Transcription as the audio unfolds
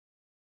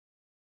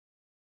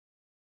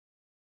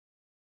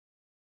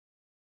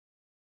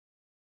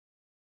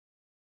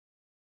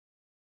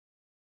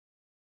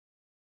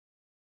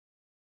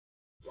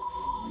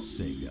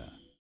Sega.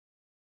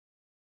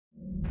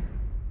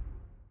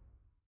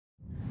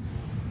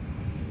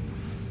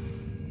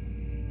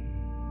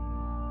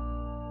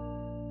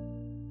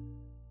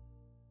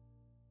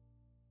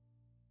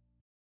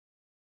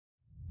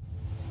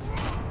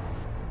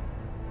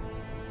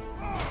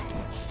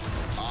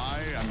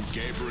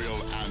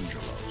 Gabriel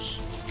Angelos,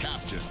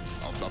 captain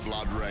of the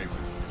Blood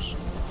Ravens.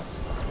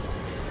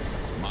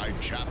 My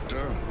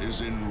chapter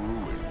is in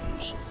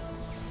ruins.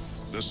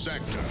 The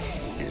sector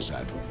is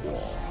at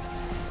war.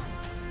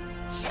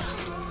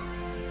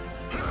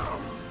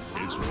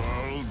 Its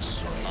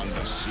worlds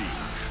under siege.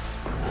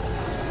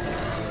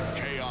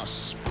 Chaos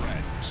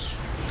spreads,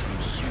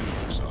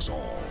 consumes us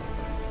all.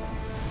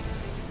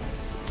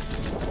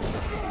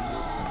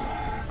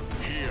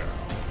 Here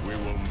we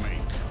will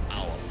make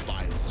our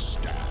final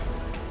stand.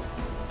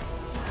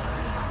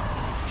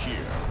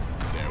 Here,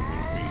 there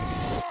will be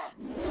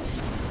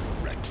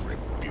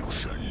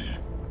retribution.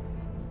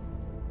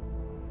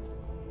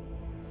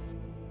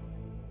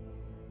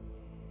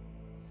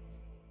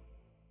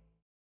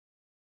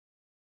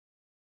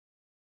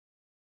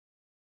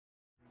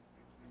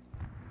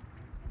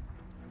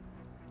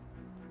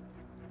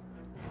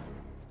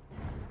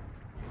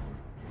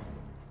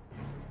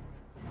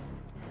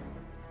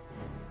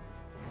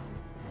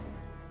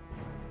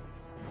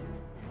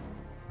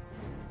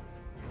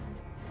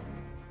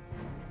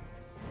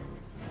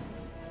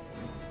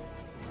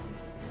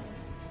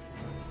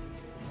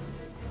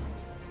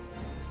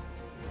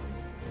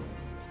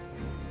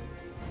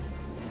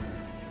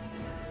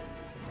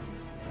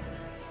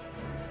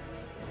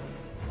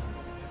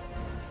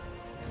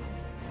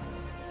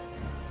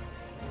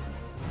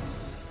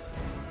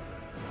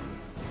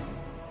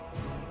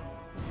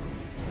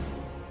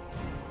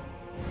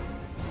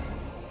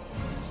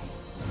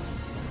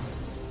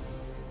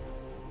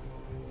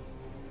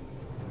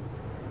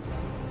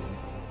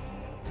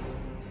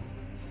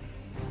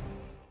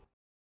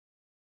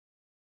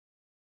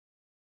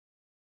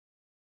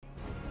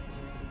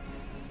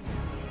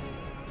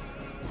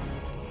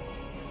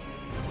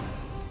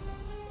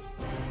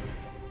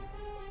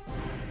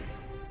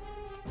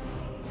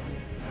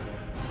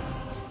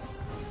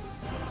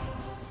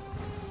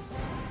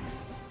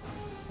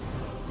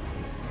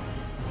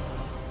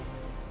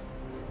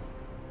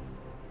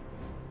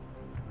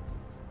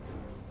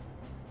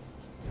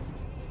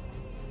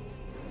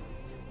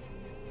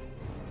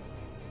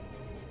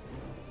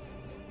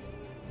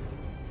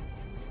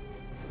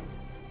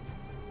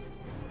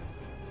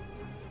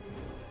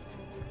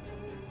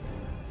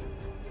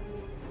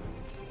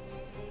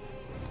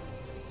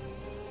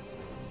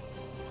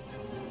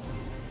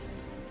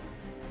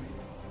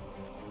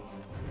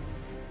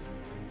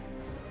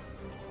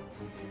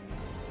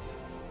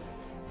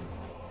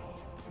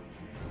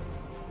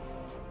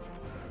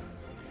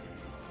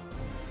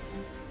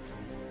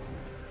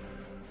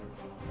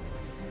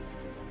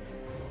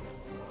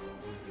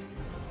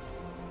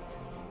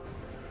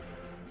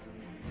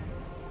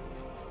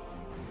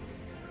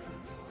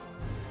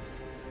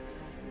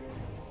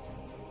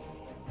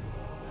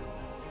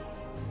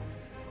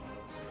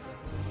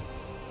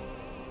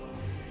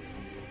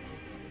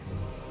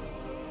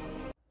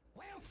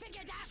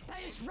 Figure that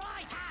boost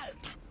right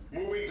out!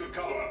 Moving to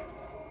cover.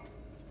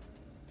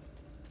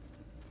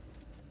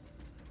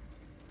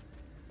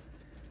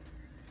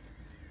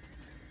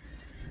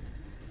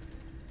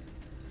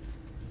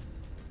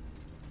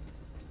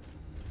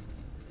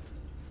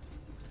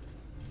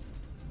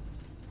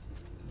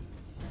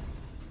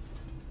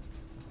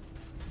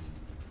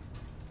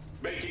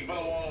 Making for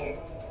the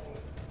wall.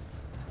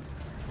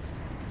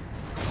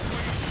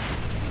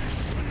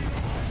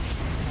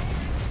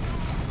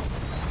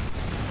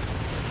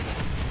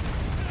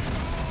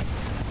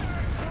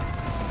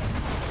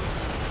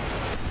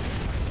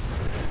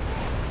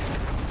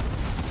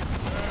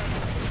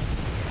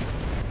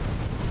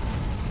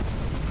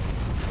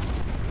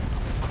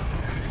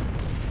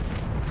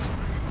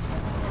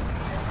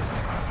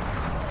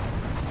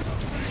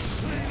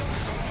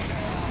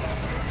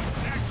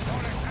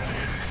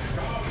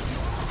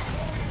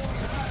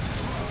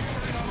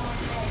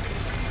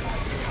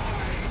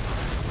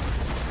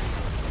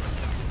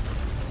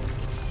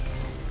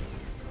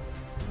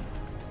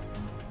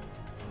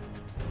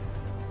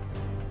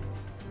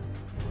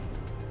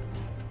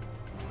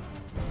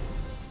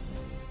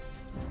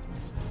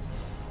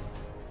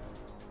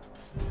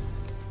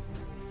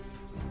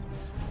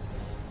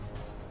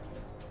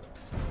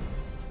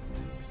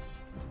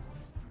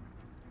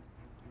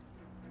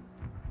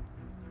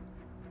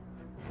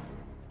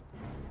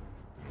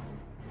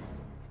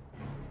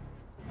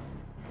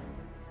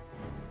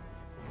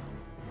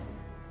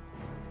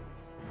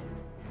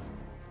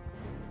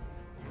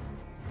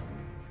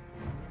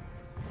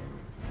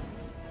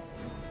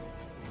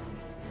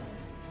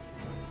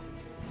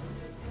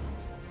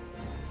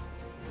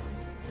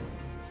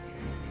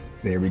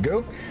 There we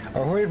go.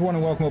 Ahoy everyone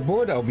and welcome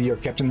aboard. I'll be your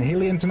Captain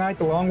Hillyan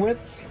tonight along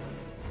with...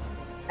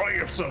 I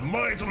have some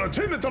might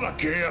Lieutenant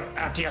Orkz here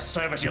at your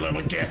service, you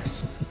little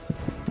gits.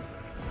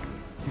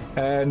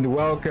 And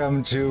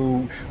welcome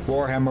to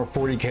Warhammer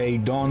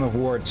 40K Dawn of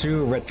War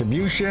 2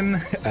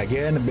 Retribution.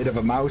 Again, a bit of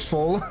a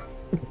mouthful.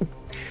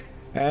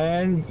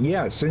 And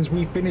yeah, since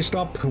we finished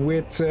up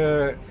with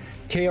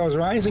Chaos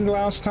Rising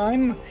last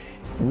time,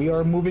 we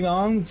are moving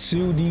on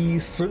to the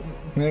second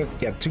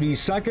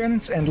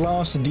and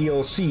last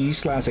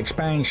DLC /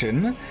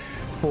 expansion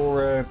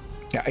for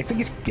yeah, I think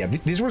it's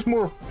this was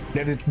more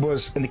that it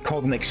was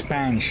called an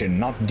expansion,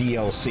 not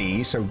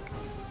DLC. So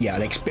yeah,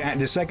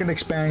 the second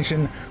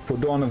expansion for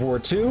Dawn of War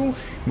 2,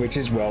 which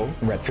is, well,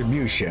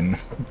 Retribution,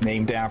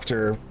 named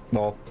after,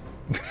 well,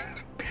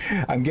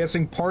 I'm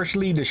guessing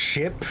partially the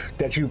ship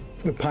that you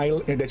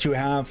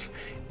have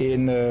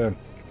in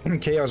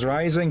Chaos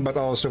Rising, but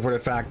also for the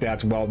fact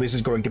that, well, this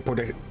is going to put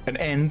an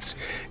end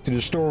to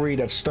the story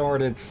that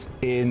started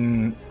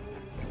in,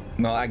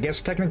 well, I guess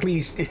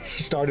technically it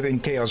started in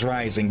Chaos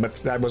Rising, but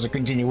that was a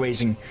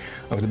continuation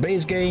of the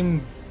base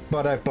game,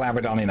 but I've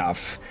blabbered on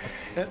enough.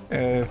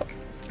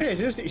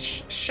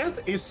 Yes, chat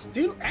is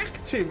still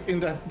active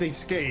in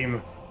this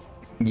game.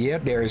 Yeah,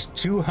 there's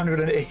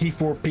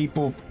 284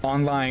 people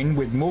online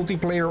with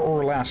multiplayer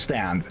or last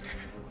stand.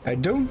 I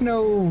don't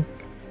know.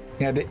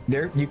 Yeah,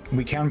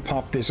 we can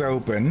pop this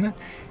open,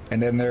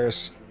 and then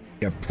there's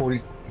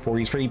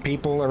 43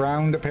 people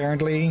around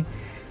apparently.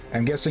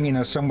 I'm guessing in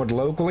a somewhat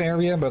local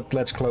area, but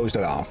let's close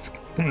that off.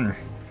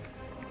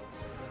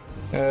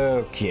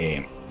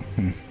 Okay.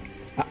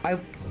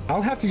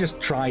 I'll have to just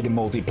try the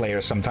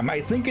multiplayer sometime. I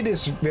think it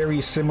is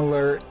very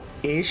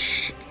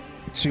similar-ish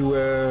to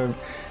the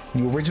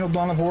original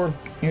Dawn of War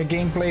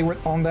gameplay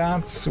on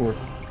that, or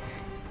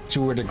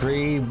to a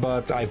degree,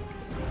 but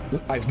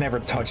I've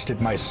never touched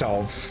it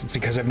myself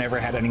because I've never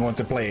had anyone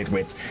to play it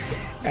with.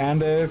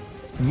 And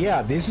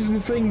yeah, this is the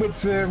thing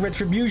with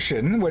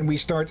Retribution. When we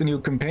start a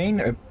new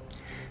campaign,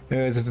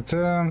 let's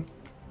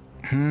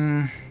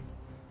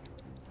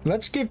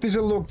give this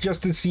a look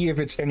just to see if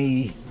it's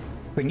anything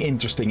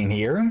interesting in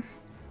here.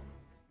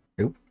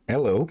 Oh,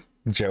 hello,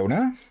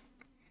 Jonah.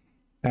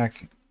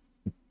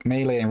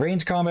 Melee and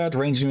range combat.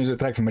 Ranged units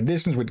attack from a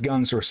distance with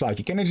guns or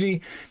psychic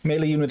energy.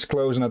 Melee units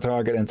close on a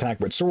target and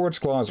attack with swords,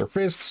 claws, or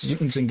fists.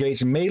 Units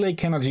engaged in melee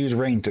cannot use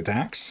ranged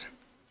attacks.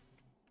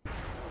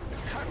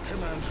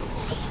 Captain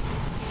Angelos,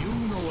 you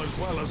know as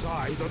well as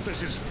I that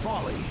this is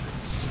folly.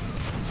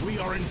 We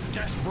are in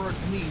desperate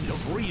need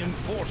of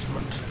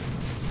reinforcement.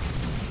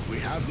 We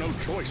have no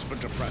choice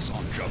but to press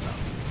on, Jonah.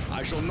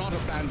 I shall not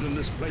abandon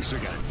this place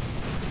again.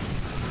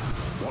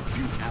 What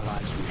few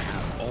allies we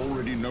have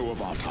already know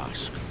of our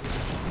task.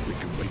 We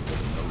can wait for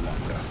them no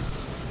longer.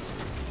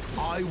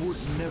 I would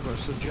never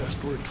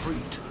suggest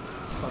retreat,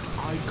 but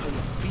I can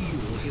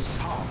feel his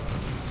power.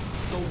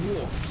 The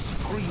warp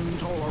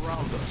screams all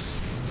around us.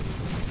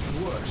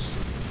 Worse,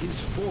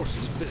 his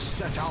forces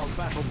beset our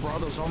battle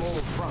brothers on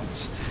all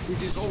fronts.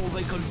 It is all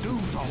they can do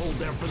to hold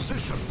their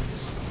position.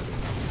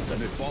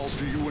 Then it falls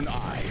to you and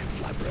I,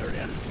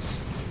 Librarian.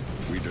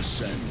 We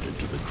descend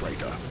into the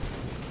crater.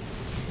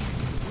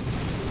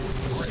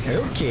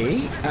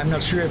 Okay, I'm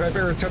not sure if I've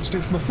ever touched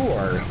this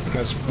before,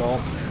 because,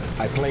 well,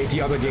 I played the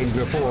other games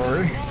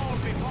before.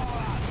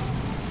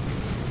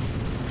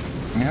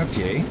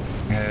 Okay.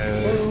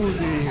 Oh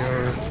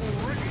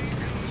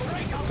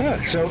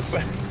dear. So,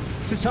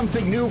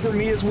 something new for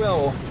me as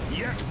well.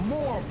 Yet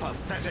more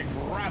pathetic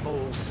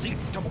rabble seek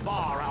to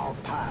bar our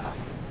path.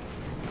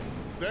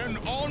 Then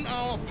on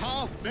our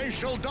path they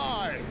shall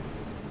die.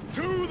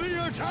 To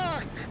the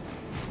attack!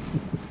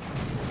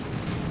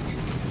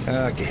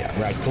 Okay,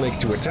 right click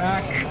to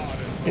attack.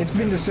 It's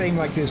been the same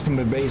like this from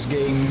the base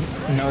game.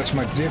 Not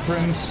much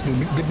difference.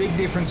 The big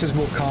differences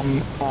will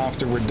come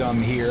after we're done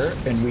here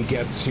and we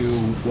get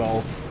to,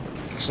 well,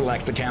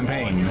 select the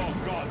campaign.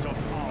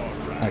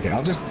 Okay,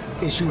 I'll just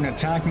issue an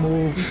attack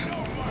move.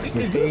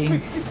 It looks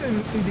like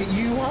different in the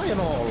UI and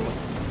all.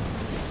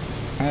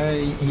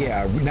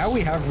 Yeah, now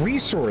we have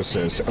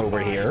resources over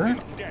here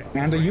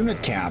and a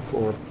unit cap,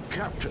 or...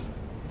 Captain,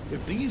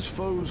 if these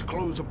foes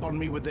close upon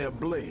me with their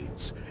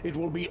blades, it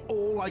will be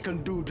all I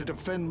can do to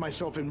defend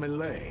myself in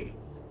melee.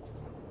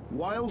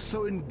 While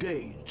so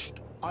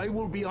engaged, I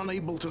will be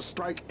unable to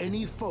strike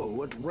any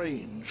foe at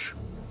range.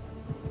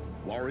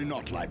 Worry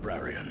not,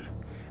 Librarian.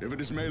 If it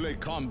is melee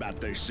combat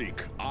they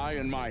seek, I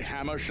and my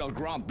hammer shall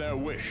grant their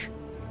wish.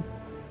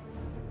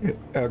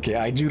 Okay,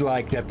 I do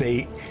like that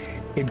they...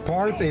 In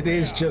part, it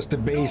is just a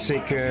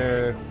basic,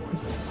 if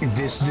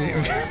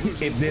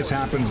this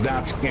happens,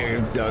 that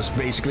does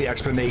basically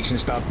explanation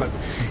stuff, but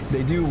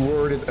they do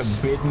word it a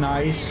bit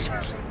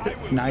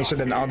nicer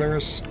than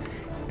others,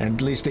 and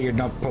at least they are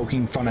not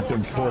poking fun at the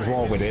fourth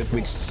wall with it,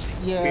 which,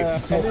 Yeah,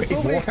 if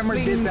Warhammer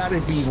did that,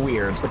 it'd be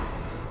weird.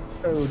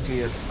 Oh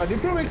dear. I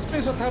did probably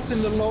explain what happened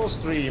in the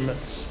last stream.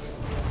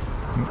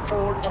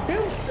 For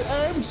apparently,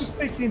 I'm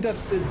suspecting that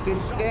the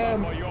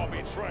damn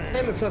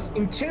elephants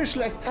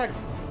intentionally attacked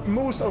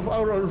most of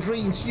our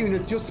ranged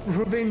units just to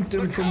prevent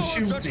them from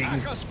shooting.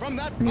 Attack us from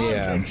that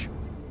Yeah. vantage.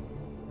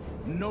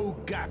 No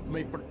gap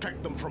may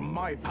protect them from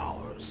my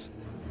powers.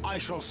 I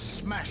shall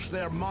smash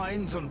their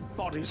minds and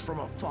bodies from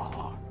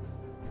afar.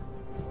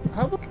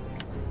 How about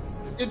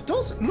it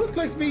does look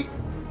like we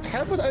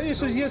have what I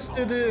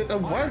suggested a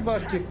while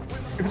back.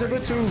 If they were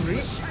to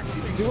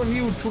do a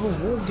new Total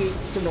War game,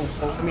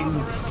 I mean,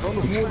 Dawn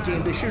of War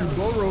game, they should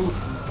borrow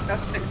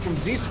aspects from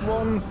this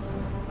one,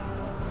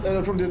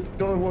 from the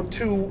Dawn of War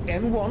 2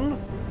 and 1.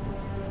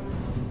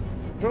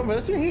 From what I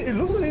see here, it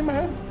looks like they might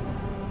have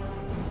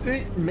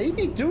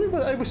maybe doing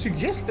what I was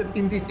suggested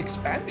in this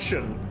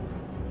expansion.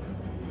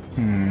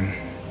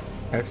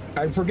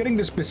 I'm forgetting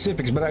the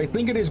specifics, but I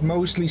think it is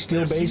mostly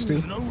still based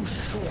There's in... no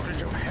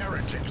shortage of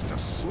heretics to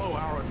slow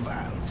our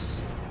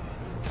advance.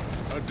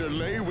 A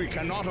delay we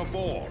cannot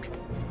afford.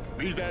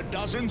 Be there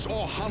dozens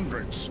or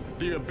hundreds,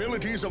 the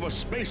abilities of a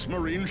space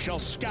marine shall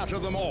scatter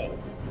them all.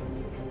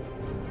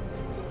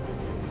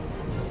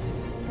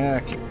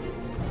 Okay.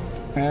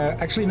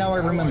 Actually, now I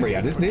remember,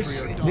 yeah,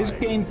 this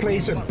game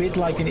plays a bit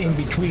like an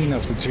in-between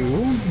of the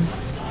two.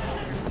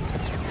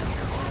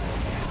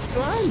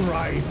 I'm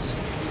right.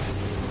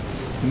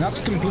 Not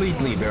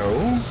completely,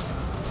 though.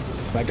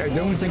 Like, I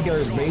don't think there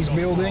is base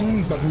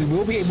building, but we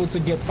will be able to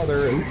get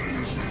other...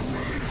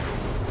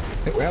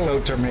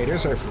 Hello,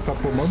 Terminators. I thought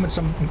for a moment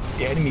some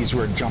enemies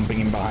were jumping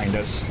in behind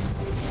us.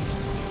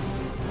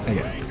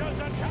 Okay.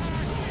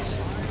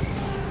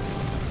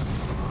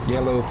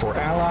 Yellow for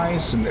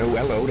allies, and oh,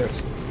 hello,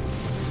 that's...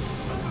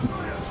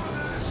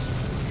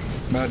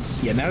 But,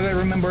 yeah, now that I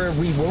remember,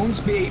 we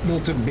won't be able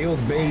to build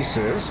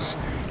bases.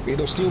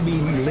 It'll still be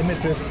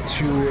limited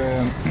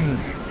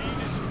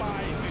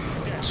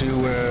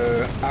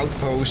to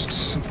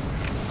outposts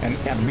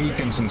and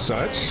beacons and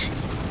such.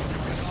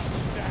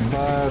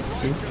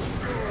 But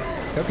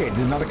okay,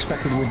 did not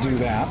expect it would do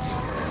that.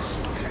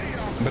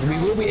 But we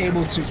will be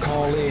able to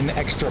call in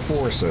extra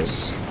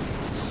forces.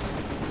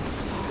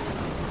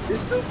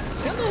 This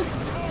kind of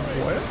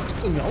works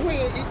in a way.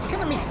 It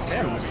kind of makes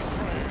sense.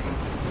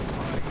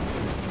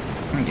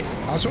 Okay.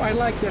 Also, I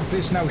like that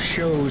this now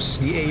shows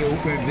the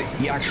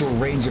the actual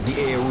range of the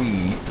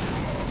AoE.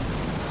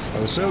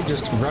 Also,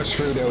 just rush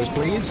through those,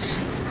 please.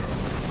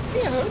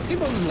 Yeah,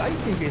 people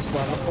liking this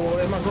one, or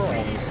am I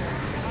wrong?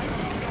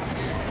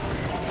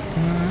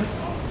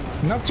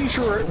 Not too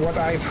sure what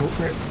I've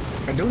heard.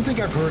 I don't think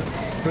I've heard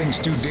things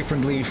too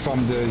differently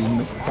from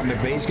the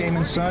base game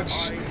and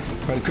such.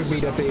 But it could be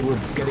that they were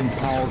getting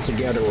piled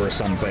together or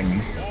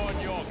something.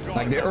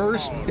 Like there are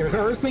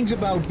things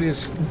about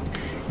this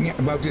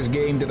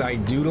game that I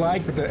do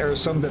like, but there are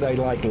some that I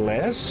like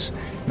less.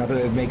 Not that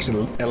it makes it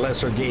a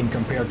lesser game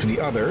compared to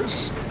the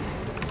others.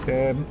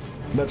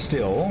 But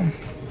still.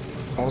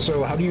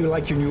 Also, how do you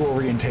like your new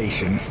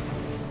orientation?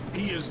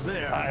 He is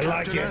there. I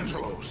like it.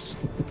 Angelos.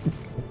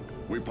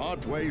 We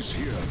part ways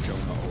here,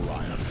 Jonah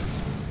Orion.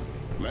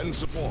 Lend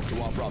support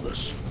to our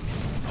brothers.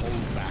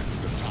 Hold back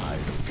the tide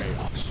of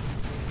chaos.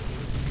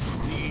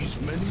 These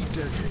many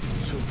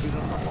decades have been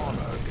an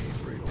honor,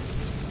 Gabriel.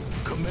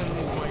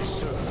 Commending my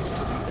service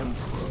to the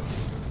Emperor.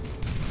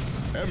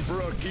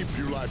 Emperor, keep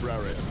you,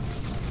 librarian.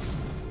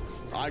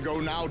 I go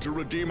now to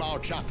redeem our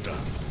chapter.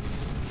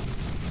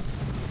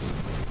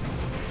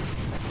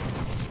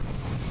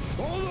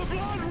 For the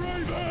Blood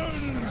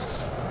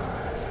Ravens!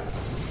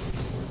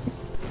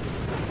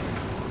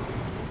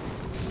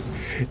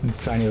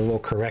 Tiny little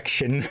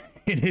correction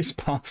in his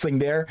pathing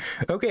there.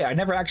 Okay, I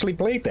never actually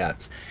played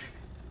that.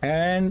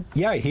 And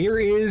yeah, here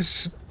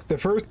is the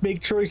first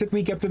big choice that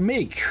we get to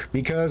make,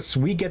 because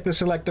we get to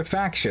select a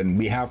faction.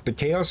 We have the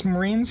Chaos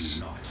Marines.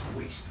 Not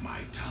waste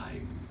my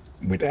time.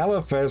 With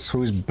Eliphas,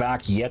 who's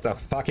back yet a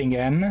fucking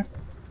again.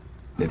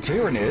 The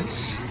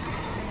Tyranids.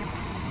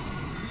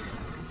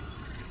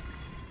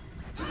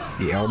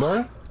 The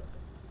Eldar.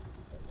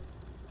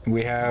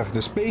 We have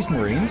the Space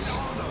Marines.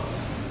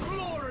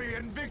 Glory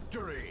and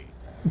victory.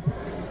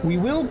 We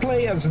will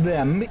play as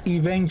them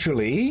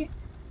eventually,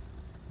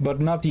 but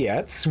not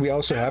yet. We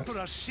also have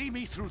See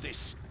me through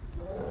this.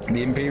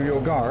 the Imperial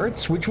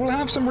Guards, which will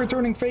have some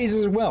returning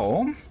phases as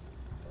well.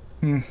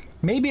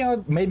 Maybe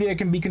I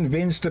can be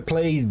convinced to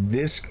play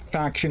this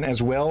faction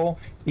as well,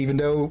 even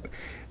though,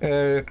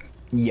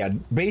 yeah,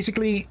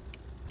 basically,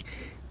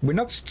 we're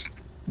not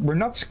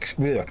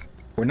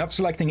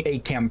selecting a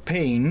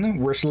campaign.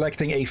 We're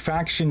selecting a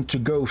faction to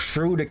go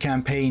through the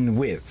campaign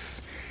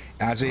with,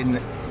 as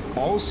in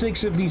all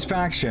 6 of these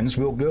factions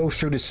will go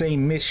through the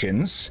same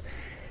missions.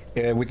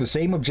 With the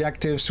same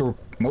objectives, or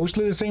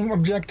mostly the same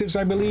objectives,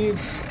 I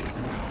believe.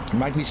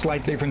 Might be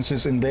slight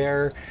differences in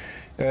there,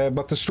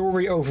 but the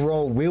story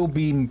overall will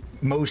be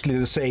mostly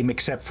the same,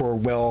 except for,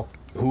 well,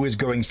 who is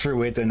going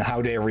through it and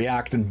how they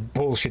react and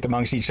bullshit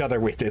amongst each other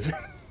with it.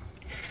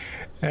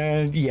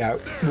 And yeah,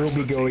 we'll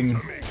be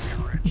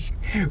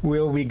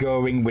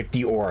going with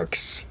the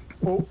Orkz.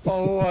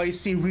 Oh, I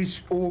see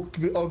which orc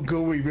we are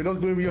going. We're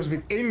not going just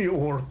with any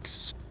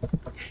orcs.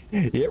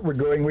 Yeah, we're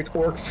going with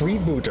Orc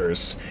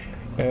freebooters.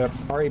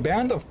 Are a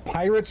band of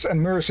pirates and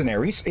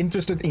mercenaries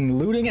interested in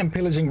looting and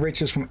pillaging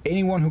riches from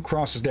anyone who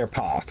crosses their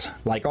path.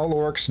 Like all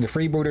orcs, the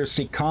freebooters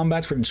seek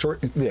combat for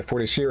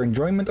the sheer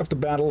enjoyment of the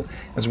battle,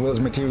 as well as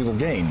material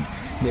gain.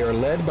 They are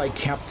led by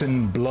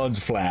Captain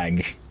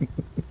Bloodflag.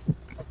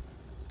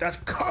 That's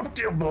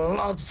Captain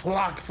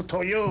Bloodflag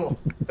to you.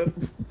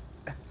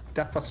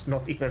 that was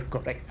not even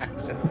correct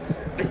accent.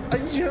 I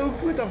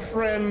joked with a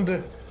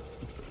friend.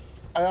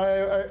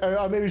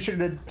 I maybe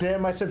should dare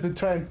myself to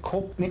try and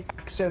Cockney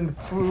accent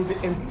through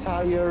the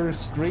entire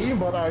stream,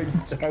 but I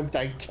doubt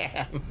I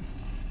can.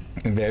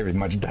 Very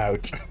much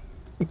doubt.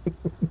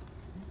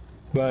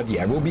 But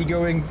yeah, we'll be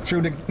going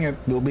through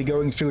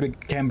the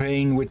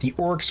campaign with the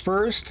Orkz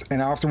first,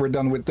 and after we're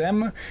done with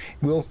them,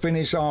 we'll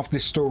finish off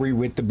this story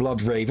with the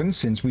Blood Ravens,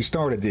 since we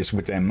started this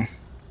with them.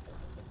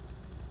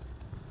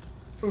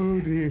 Oh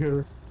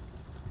dear.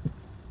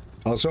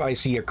 Also, I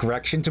see a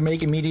correction to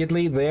make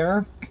immediately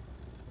there.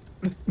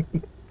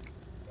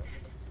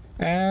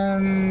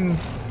 And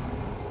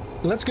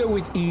let's go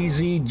with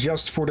easy,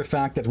 just for the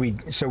fact that we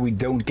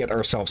don't get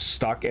ourselves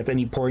stuck at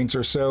any points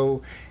or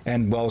so.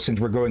 And well, since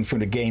we're going through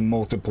the game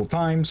multiple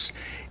times,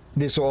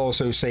 this will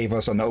also save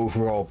us an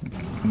overall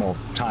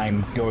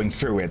time going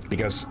through it,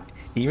 because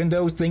even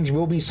though things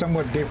will be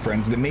somewhat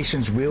different, the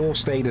missions will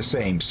stay the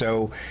same.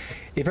 So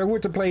if I were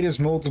to play this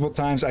multiple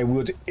times, I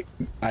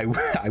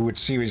would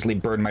seriously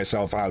burn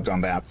myself out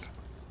on that.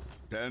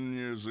 10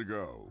 years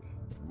ago,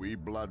 we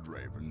Blood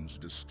Ravens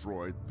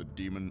destroyed the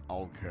demon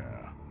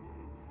Orkz,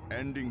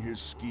 ending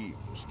his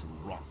schemes to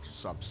rot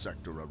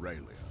Subsector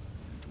Aurelia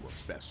into a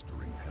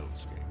festering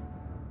hellscape.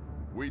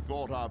 We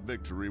thought our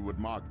victory would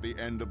mark the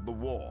end of the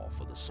war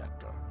for the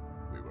sector.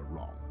 We were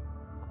wrong.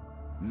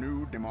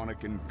 New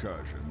demonic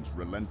incursions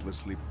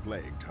relentlessly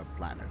plagued her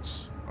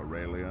planets,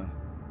 Aurelia,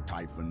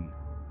 Typhon,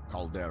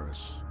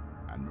 Calderis,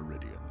 and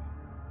Meridian.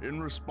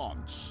 In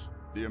response,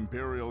 the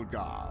Imperial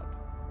Guard,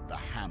 the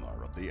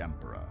hammer of the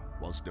Emperor,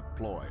 was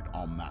deployed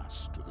en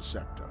masse to the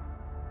sector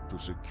to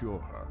secure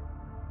her,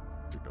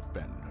 to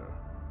defend her.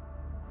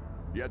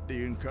 Yet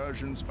the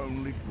incursions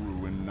only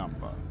grew in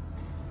number,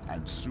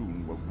 and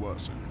soon were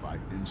worsened by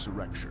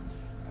insurrection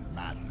and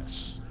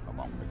madness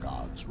among the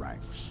Guard's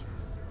ranks.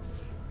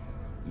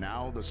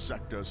 Now the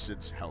sector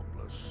sits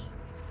helpless,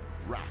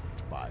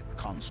 racked by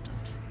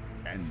constant,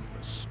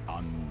 endless,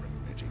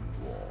 unremitting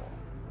war.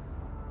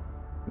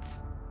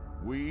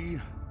 We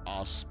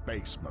are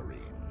Space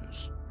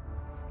Marines.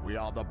 We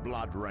are the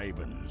Blood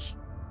Ravens.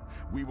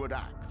 We would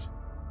act,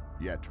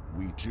 yet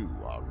we too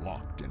are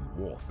locked in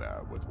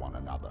warfare with one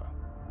another.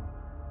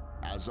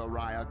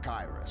 Azariah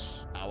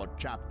Kairos, our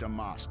chapter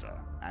master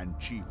and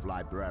chief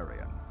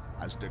librarian,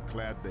 has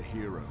declared the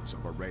heroes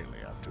of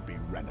Aurelia to be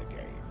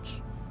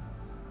renegades.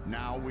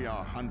 Now we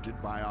are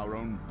hunted by our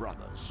own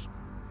brothers,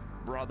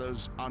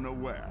 brothers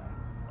unaware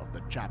of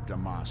the chapter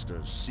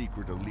master's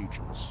secret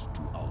allegiance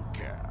to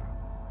Orkz.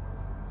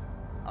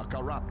 A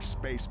corrupt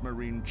Space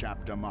Marine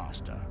chapter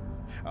master,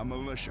 a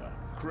militia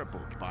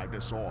crippled by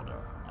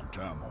disorder and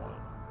turmoil,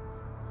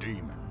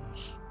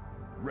 demons,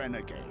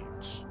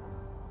 renegades,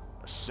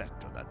 a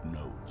sector that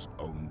knows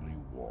only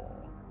war.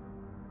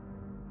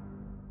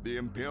 The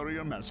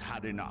Imperium has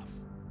had enough.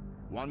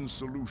 One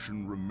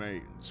solution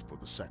remains for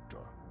the sector,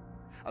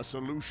 a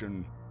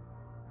solution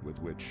with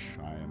which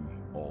I am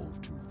all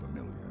too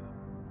familiar.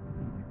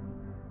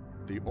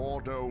 The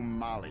Ordo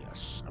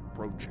Malleus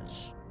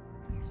approaches,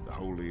 the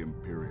Holy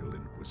Imperial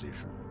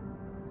Inquisition.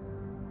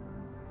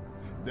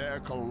 Their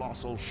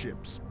colossal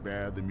ships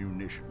bear the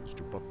munitions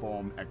to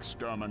perform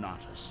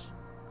exterminatus,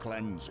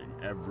 cleansing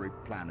every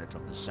planet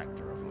of the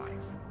sector of life,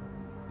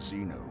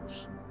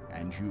 Xenos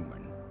and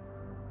human,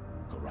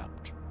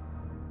 corrupt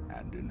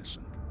and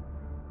innocent.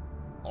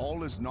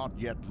 All is not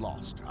yet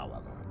lost,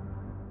 however.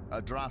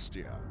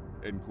 Adrastia,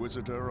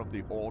 Inquisitor of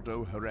the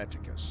Ordo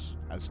Hereticus,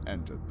 has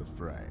entered the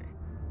fray.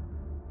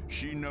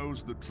 She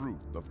knows the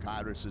truth of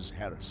Kairos'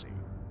 heresy,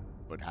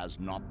 but has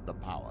not the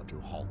power to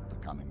halt the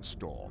coming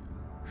storm,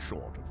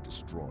 short of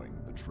destroying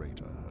the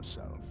traitor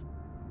herself.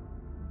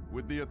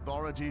 With the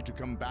authority to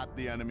combat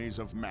the enemies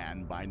of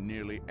man by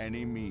nearly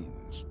any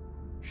means,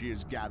 she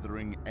is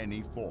gathering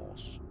any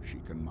force she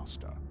can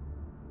muster.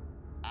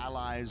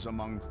 Allies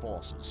among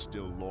forces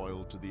still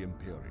loyal to the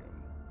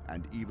Imperium,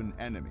 and even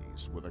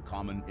enemies with a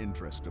common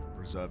interest of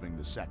preserving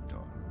the sector,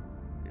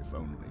 if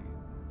only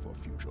for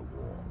future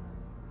war.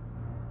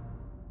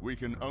 We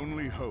can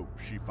only hope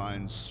she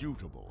finds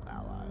suitable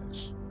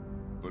allies,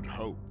 but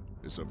hope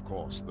is of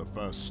course the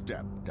first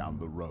step down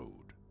the road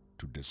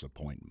to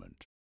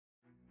disappointment.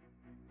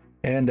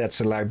 And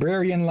that's a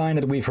librarian line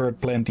that we've heard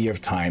plenty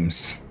of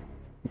times.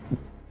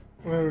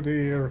 Oh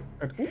dear.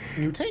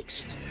 New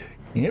text.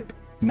 Yep.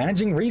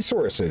 Managing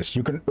resources.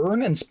 You can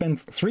earn and spend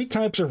 3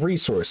 types of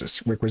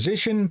resources: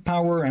 requisition,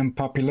 power, and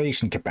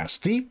population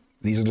capacity.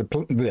 These are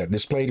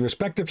displayed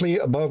respectively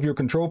above your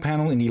control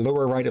panel in the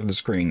lower right of the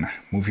screen.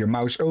 Move your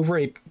mouse over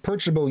a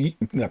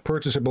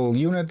purchasable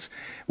unit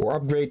or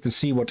upgrade to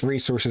see what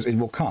resources it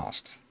will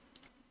cost.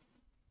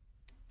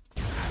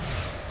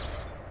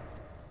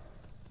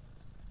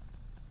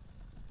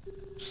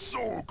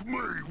 Sorg me,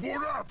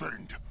 what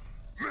happened?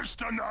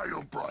 Mr.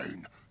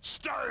 Nailbrain,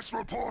 status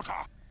reporter.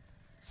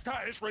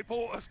 Status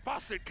reporter's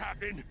busted,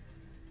 Captain.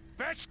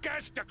 Best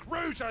guess the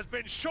cruiser's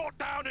been shot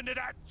down into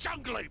that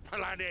jungly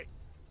planet.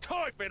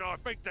 Typhon, I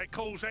think they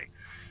calls it.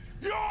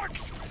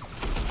 Yikes!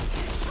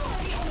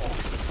 Destroy the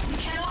Orkz! We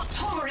cannot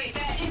tolerate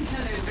their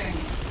interloping!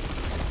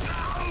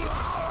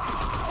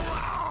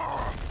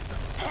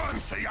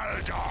 Pointy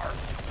Eldar!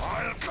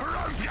 I'll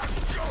cramp you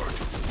good!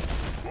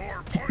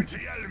 More pointy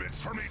helmets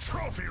for me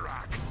trophy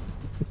rack!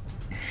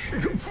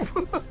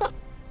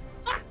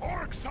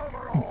 Orkz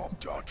overall!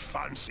 Don't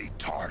fancy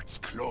tarts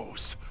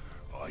close.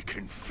 I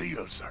can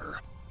feel her.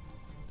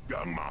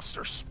 Young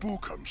Master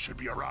Spookum should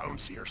be around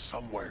here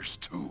somewheres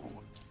too.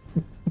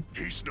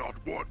 He's not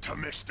one to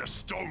miss the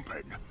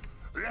stomping.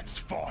 Let's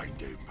find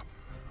him.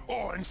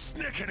 Oh, and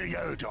sneaking a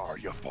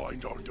Eldar you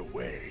find on the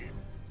way.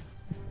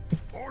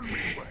 On me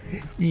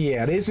way.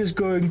 Yeah, this is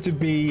going to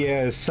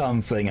be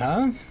something,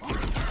 huh?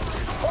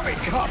 Oi,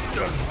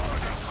 Captain!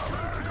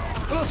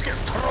 Let's get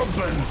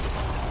trumping!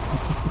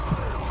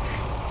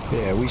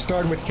 Yeah, we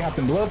start with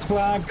Captain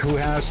Bloodflag, who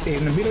has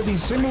an ability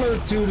similar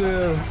to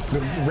the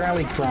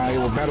rally cry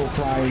or battle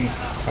cry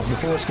of the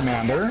Force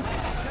Commander.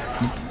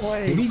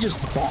 Wait. Did he just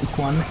bonk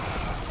one?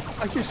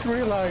 I just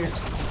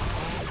realized.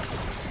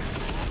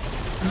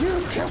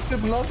 You're Captain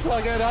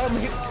Bloodflag and I'm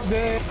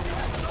the...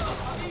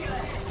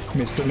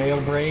 Mr. Nail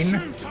Brain.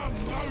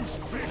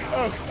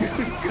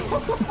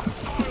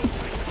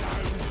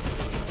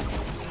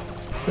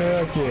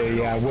 Okay,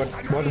 yeah,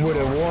 what would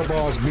a war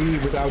boss be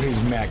without his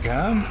mech,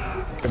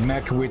 huh? A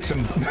mech with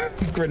some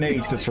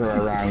grenades to throw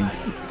around.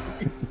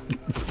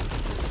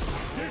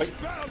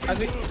 I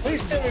think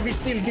this time we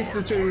still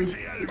get to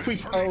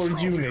equip our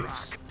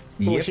units. Or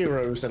Yep.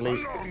 heroes at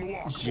least.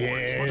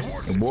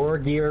 Yes. The war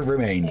gear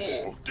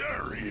remains. Oh,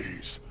 there he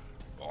is.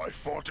 I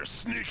thought the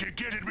sneaky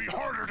git'd be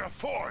harder to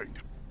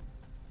find.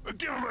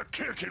 Give him a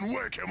kick and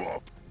wake him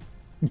up.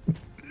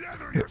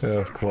 Leather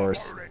yourself Of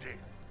course. already.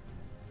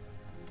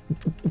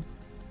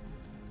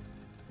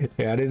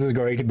 Yeah, this is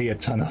going to be a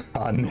ton of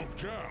fun.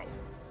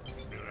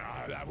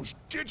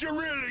 Did you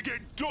really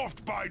get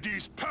duffed by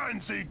these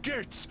pansy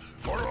gits,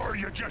 or are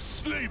you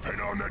just sleeping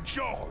on the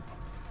job?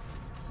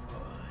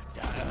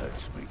 That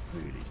hurts me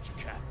feelings,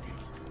 Captain.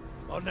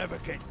 I'll never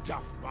get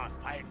duffed by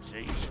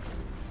pansies.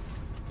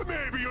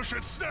 Maybe you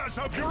should snazz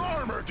up your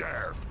armor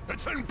there.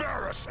 It's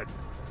embarrassing.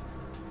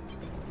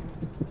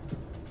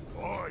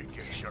 I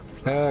get your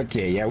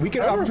Okay, yeah, we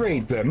can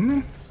upgrade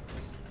them.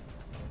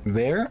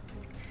 There.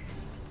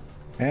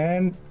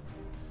 And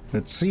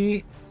let's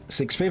see,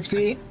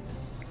 650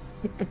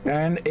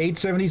 and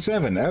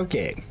 877.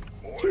 Okay.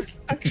 This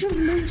actually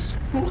makes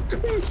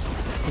progress.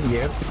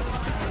 Yep.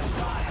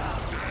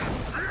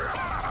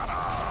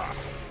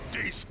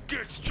 These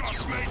gits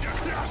just made the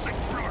classic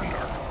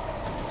blunder.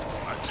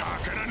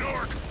 Attacking an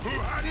orc who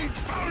hadn't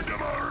found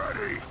him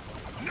already.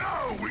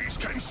 Now we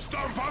can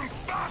stomp him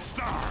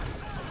faster.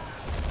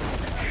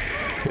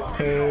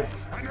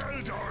 An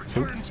Eldar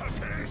turned to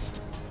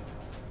paste.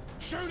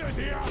 Shooters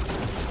here.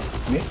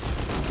 Yep.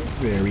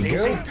 There we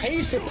Is go. it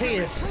paste or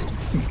paste?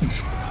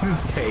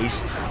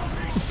 Paste.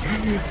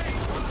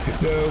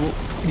 No,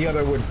 the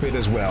other would fit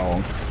as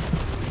well.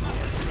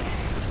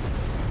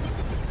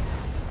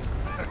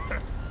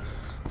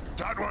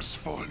 That was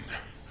fun.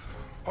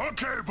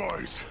 Okay,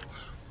 boys.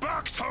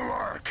 Back to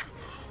work.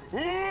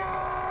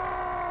 Whoa!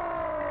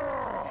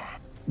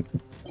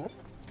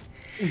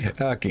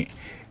 Okay.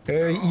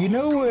 You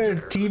know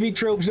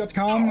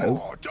TVtropes.com?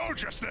 Oh, don't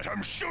just let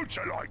him shoot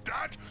you like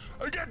that.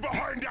 Get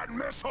behind that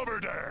mess over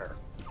there.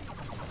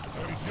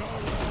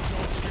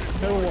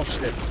 Never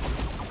watched it.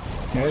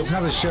 It's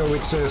not a show,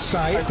 it's a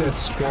site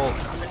that's, well,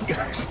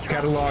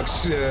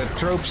 catalogs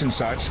tropes and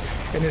such.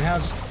 And it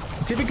has,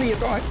 typically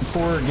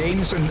for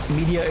games and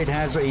media, it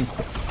has a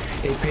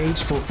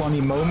page for funny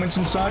moments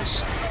and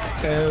such.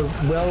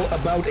 Well,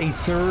 about a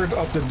third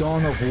of the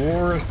Dawn of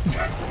War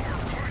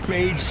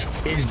page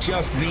is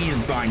just these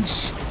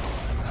bunch.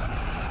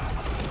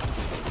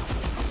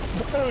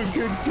 Oh,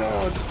 good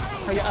God.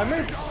 I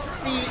meant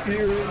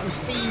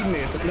seen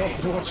it,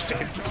 not watched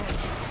it.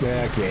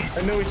 Okay.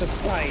 I know it's a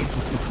slide.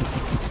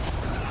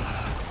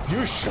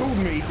 You showed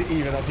me it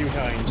even a few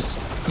times.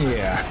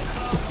 Yeah.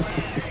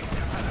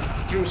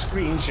 Through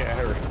screen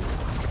share.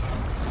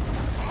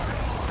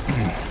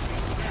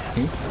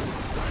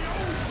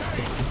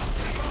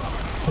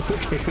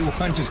 Okay,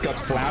 one just got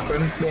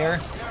flapping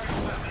there.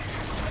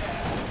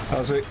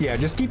 Also, yeah,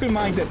 just keep in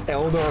mind that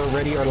Eldar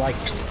already are like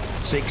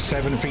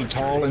 6-7 feet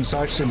tall and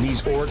such, and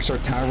these orcs are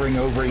towering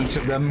over each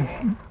of them.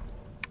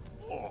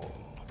 Oh,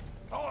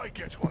 I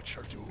get what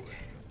you're doing.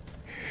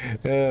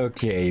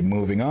 Okay,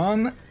 moving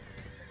on.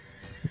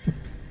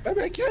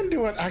 Maybe I can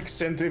do an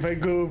accent if I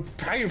go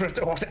pirate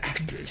or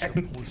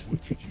accent.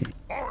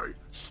 Oi,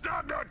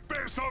 snap that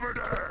base over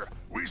there.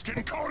 We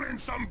can call in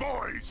some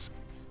boys.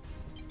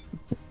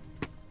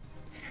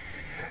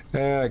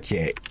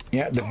 Okay,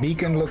 yeah, the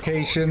beacon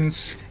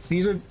locations.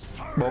 These are,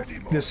 well,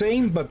 the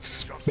same,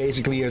 but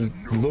basically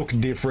look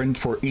different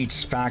for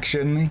each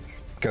faction.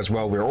 Because,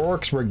 well, we're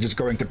orcs, we're just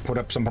going to put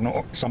up something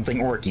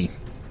orky.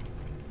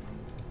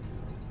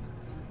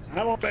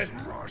 I want it.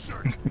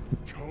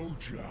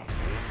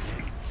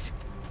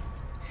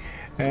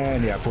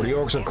 And yeah, for the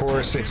orcs, of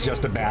course, it's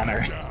just a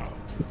banner.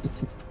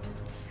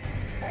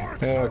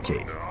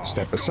 Okay,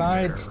 step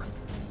aside.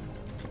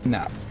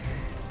 Now,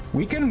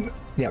 we can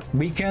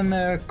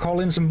call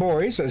in some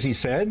boys, as he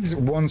said,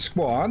 1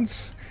 squad.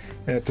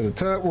 To the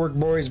top, orc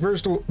boys,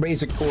 versatile,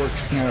 basic orc,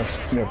 yeah.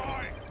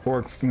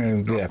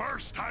 The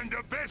first and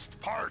the best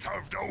part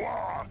of the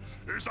war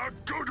is a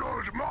good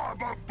old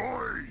mob of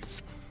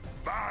boys.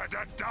 Bad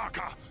at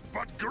Daka,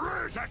 but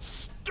great at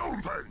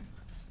stomping.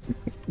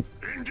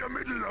 In the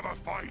middle of a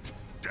fight,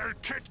 their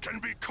kit can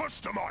be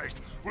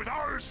customized with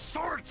all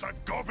sorts of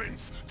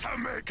gubbins to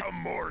make them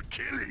more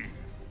killy.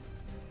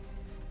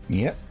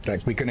 Yeah,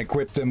 like we can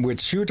equip them with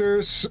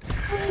shooters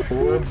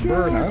or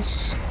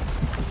burners.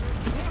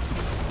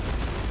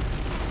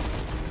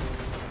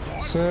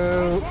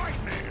 So...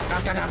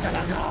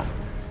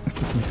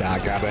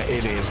 Daka,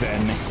 it is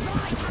then.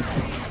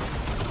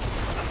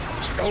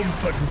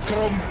 Stomping,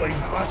 tromping,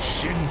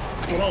 bashing,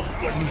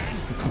 clomping.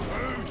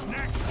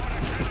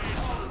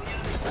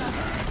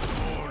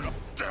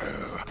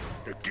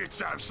 It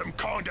gets out some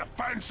kind of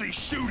fancy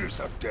shooters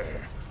up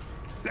there.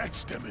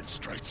 Let's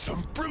demonstrate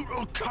some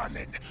brutal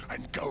cunning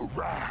and go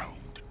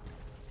round.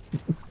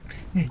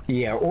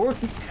 Yeah,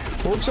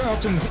 orcs are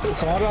often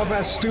thought of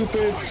as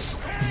stupid,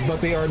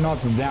 but they are not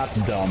that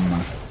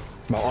dumb.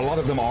 Well, a lot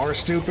of them are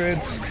stupid,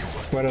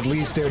 but at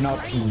least they're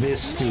not this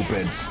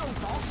stupid.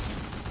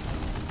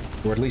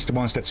 Or at least the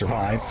ones that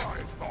survive.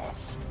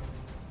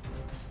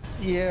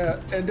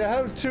 Yeah, and they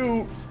have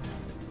 2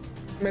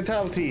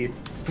 mentality.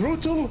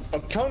 Brutal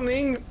or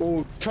cunning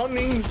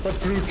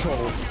but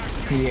brutal.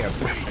 Yeah,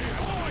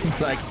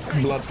 like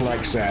Blood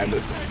Flag said.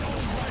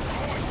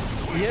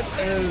 Yep,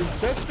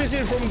 that's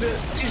basically from the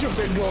teacher of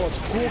the gods,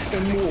 Ork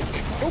and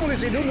Mork. Normally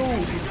they don't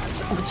know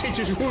who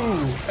teaches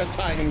who at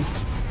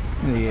times.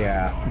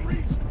 Yeah.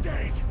 He's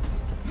dead.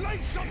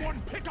 Let someone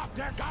pick up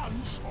their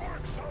guns.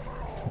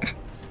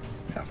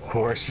 Of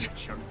course.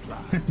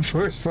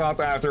 First thought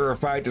after a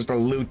fight is to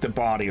loot the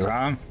bodies,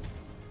 huh?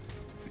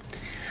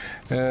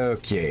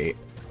 Okay.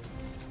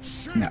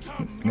 Now,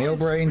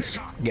 Mailbrains,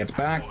 get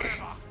back.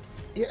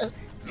 Yeah,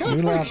 kind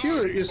of quite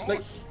curious.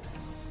 Like,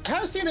 I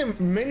have seen them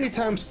many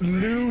times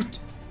loot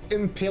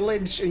and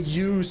pillage and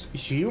use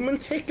human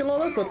tech and all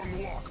that, but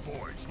I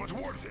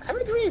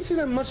haven't really seen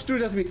them much do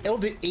that with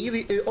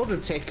other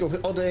tech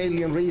of other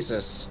alien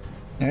races.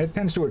 And it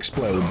tends to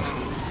explode.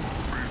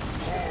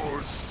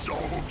 Poor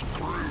souled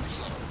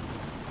crews.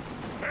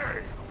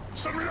 Hey,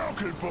 some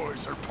local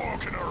boys are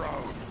poking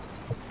around.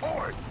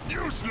 Oi,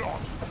 you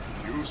lot!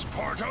 You's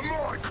part of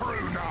my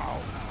crew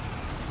now.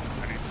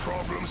 Any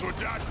problems with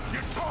that, you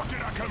talk to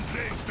the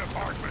complaints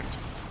department.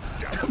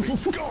 That's me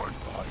gone,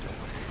 by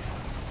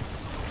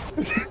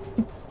the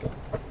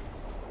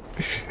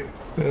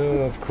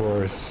way. Of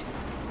course.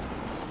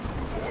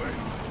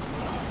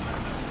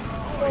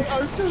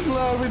 I'm so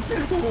glad we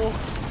picked the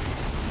Orkz.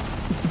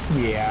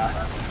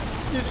 Yeah.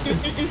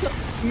 It's a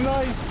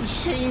nice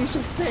change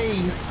of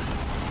pace.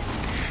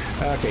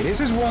 Okay, this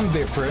is one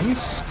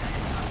difference.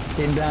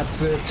 In that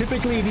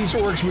typically these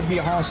orcs would be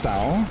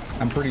hostile.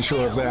 I'm pretty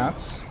sure of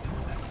that.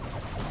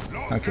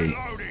 Okay.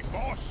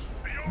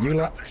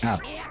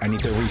 I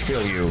need to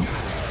refill you.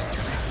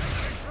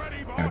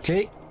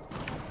 Okay.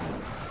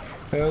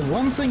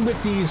 One thing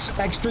with these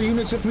extra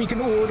units that we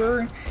can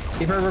order,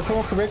 if I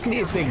recall correctly,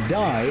 if they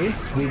die,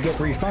 we get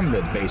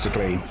refunded,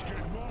 basically.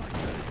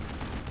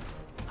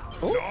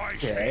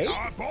 Okay.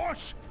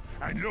 Boss.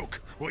 And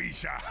look, we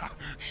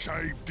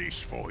saved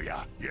this for you,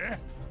 yeah?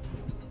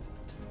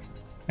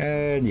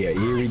 And yeah,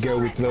 here we go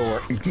with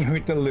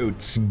the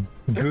loot.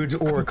 Good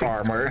orc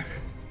armor.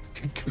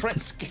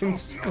 Kreskin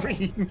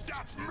screams.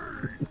 That's me.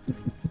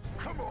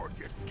 Come on,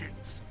 you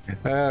gits.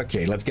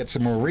 Okay, let's get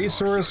some more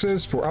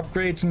resources for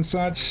upgrades and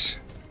such.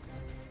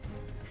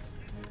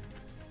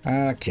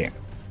 Okay.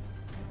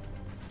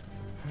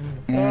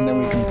 And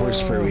then we can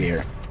push through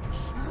here.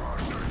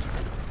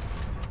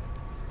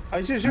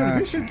 I should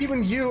have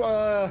given you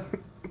a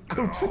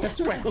outfit as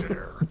well.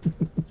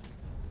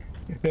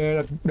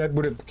 Yeah, that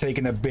would have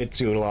taken a bit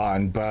too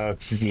long,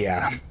 but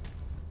yeah.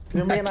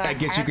 You mean I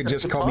guess you could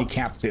just call me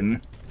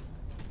Captain.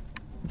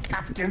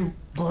 Captain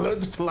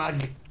Blood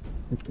Flag.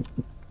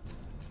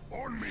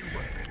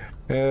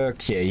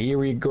 Okay, here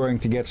we're going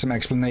to get some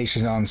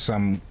explanation on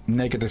some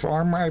negative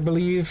armor, I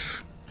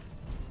believe.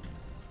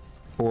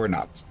 Or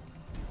not.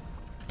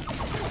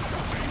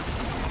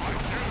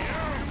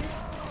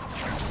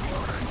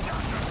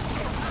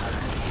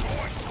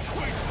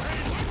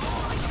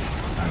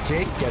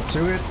 Okay, get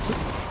to it.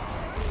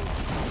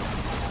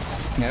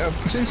 Now,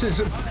 since this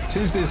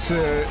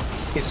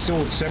is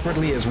sold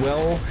separately as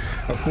well,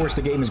 of course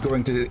the game is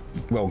going to,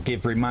 well,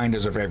 give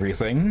reminders of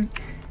everything.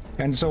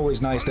 And it's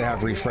always nice to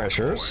have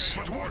refreshers.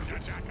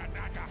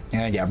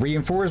 And yeah,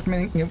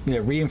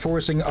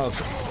 reinforcing of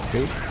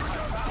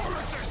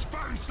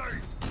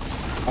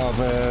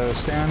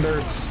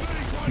standards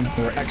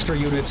or extra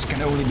units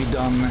can only be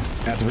done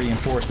at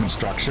reinforcement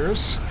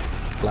structures,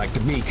 like the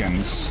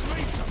beacons.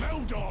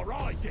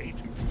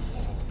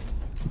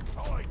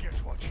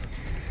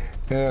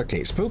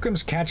 Okay,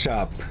 Spookums catch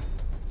up.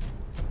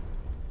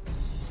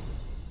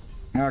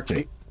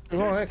 Okay.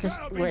 Oh,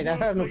 wait, I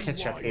have no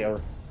ketchup here.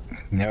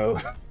 No.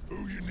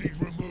 Who you need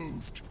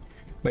removed?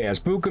 But yeah,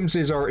 Spookums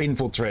is our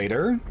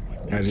infiltrator,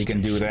 as he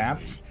can do that.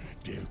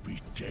 They'll be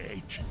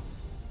dead.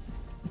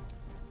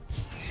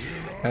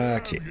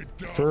 Okay,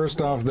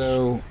 first off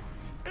though...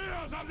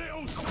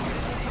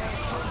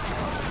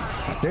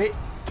 Okay,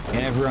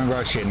 everyone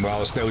rush in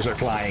whilst those are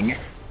flying.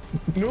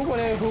 You know what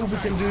I hope we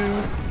can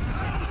do?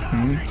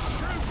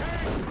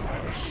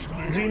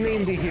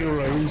 Rename the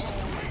heroes.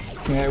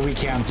 Yeah, we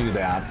can't do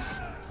that.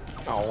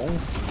 Oh.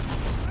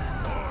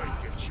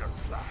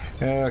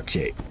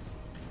 Okay.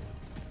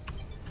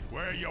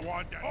 Where you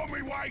want it? On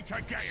my way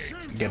to get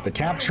it. Get the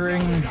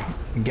capturing,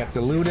 get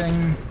the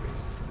looting.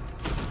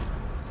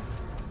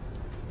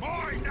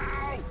 Mine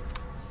now.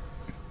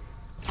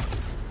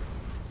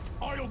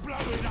 I'll blow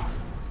it up.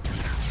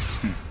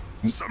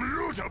 Some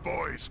looter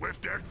boys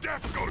with their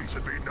death guns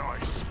would be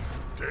nice.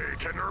 They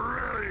can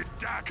really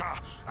dagger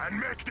and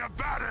make the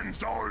bad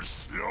uns all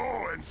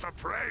slow and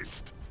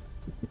suppressed.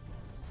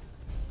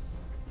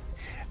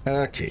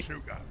 Okay,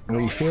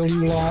 refill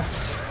you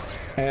lots.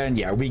 And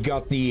yeah, we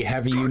got the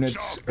heavy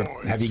units, job,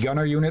 boys. heavy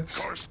gunner units.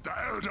 Of course, the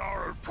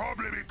Eldar will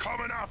probably be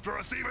coming after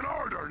us even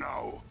harder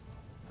now.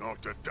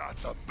 Not that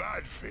that's a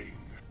bad thing.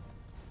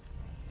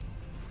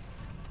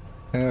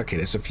 Okay,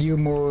 there's a few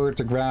more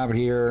to grab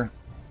here.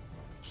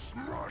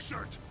 Smash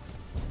it!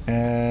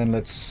 And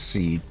let's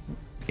see.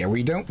 Yeah,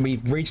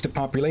 we've reached the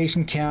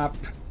population cap,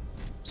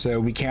 so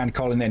we can't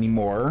call in any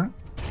more.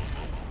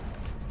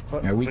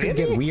 Now, we can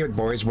get weird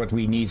boys, but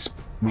we need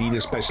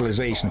a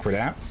specialization for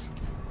that.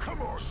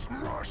 Come on,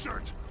 smash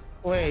it!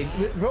 Wait,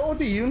 where are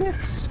the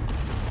units?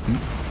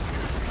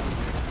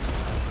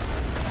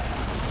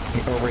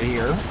 Over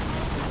here.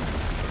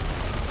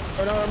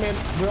 Oh no, I mean,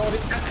 where are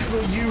the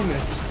actual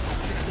units?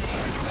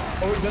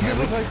 Or does it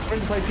look like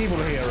 25 people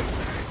here?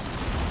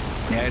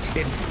 Yeah,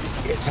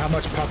 it's how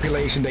much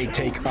population they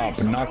take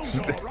up, not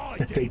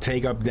that they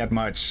take up that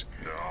much.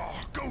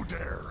 Go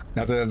there.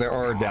 Not that there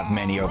are that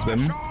many of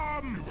them.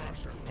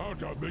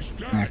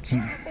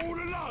 Okay. All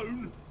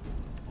alone.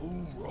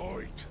 All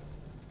right.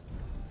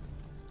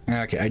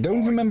 Okay, I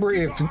don't remember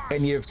if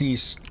any of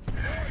these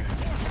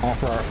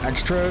offer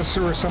extras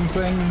or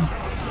something.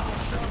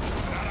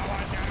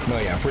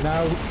 But yeah, for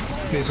now,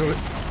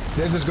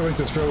 they're just going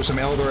to throw some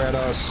Eldar at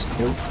us.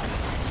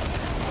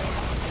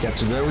 Get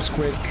to those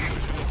quick.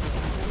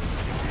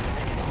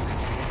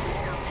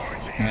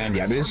 And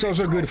yeah, this is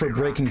also good for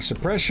breaking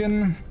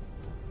suppression.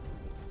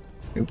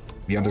 Oop,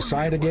 the other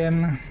side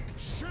again.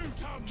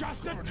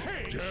 Just a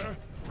tick.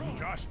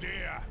 Just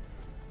here.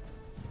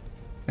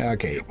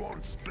 Okay.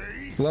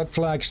 Blood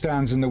flag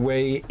stands in the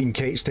way in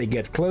case they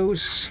get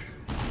close.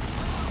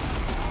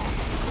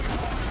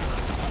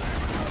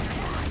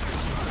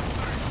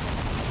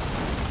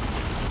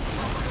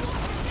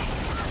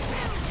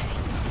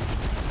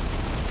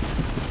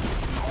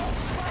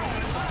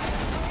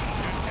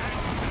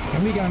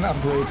 Can we get an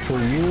upgrade for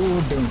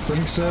you? Don't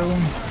think so.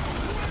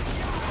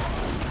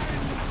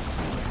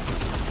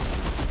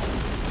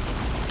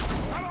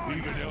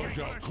 Even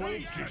Eldar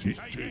corpses is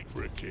too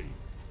pretty.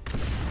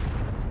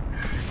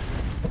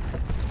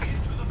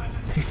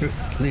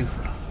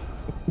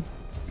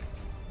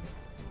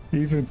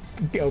 Even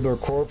Eldar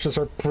corpses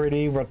are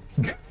pretty, but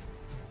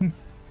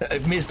I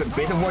missed a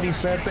bit of what he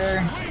said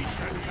there.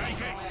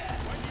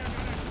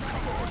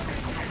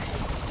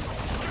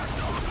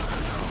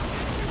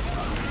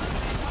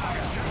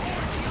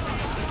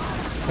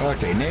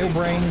 Okay, nail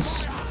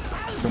brains,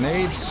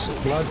 grenades,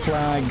 blood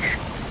flag.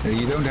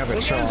 You don't have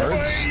a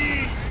charge.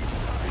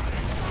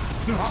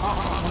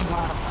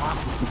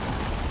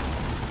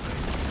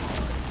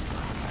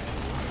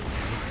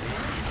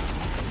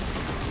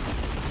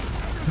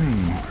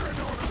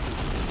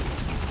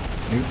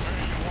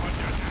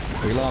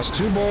 We lost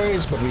 2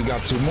 boys, but we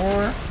got 2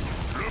 more.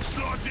 Looks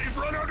like they've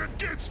run out of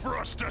gits for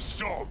us to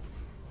stop.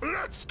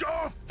 Let's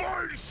go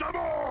find some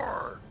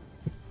more.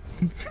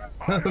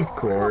 Of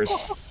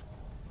course.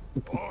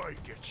 I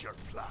get your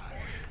plan.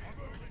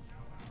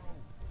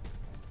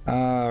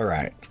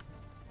 Alright.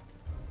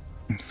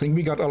 I think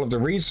we got all of the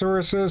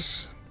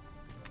resources.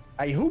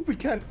 I hope we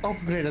can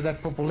upgrade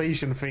that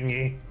population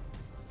thingy.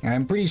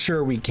 I'm pretty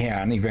sure we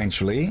can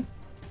eventually.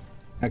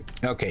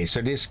 Okay,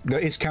 so this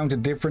is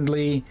counted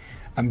differently.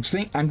 I'm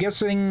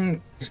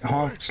guessing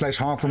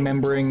half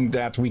remembering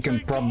that we can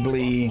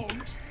probably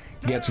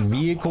get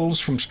vehicles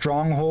from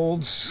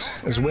strongholds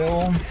as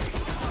well.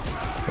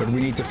 But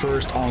we need to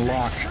first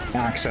unlock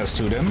access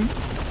to them.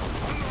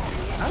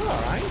 Oh,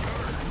 alright.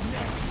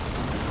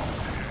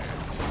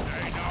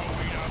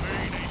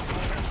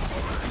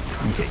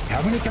 Okay,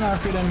 how many can I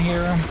fit in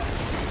here?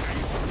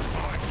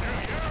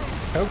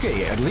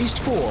 Okay, at least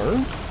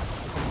 4.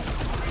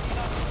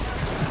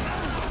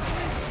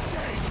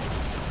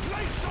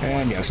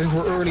 And yeah, since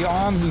we're early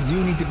on, we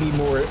do need to be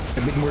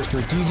a bit more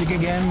strategic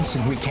again,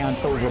 since we can't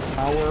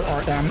overpower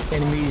our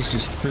enemies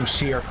just through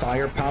sheer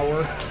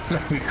firepower,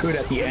 like we could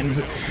at the end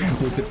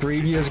with the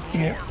previous,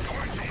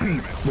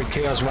 with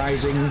Chaos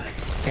Rising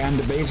and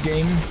the base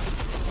game.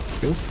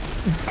 Oop.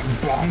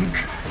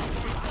 Bonk.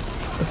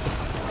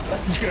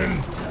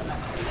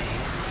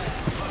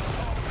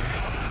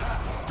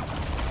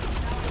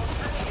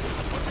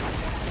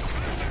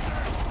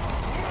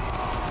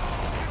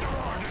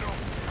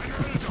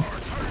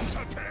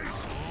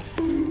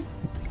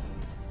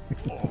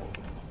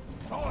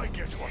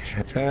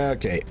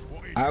 Okay,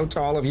 out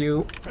all of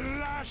you.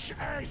 Flash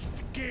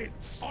est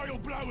gits. I'll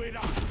blow it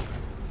up.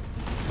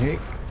 Okay,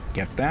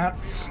 get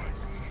that.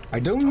 I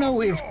don't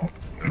know if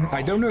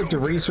the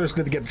resources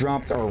that get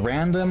dropped are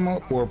random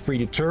or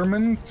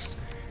predetermined.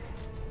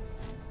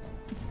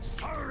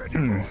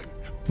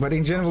 But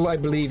in general, I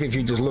believe if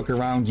you just look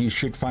around, you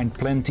should find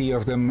plenty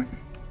of them.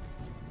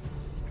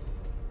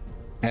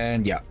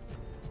 And yeah,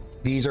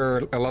 these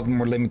are a lot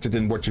more limited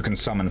in what you can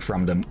summon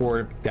from them.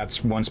 Or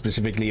that's one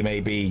specifically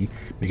maybe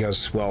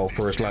because, well,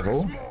 first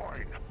level.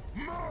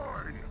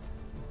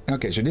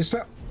 Okay, so this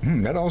stuff,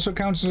 that also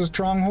counts as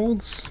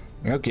strongholds?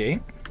 Okay.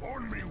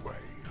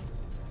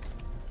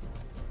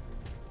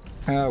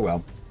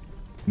 Well,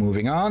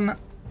 moving on.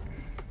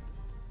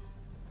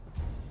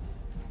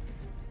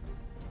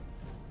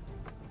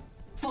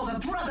 For the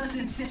brothers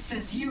and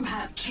sisters you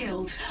have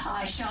killed,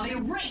 I shall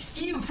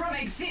erase you from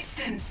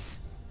existence!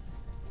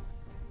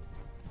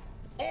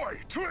 Oi,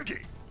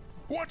 Twiggy!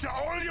 What do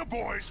all you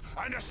boys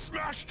and a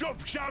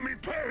smashed-up jammy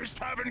paste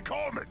have in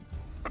common?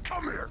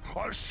 Come here,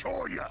 I'll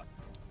show you.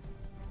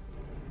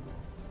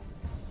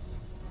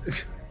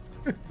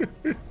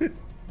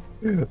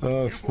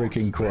 Oh,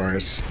 freaking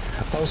course.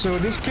 Also,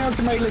 this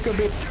character might look a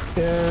bit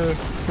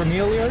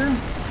familiar.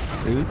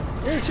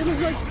 Yeah, she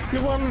looks like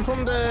the one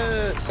from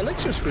the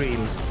selection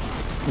screen.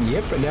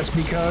 Yep, and that's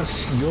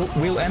because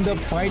we'll end up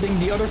fighting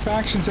the other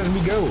factions as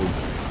we go.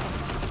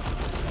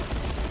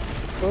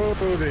 Oh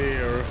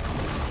dear.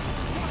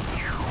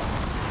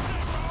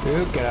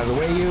 Get out of the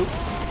way, you.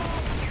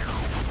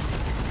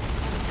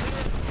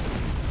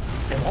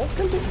 And how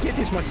can I get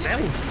this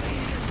myself?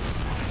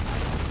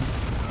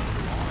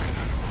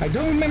 I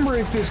don't remember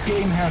if this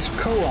game has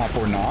co-op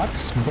or not,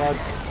 but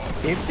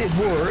if it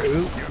were...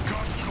 You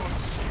got good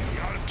skinny,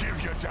 I'll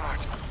give you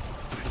that.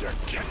 They're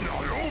getting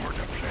all over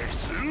the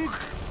place, Luke.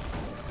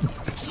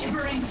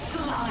 Shivering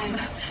slime!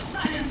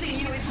 Silencing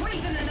you is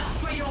reason enough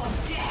for your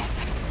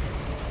death!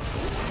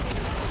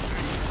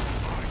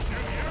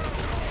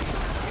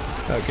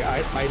 Okay,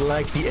 I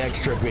like the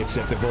extra bits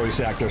that the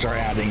voice actors are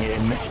adding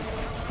in.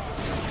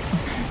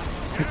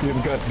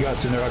 We've got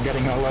guts and they're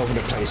getting all over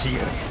the place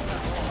here.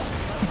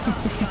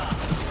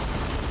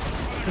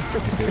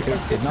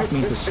 Did not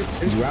mean to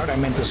send you out, I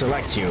meant to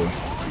select you.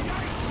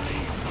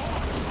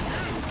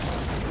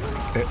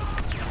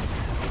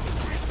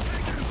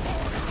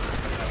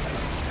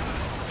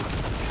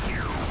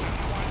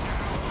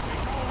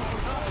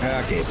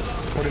 Okay,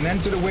 put an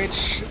end to the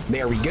witch.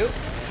 There we go.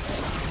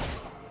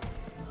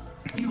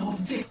 Your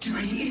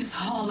victory is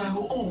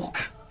hollow,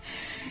 Orc.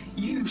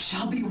 You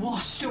shall be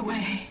washed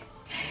away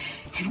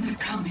in the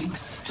coming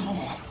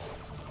storm.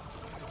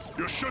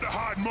 You should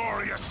have had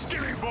more of your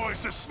skinny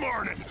boys this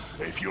morning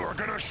if you were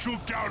gonna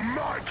shoot down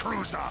my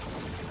cruiser.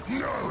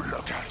 No,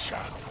 look at ya.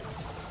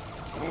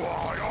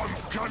 Why, I'm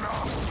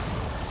gonna...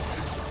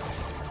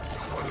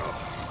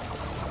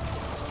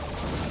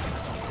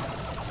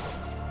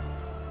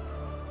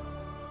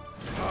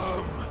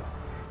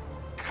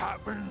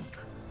 Captain?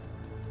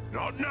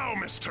 Not now,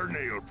 Mr.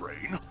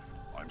 Nailbrain.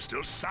 I'm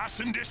still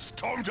sassing this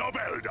stumped-up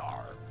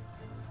Eldar.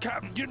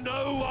 Captain, you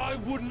know I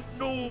wouldn't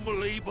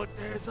normally, but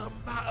there's a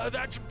matter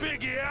that's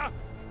big here.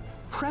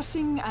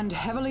 Pressing and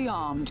heavily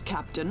armed,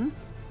 Captain.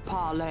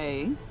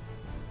 Parley.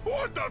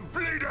 What the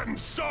bleeding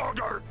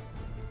sauger?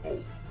 Oh.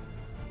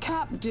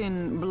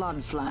 Captain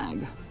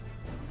Bloodflag.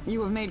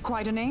 You have made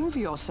quite a name for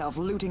yourself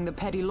looting the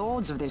petty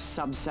lords of this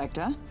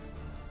subsector.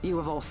 You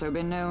have also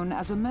been known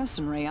as a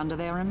mercenary under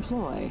their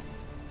employ.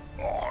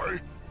 I?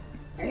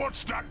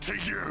 What's that to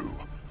you?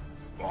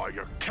 Why,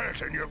 you're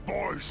catching your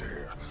boys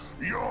here.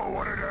 You're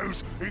one of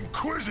those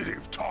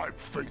inquisitive type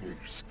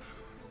thingies.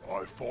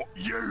 I thought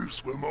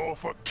yous were more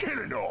for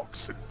killing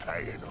orcs than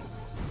paying them.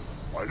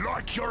 I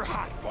like your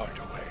hat, by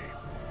the way.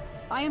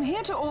 I am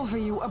here to offer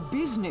you a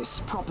business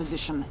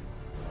proposition.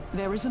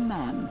 There is a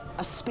man,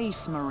 a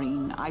space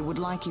marine, I would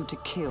like you to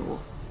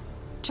kill.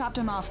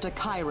 Chapter Master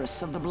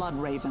Kyrus of the Blood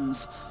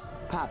Ravens.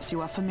 Perhaps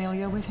you are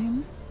familiar with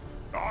him?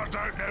 I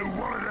don't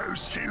know one of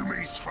those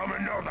humies from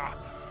another,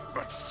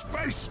 but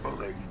Space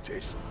Marines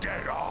is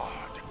dead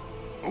odd.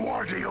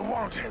 Why do you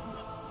want him?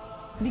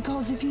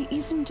 Because if he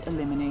isn't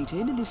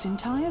eliminated, this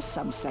entire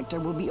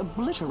subsector will be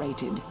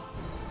obliterated.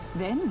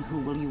 Then who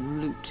will you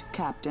loot,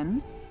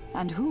 Captain?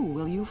 And who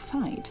will you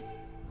fight?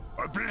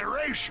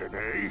 Obliteration,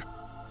 eh?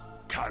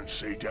 Can't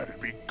see that'd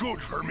be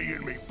good for me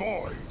and me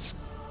boys.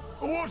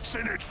 What's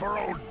in it for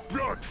old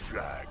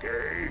Bloodflag,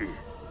 eh?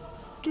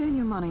 Giving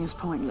you money is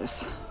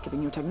pointless.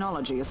 Giving you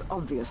technology is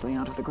obviously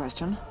out of the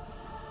question.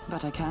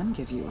 But I can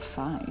give you a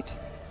fight.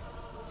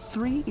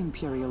 3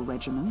 Imperial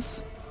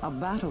regiments, a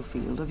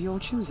battlefield of your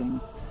choosing.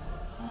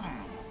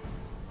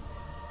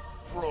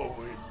 Throw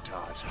in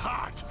that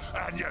hat,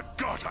 and you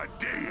got a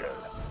deal.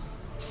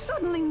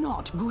 Certainly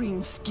not,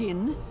 green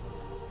skin.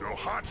 No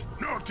hat,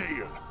 no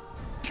deal.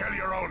 Kill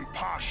your own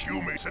posh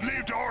humies and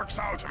leave the orcs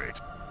out of it.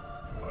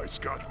 I's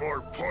got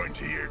more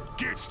pointy-eared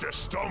gits to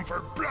stomp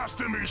for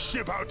blasting me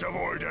ship out the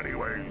void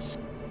anyways.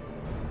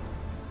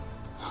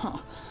 Huh.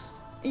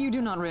 You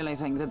do not really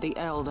think that the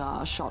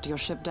Eldar shot your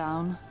ship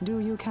down, do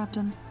you,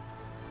 Captain?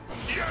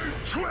 You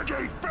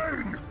twiggy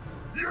thing!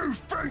 You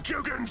think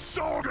you can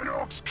sword an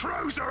Orkz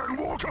cruiser and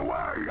walk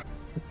away?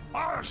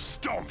 I'll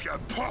stomp your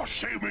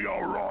posh Amy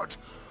alright!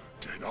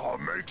 Then I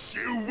makes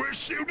you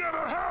wish you never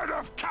heard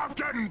of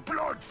Captain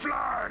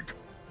Bloodflag!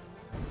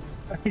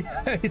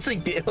 I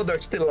think the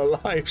Elder's still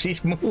alive.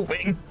 She's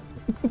moving.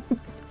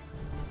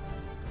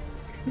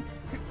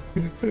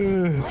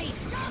 Please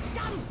stop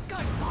them,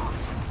 good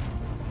boss!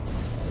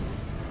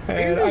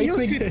 Did I just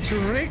think get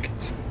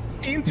tricked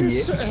into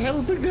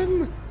helping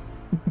them?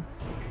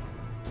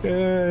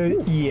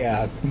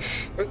 Yeah.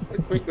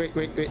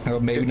 Wait. Or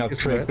maybe not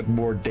tricked, but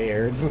more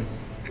dared.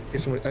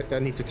 I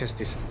need to test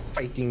this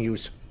fighting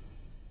use.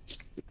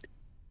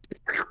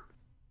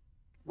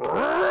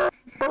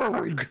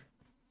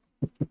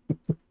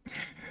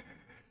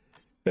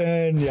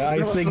 And yeah,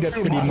 I think that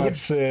pretty much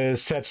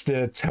sets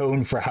the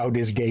tone for how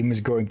this game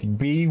is going to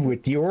be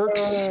with the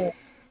Orkz.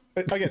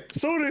 Again,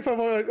 sorry if I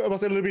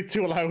was a little bit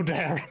too loud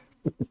there.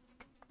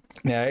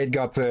 Yeah, it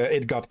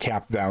got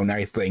capped down,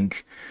 I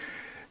think.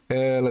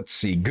 Let's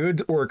see.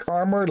 Good Orc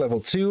armor, level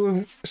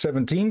 2,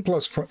 17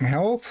 plus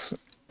health.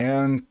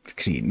 And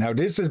see, now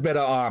this is better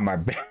armor.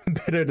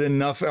 Better than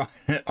enough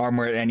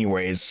armor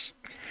anyways.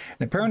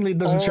 And apparently it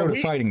doesn't show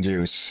the fighting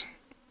juice.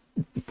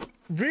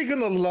 We're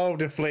gonna love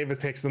the flavor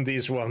text on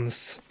these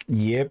ones.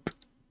 Yep.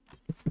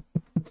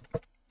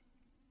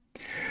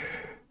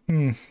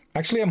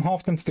 Actually, I'm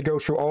half tempted to go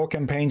through all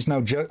campaigns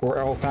now, or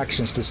all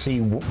factions, to see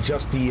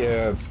just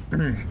the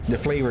the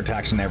flavor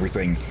text and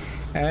everything.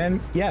 And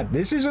yeah,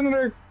 this is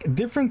another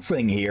different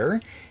thing here.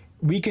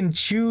 We can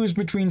choose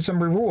between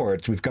some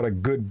rewards. We've got a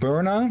good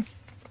burner.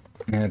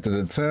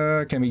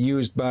 Can be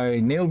used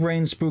by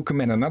Nailbrain,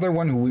 Spookum, and another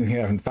one who we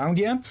haven't found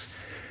yet.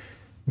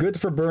 Good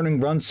for burning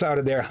runs out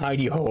of their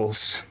hidey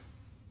holes.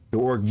 The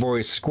Orc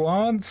Boys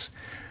squads.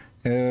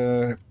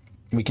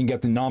 We can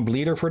get the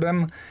non-bleeder for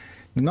them.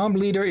 The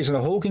non-bleeder is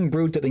a hulking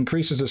brute that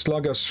increases the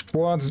slugger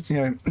squad's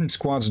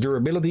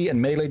durability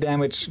and melee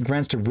damage,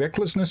 grants the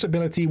recklessness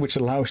ability, which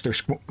allows their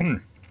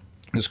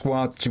the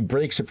squad to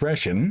break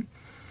suppression.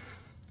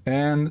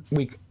 And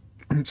we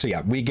can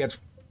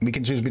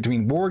choose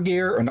between war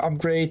gear, an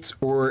upgrade,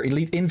 or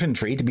elite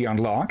infantry to be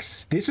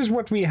unlocked. This is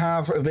what we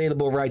have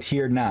available right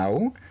here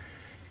now.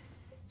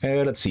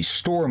 Let's see,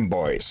 Storm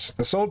Boys.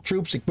 Assault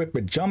troops equipped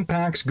with jump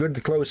packs, good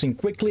at closing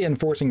quickly and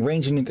forcing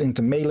ranging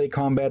into melee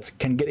combat,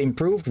 can get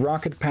improved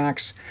rocket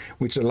packs,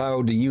 which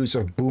allow the use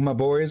of Bomber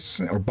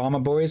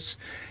Boys,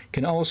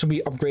 can also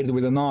be upgraded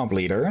with a knob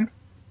leader.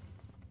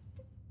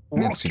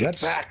 Let's see,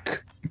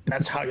 back.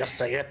 That's how you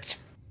say it.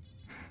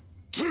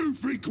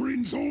 Toothy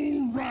grins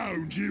all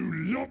round, you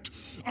lot.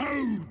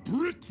 Old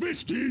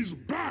Brickfist is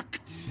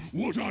back.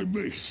 What I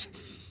miss?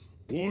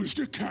 Why's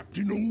the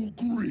captain all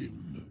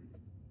grim?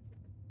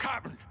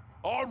 Captain,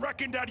 I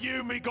reckon that you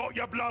and me got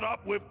your blood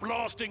up with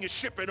blasting a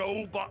ship and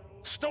all, but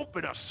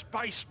stopping a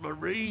space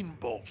marine,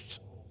 boss.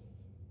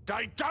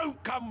 They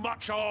don't come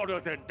much harder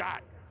than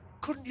that.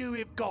 Couldn't you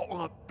have gotten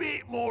a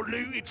bit more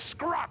looted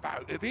scrap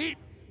out of it?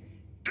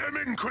 Them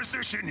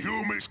Inquisition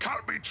humans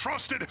can't be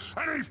trusted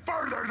any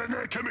further than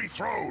they can be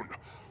thrown.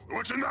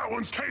 Which in that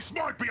one's case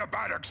might be a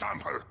bad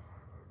example.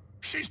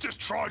 She's just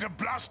trying to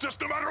blast us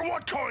no matter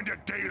what kind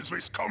of deals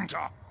we's come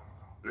to.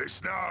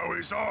 This now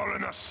is all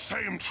in the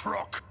same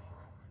truck.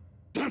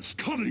 That's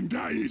cunning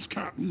days,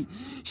 Captain.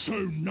 So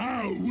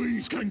now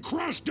we can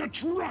crash the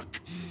truck.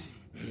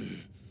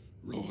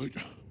 Right.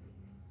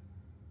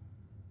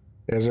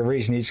 There's a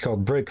reason he's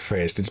called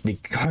Brickfist. It's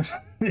because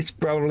it's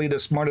probably the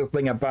smartest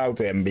thing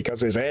about him, because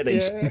his head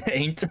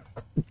ain't.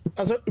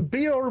 Also,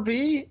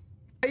 BRB,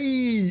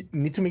 I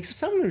need to make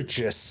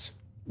sandwiches.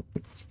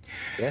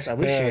 Yes, I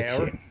will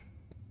share.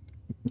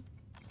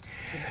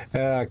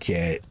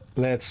 Okay,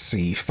 let's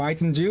see.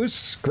 Fighting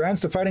Juice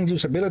grants the Fighting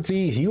Juice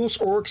ability, heals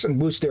Orcs, and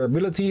boosts their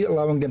ability,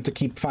 allowing them to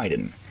keep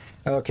fighting.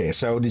 Okay,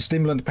 so the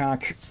stimulant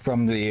pack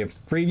from the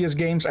previous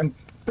games, I'm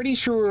pretty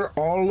sure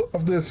all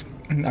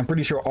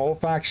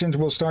factions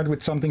will start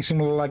with something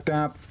similar like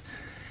that.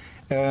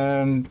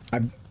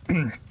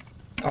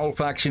 All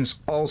factions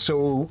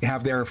also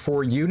have their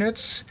 4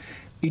 units.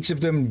 Each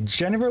of them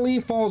generally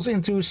falls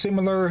into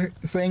similar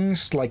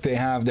things, like they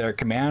have their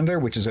commander,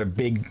 which is a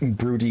big,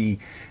 broody,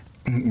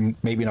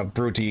 maybe not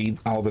broody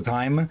all the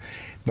time,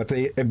 but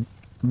a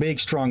big,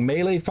 strong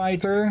melee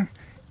fighter.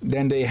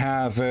 Then they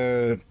have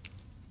their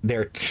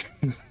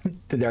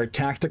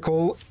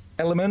tactical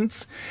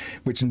element,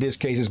 which in this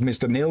case is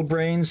Mr.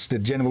 Nailbrains, the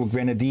General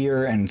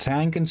Grenadier and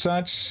tank and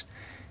such.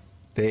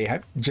 They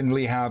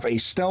generally have a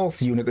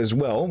stealth unit as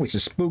well, which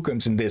is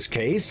Spookums in this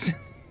case.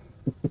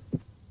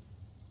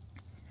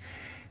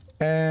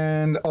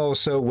 And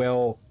also,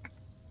 well,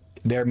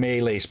 their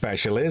melee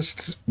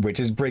specialist, which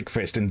is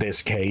Brickfist in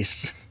this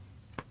case.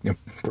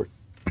 For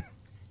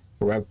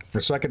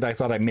a second I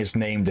thought I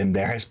misnamed him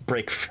there as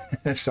Brick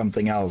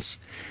something else.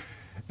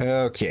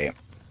 Okay.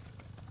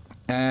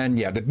 And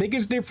yeah, the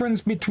biggest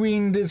difference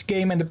between this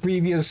game and the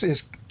previous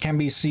can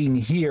be seen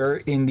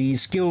here in the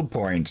skill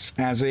points.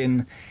 As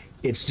in,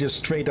 it's just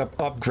straight up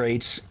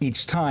upgrades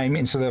each time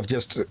instead of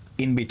just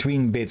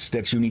in-between bits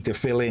that you need to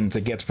fill in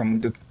to get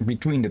from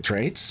between the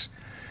traits.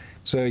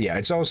 So yeah,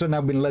 it's also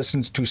now been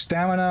lessened to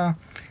stamina,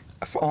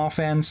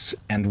 offense,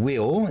 and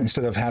will,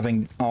 instead of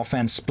having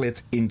offense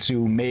split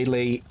into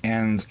melee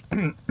and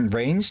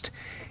ranged.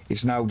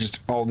 It's now just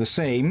all the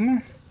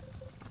same.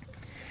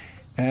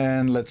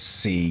 And let's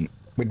see.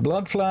 With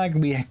Blood Flag,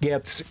 we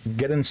get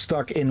getting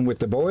stuck in with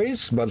the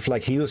boys. Blood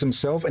Flag heals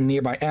himself and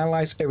nearby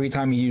allies every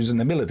time he uses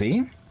an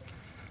ability.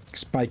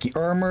 Spiky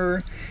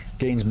Armor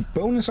gains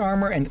bonus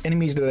armor, and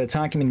enemies that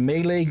attack him in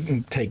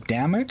melee take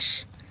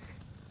damage.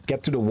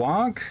 Get to the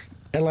Wog.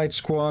 Allied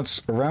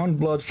squads around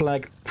Blood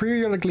Flag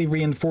periodically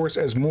reinforce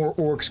as more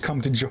orcs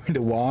come to join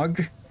the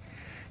Wog.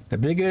 The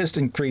biggest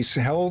increase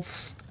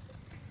health.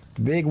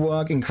 Big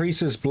Wog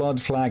increases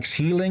Blood Flag's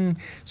healing.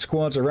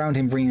 Squads around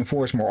him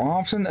reinforce more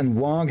often, and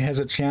Wog has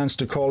a chance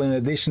to call in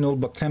additional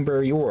but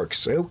temporary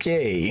orcs.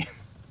 Okay.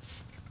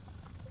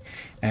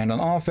 And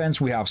on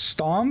offense we have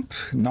Stomp.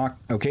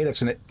 Okay,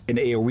 that's an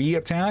AoE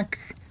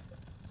attack.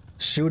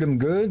 Shoot him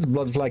good.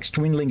 Blood Flag's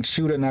twin-linked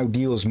shooter now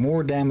deals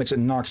more damage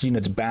and knocks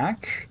units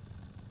back.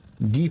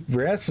 Deep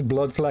Breath.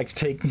 Blood Flag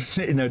takes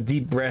in a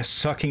deep breath,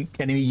 sucking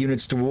enemy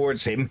units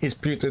towards him. His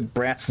putrid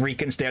breath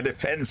weakens their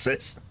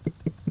defenses.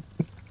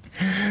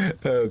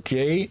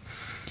 Okay.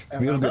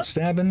 Real good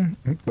stabbing.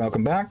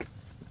 Welcome back.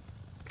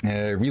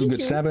 Real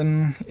good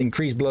stabbing.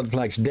 Increase Blood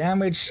Flag's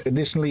damage.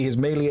 Additionally, his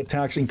melee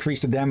attacks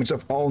increase the damage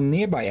of all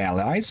nearby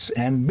allies.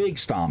 And Big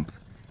Stomp.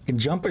 Can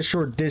jump a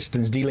short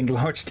distance, dealing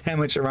large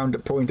damage around the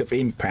point of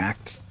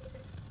impact.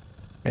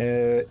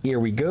 Here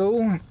we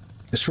go.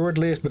 A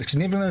short-lived but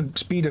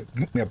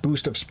significant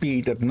boost of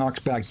speed that knocks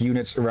back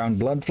units around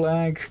Blood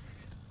Flag.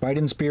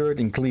 Fighting Spirit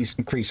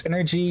increase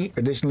energy.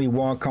 Additionally,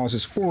 Wog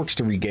causes orcs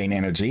to regain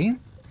energy.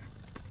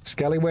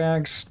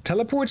 Scallywags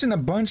teleports in a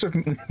bunch of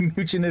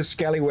mutinous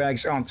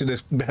scallywags onto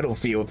the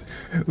battlefield.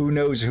 Who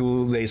knows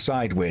who they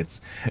side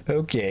with?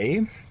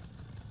 Okay.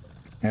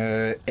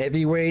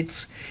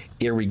 Heavyweight.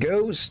 Here we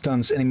go.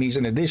 Stuns enemies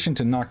in addition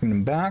to knocking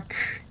them back.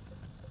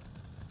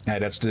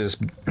 That's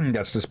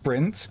the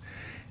sprint.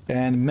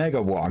 And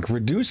Mega Wog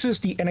reduces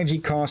the energy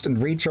cost and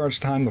recharge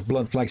time of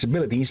Blood Flag's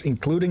abilities,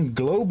 including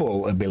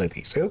global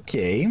abilities.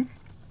 Okay.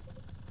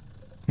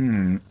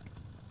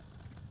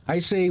 I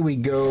say we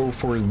go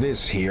for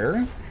this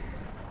here.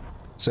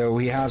 So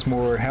he has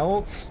more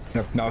health.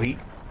 No, he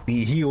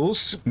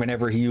heals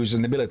whenever he uses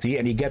an ability,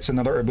 and he gets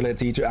another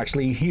ability to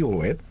actually heal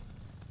with.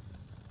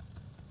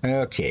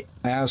 Okay.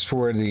 As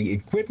for the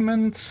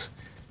equipment,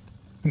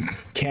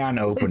 can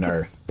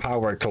opener,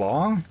 power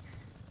claw.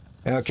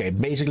 Okay,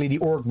 basically the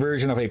orc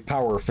version of a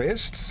power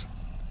fist.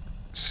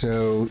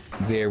 So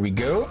there we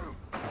go.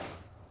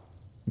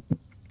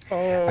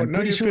 Oh,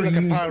 now you feel like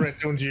a pirate,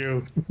 don't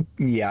you?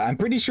 Yeah, I'm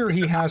pretty sure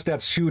he has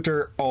that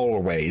shooter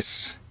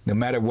always, no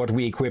matter what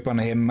we equip on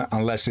him,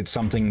 unless it's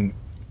something...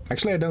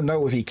 Actually, I don't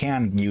know if he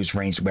can use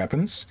ranged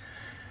weapons.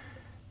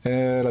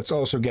 Let's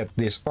also get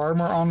this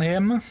armor on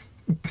him.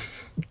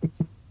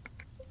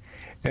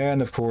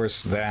 And of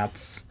course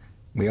that.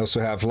 We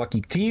also have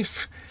Lucky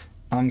Thief.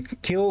 On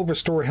kill,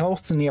 restore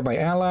health to nearby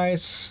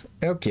allies.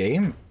 Okay.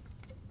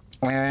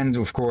 And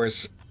of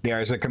course,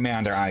 there's a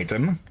commander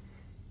item,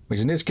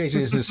 which in this case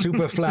is the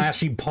super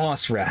flashy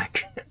boss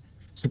rack.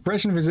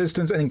 Suppression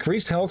resistance and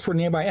increased health for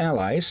nearby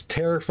allies.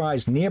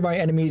 Terrifies nearby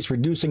enemies,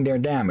 reducing their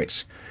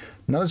damage.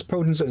 Not as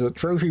potent as a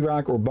trophy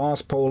rack or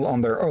boss pole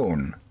on their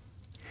own.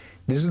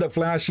 This is the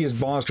flashiest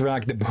boss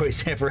rack the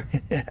boys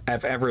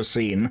have ever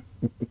seen.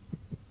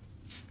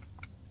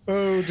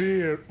 Oh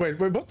dear. Wait,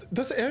 what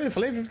does it have a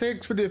flavor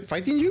take for the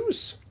fighting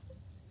use?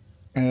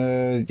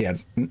 Yeah.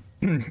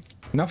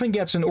 Nothing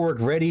gets an orc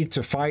ready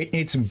to fight.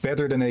 It's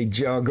better than a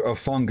jug of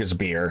fungus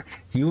beer.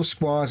 Heal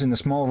squads in a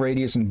small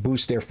radius and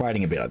boost their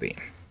fighting ability.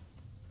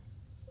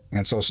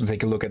 Let's also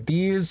take a look at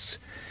these.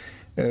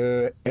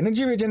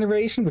 Energy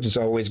regeneration, which is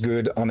always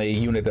good on a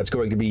unit that's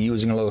going to be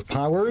using a lot of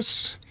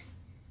powers.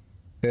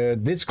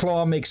 This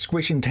claw makes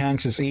squishing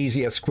tanks as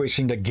easy as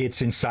squishing the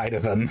gits inside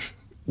of them.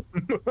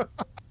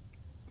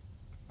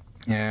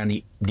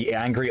 And the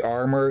angry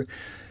armor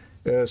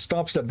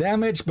stops the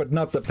damage, but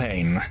not the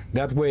pain.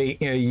 That way,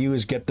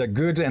 yous get the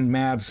good and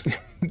mad.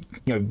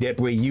 That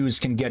way, yous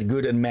can get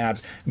good and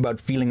mad about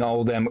feeling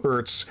all them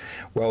hurts,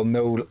 while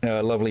no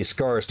lovely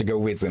scars to go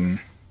with them.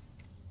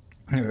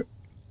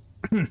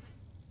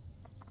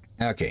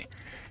 Okay,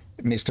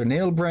 Mr.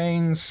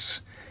 Nailbrains.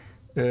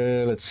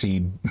 Let's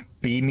see,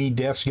 Beamy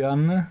Death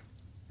Gun.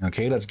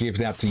 Okay, let's give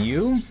that to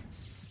you.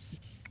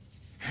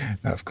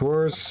 Of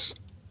course.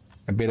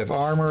 A bit of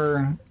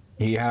armor.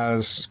 He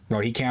has... Well,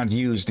 he can't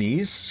use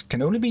these.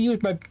 Can only be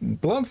used by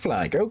Blood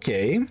Flag.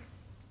 Okay.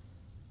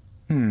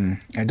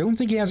 I don't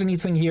think he has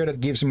anything here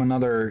that gives him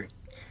another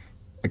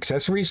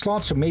accessory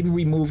slot, so maybe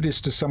we move this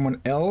to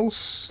someone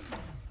else.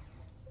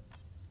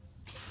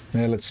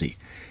 Let's see.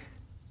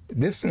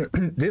 This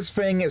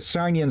thing is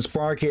shiny and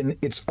sparky, and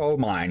it's all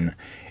mine.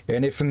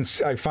 And if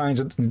I find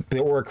that the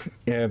orc...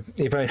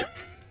 if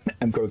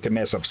I'm going to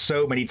mess up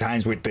so many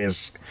times with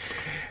this.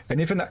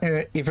 And if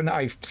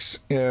I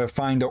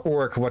find an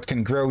orc what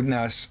can grow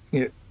Nas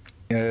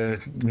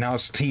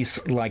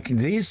teeth like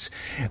this,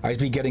 I'd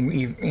be getting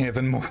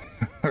even more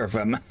of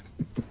them.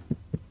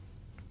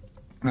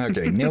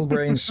 Okay, nail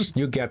brains,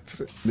 you get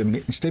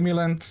the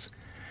stimulant.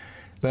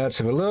 Let's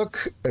have a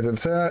look.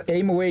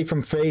 Aim away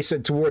from face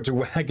and towards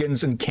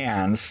wagons and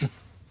cans.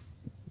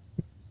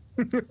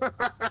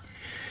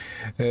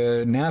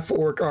 Nav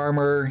orc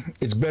armor,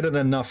 it's better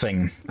than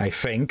nothing, I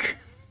think.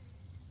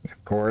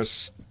 Of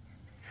course.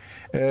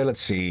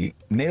 Let's see.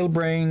 Nail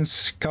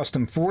brains,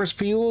 custom force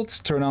field.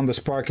 Turn on the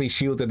sparkly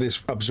shield that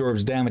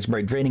absorbs damage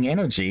by draining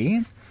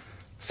energy.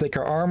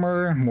 Thicker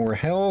armor, more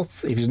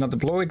health. If he's not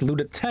deployed,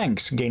 looted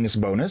tanks gain this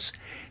bonus.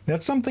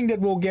 That's something that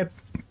we'll get...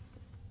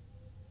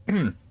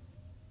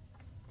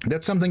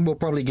 That's something we'll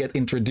probably get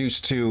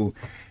introduced to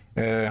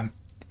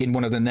in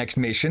one of the next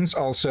missions.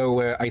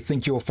 Also, I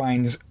think you'll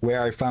find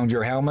where I found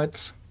your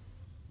helmet.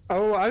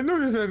 Oh, I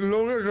noticed that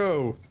long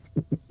ago.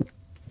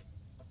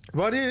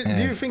 What do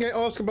you think I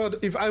asked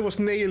about if I was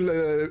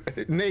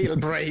nail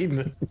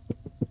brain?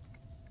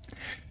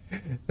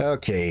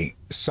 Okay,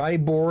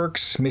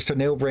 cyborgs. Mr.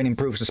 Nailbrain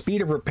improves the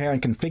speed of repair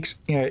and can fix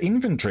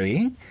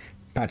inventory.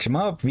 Patch him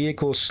up.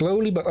 Vehicles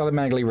slowly but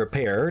automatically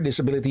repair. This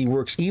ability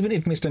works even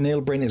if Mr.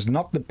 Nailbrain is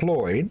not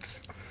deployed.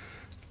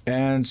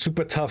 And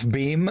super tough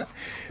beam.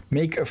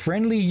 Make a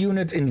friendly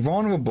unit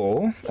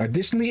invulnerable.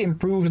 Additionally,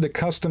 improve the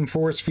custom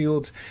force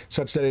field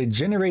such that it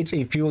generates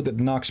a field that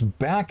knocks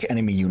back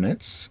enemy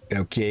units.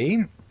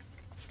 Okay.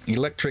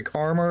 Electric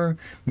armor.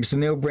 Mr.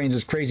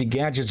 Nailbrain's crazy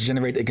gadgets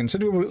generate a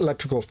considerable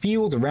electrical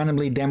field,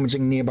 randomly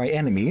damaging nearby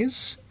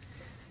enemies.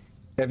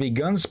 Heavy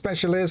gun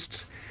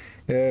specialist.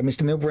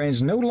 Mr.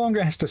 Nailbrains no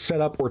longer has to set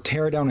up or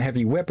tear down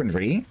heavy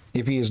weaponry.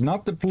 If he is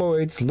not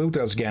deployed, loot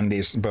us again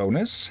this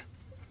bonus.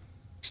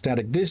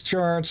 Static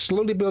discharge.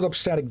 Slowly build up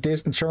static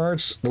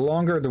discharge. The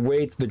longer the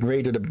wait, the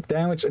greater the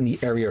damage and the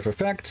area of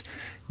effect.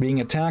 Being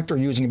attacked or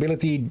using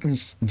ability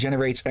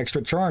generates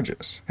extra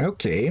charges.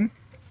 Okay.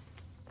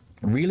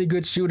 Really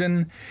good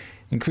shooting.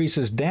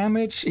 Increases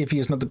damage. If he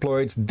is not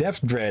deployed,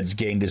 Death Dreads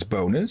gain this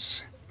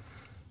bonus.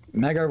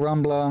 Mega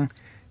Rumbler.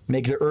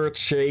 Make the earth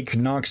shake,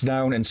 knocks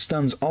down and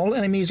stuns all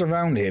enemies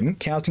around him.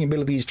 Casting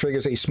abilities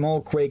triggers a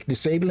small quake,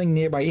 disabling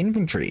nearby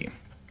infantry.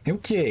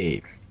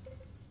 Okay.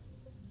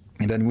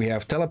 And then we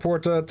have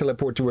Teleporter,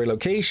 teleport to a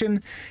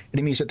location.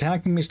 Enemies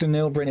attacking Mr.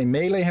 Nailbrain in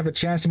melee have a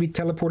chance to be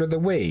teleported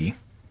away.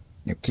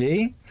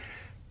 Okay.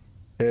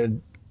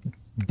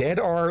 Dead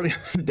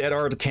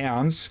art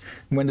counts.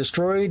 When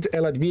destroyed,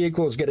 allied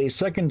vehicles get a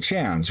second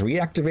chance,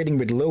 reactivating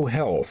with low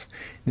health.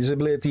 This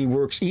ability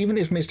works even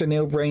if Mr.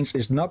 Nailbrains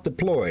is not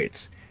deployed.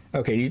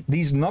 Okay,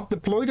 these not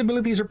deployed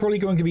abilities are probably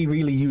going to be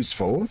really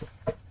useful.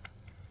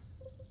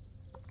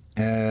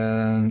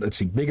 And let's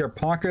see, bigger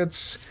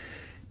pockets.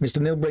 Mr.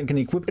 Nailbrain can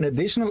equip an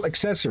additional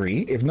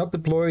accessory. If not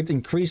deployed,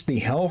 increase the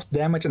health,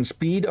 damage, and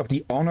speed of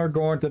the honor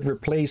guard that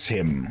replace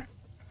him.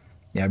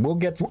 Yeah, we'll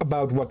get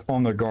about what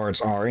honor guards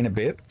are in a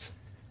bit.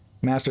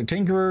 Master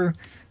Tinkerer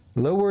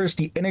lowers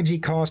the energy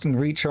cost and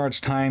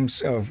recharge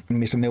times of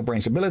Mr.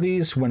 Nailbrain's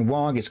abilities. When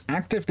WOG is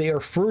active, they are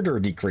further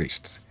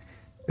decreased.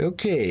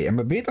 Okay, I'm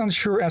a bit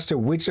unsure as to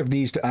which of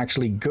these to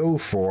actually go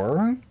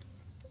for.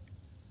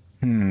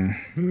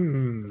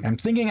 I'm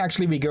thinking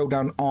actually we go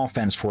down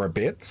offense for a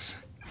bit.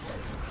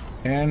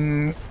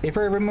 And if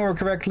I remember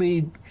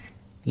correctly,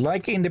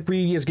 like in the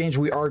previous games,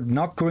 we are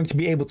not going to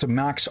be able to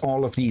max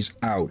all of these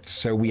out.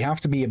 So we have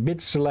to be a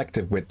bit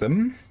selective with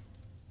them.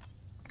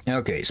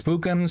 Okay,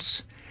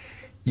 Spookums.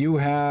 You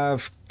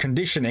have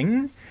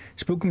Conditioning.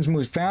 Spookums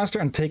move faster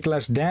and take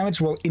less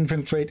damage while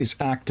Infiltrate is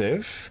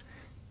active.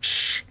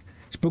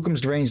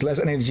 Spookums drains less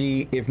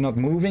energy if not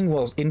moving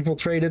while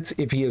infiltrated.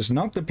 If he is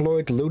not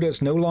deployed,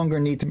 looters no longer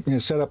need to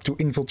set up to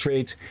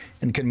infiltrate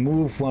and can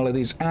move while it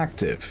is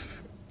active.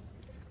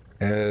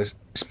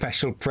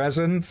 Special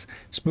Present.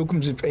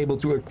 Spookums is able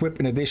to equip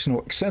an additional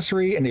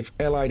accessory, and if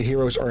allied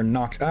heroes are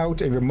knocked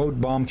out, a remote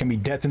bomb can be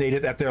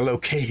detonated at their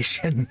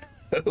location.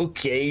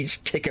 Okay,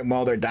 just kick them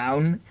while they're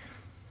down.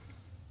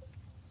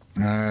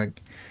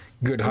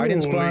 Good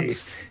hiding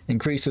spot.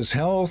 Increases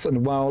health,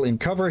 and while in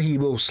cover he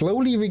will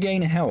slowly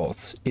regain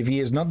health. If he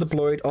is not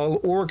deployed, all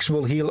orcs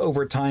will heal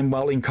over time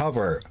while in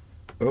cover.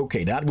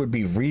 Okay, that would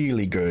be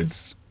really good.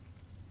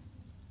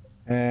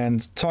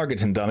 And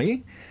Target and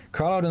Dummy.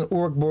 Call out an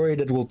orc boy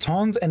that will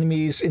taunt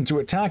enemies into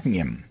attacking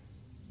him.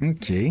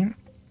 Okay.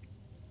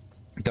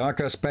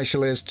 Darka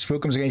Specialist.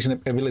 Spookums gains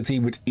an ability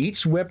with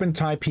each weapon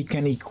type he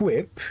can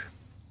equip.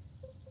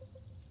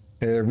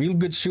 Real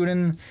good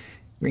shooting.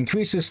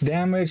 Increases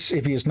damage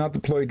if he is not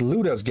deployed.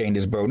 Ludas gain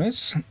this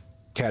bonus.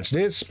 Catch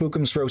this.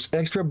 Spookums throws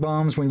extra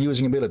bombs when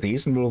using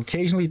abilities and will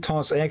occasionally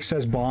toss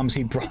excess bombs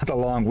he brought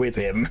along with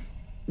him.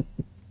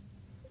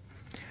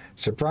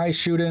 Surprise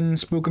shooting.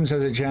 Spookums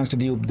has a chance to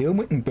deal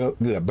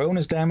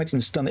bonus damage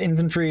and stun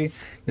infantry.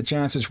 The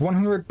chance is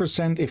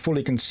 100% if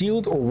fully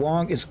concealed or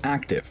WOG is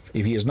active.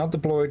 If he is not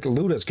deployed,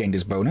 Ludas gain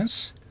this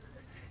bonus.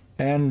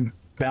 And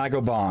bag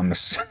of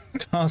bombs.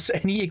 Toss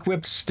any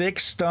equipped stick,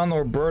 stun,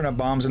 or burner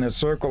bombs in a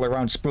circle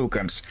around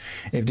spookums.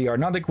 If they are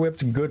not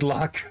equipped, good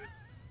luck.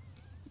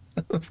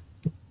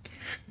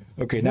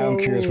 Okay, now I'm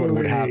curious what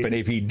would happen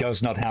if he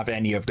does not have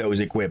any of those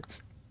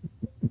equipped.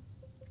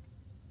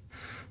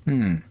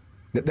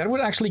 That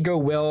would actually go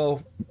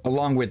well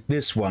along with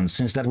this one,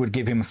 since that would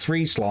give him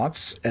 3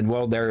 slots, and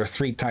well, there are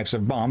 3 types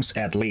of bombs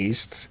at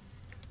least.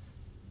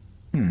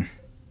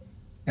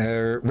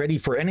 Ready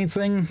for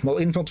anything? While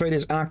infiltrate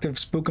is active,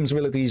 Spookum's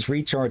abilities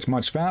recharge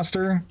much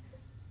faster.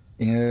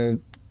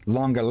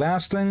 Longer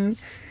lasting.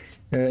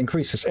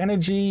 Increases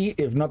energy.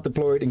 If not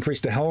deployed,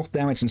 increase the health,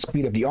 damage, and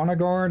speed of the honor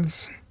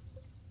guards.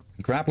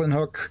 Grappling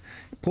hook.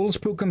 Pulls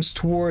Spookums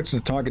towards the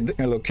target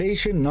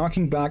location,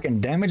 knocking back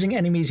and damaging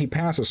enemies he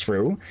passes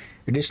through.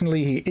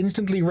 Additionally, he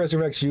instantly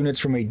resurrects units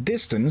from a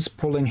distance,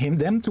 pulling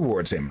them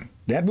towards him.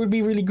 That would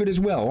be really good as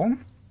well.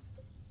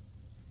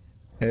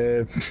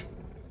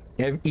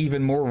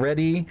 Even more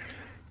ready.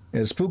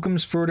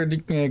 Spookums further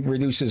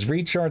reduces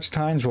recharge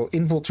times while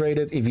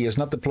infiltrated. If he is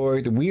not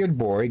deployed, Weird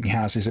Boy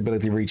has his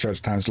ability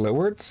recharge times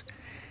lowered.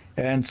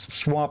 And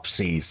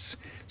Swapsies.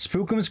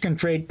 Spookums can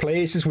trade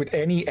places with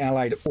any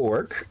allied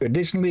orc.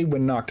 Additionally,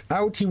 when knocked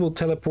out, he will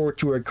teleport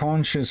to a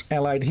conscious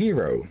allied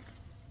hero.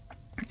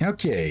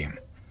 Okay.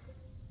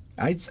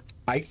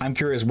 I'm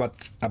curious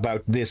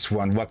about this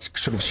one. What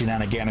sort of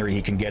shenaniganery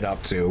he can get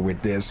up to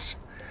with this.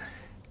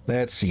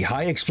 Let's see.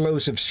 High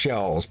explosive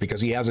shells,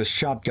 because he has a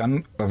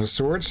shotgun of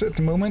sorts at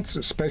the moment.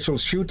 Special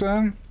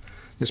shooter.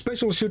 The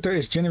special shooter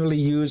is generally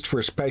used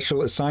for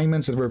special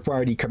assignments that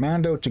require the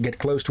commando to get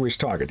close to his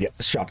target. Yeah,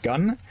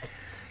 shotgun.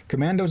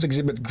 Commandos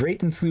exhibit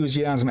great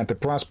enthusiasm at the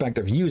prospect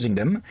of using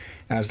them,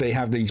 as they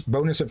have the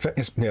bonus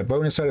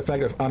side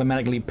effect of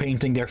automatically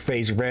painting their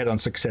face red on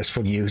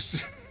successful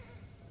use.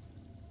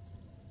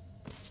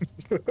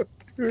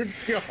 Good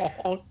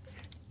God.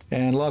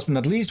 And last but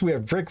not least, we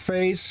have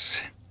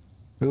Brickface,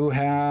 who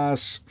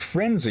has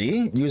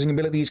Frenzy. Using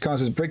abilities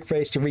causes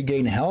Brickface to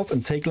regain health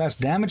and take less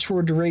damage for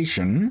a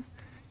duration.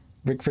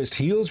 Brickfist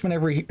heals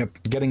whenever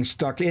getting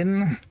stuck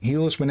in.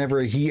 Heals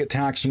whenever he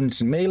attacks units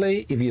in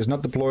melee. If he is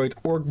not deployed,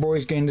 Orc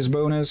Boys gain this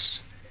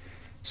bonus.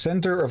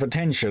 Center of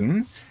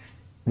Attention.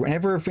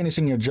 Whenever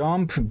finishing a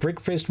jump,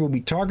 Brickfist will be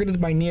targeted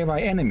by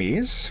nearby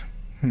enemies.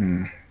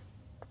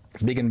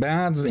 Big and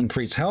Bad,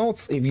 increased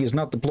health. If he is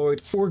not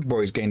deployed, Orc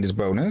Boys gain this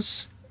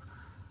bonus.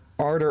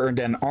 Ardor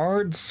than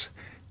Ards.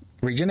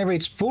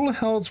 Regenerates full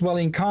health while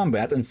in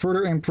combat and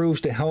further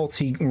improves the health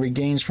he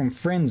regains from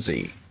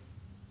Frenzy.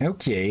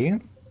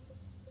 Okay.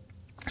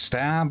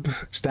 Stab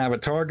a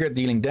target,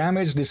 dealing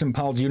damage.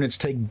 Disempowed units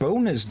take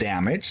bonus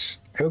damage.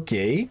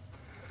 Okay.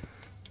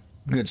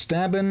 Good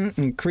stabbing.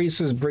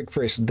 Increases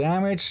Brickfist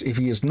damage. If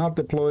he is not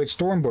deployed,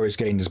 Storm Boys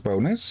gain this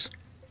bonus.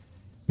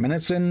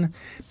 Menacing.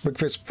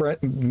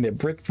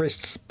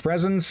 Brickfist's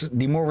presence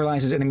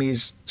demoralizes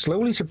enemies,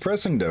 slowly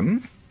suppressing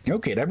them.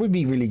 Okay, that would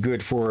be really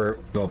good for,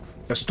 well,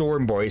 a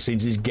Storm Boy,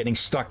 since he's getting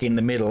stuck in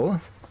the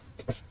middle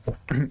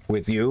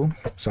with you.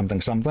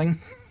 Something.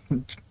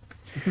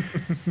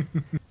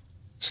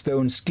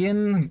 Stone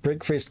Skin.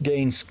 Brickfist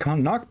gains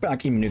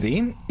knockback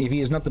immunity. If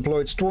he is not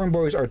deployed, Storm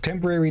Boys are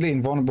temporarily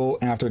invulnerable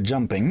after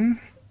jumping.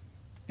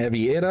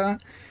 Heavy Era.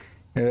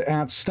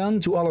 Adds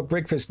stun to all of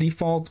Brickfist's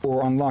default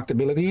or unlocked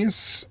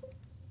abilities.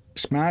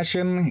 Smash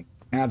him.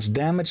 Adds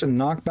damage and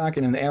knockback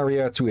in an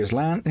area to his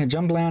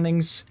jump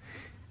landings.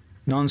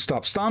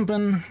 Non-stop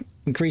Stomping.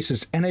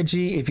 Increases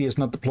energy. If he is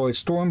not deployed,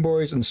 Storm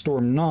Boys and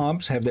Storm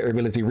Knobs have their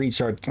ability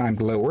recharge time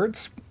lowered.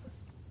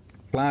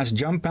 Blast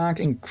Jump Pack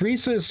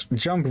increases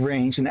jump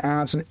range and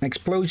adds an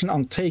explosion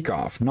on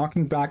takeoff,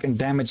 knocking back and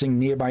damaging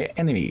nearby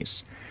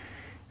enemies.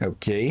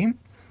 Okay.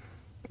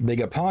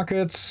 Bigger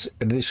Pockets,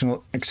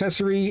 additional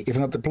accessory. If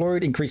not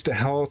deployed, increase the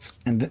health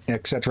and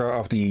etc.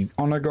 of the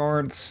honor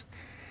guards.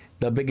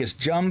 The Biggest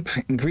Jump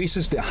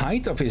increases the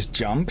height of his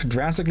jump,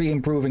 drastically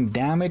improving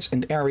damage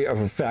and area of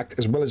effect,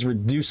 as well as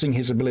reducing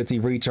his ability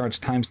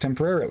recharge times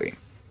temporarily.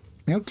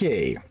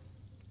 Okay.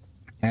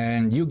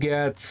 And you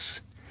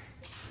get...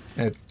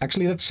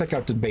 actually, let's check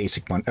out the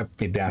basic one.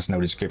 It has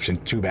no description.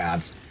 Too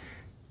bad.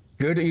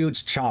 Good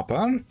Huge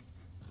Chopper.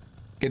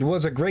 It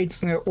was a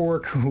great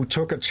orc who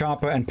took a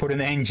chopper and put an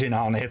engine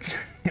on it.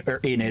 Or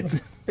in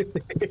it.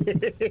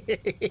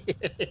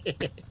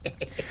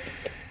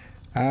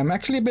 I'm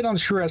actually a bit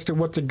unsure as to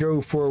what to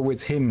go for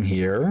with him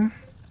here.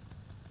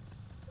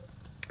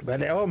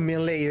 But they are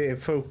melee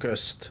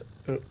focused.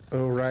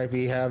 Alright,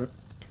 we have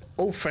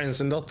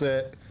offense and not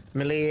the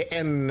melee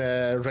and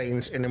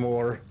range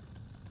anymore.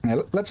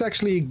 Let's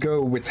actually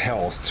go with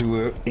health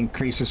to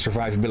increase his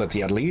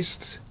survivability at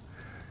least.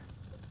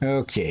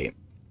 Okay.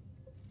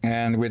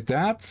 And with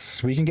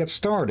that, we can get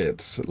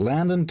started.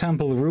 Landon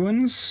Temple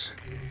Ruins.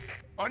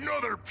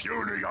 Another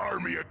puny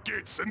army of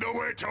gits in the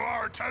way to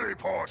our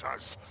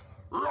teleporters.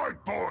 Right,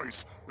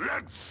 boys,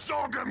 let's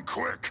zog them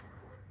quick.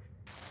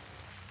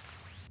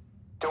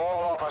 To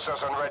all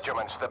officers and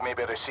regiments that may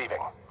be receiving,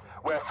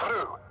 we're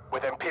through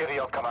with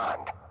Imperial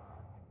Command.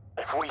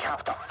 If we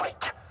have to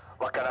fight,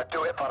 we're gonna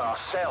do it for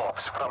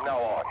ourselves from now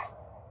on.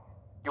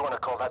 You want to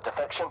call that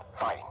defection?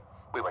 Fine.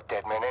 We were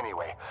dead men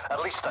anyway.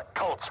 At least the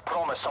cults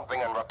promised something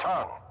in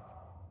return.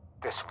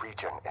 This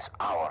region is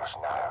ours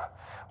now.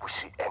 We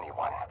see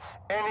anyone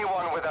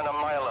within a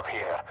mile of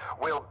here,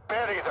 we'll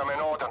bury them in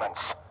ordnance.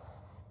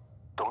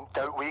 Don't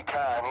doubt we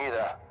can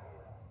either.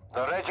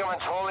 The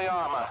regiment's holy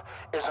armor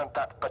isn't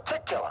that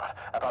particular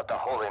about the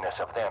holiness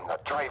of them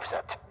that drives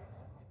it.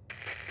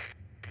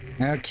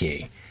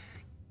 Okay.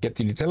 Get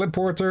to the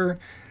teleporter,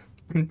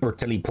 or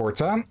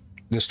teleporter.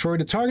 Destroy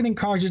the targeting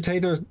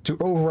cogitators to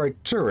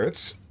override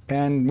turrets,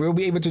 and we'll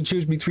be able to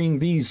choose between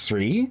these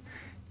three.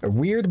 A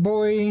Weird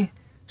Boy,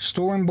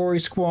 Storm Boy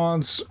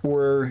squads,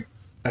 or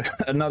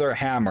another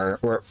hammer,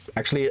 or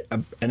actually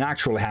an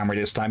actual hammer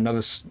this time,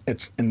 not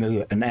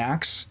an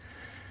axe.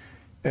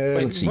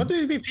 Wait, let's see. what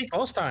did we pick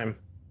last time?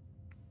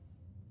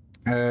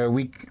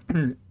 We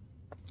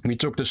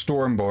took the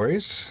Storm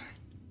Boys.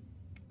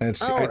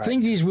 Let's see. I right.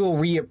 think these will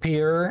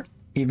reappear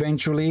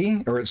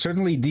eventually, or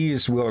certainly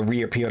these will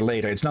reappear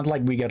later. It's not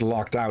like we get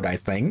locked out, I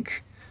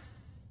think.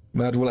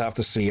 But we'll have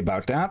to see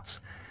about that.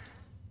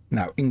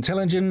 Now,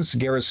 intelligence,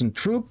 garrison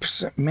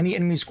troops. Many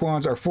enemy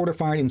squads are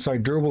fortified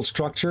inside durable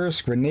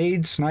structures.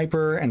 Grenades,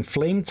 sniper, and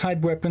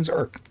flame-type weapons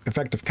are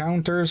effective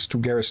counters to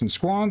garrison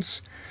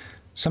squads.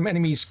 Some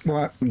enemy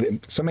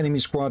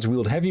squads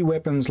wield heavy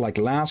weapons like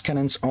las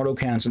cannons,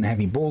 autocannons, and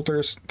heavy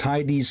bolters.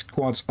 Tie these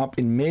squads up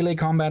in melee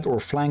combat or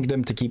flank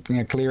them to keep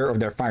clear of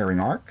their firing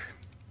arc.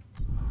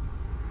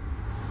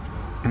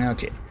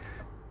 Okay.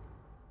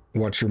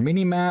 Watch your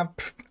mini-map.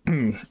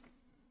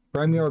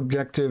 Primary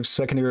objectives,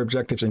 secondary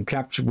objectives, and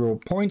capturable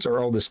points are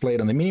all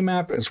displayed on the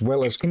minimap, as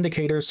well as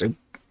indicators.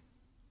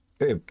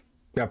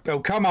 Oh,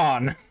 come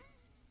on!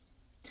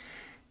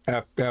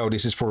 Oh,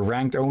 this is for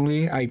ranked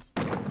only. I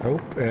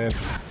hope.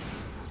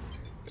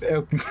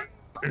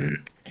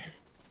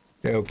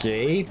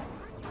 Okay,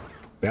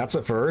 that's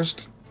a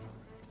first.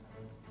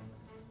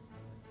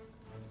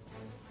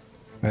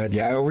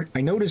 Yeah,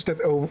 I noticed that.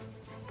 Oh,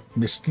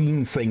 the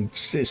Steam thing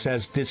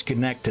says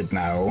disconnected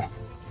now.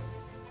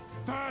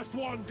 First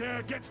one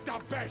there gets the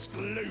best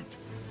loot.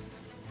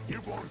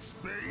 You want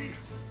me?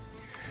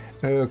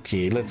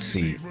 Okay, let's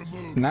see.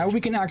 Now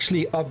we can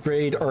actually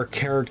upgrade our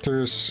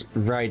characters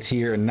right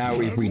here and now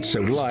if we'd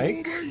so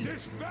like.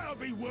 This better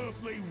be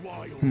worth me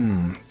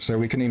while. So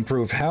we can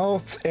improve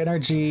health,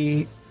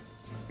 energy,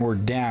 or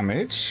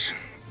damage.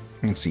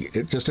 Let's see,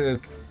 just a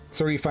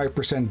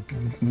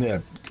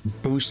 35%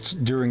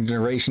 boost during the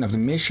duration of the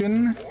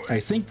mission. I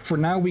think for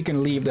now we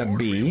can leave that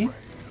be.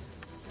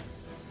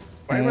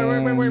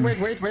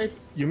 Wait.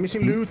 You're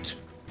missing loot.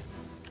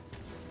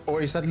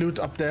 Or is that loot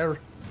up there?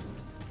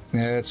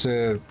 Yeah,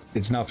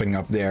 it's nothing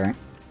up there.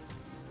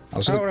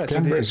 Also, Alright, so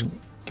there's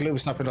glue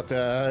is nothing at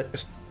the...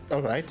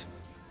 Alright.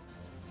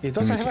 It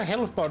doesn't have a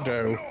health bar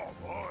though.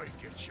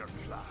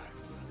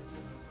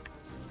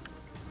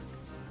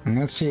 I'm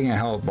not seeing a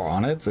health bar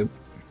on it.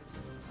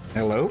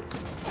 Hello?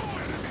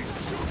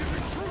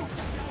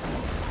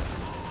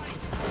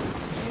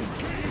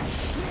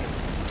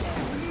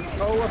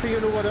 Oh, I think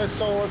you know what I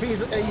saw. I think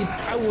it's a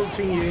power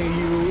thing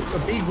a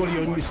big one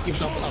you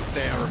skipped up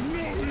there.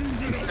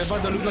 It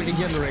might look like a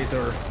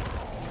generator.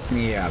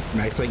 Yeah,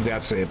 I think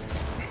that's it.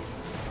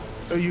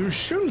 So you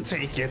should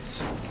take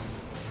it.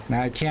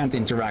 I can't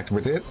interact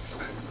with it.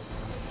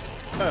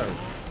 Oh.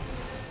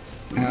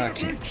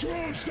 Okay.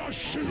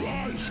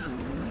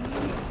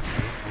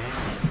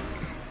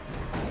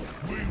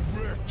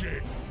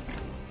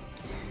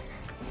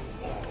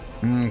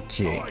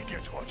 Okay. I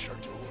get what you're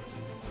doing.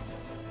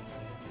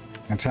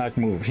 Attack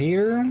move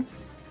here.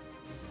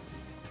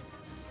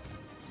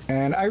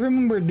 And I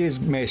remember this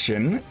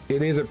mission.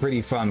 It is a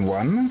pretty fun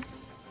one.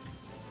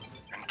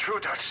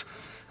 Intruders!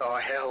 Oh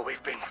hell,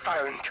 we've been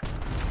found.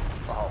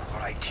 All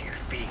right, you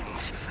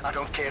fiends. I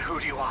don't care who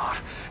you are.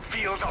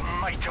 Feel the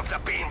might of the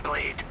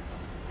Baneblade.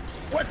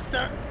 What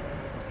the?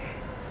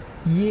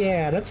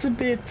 Yeah, that's a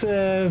bit,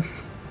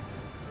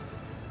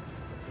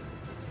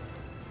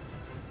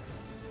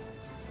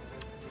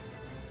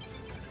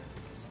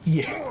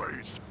 Yeah.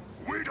 Boys,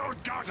 we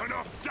don't got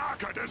enough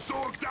DACA to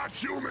soak that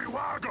human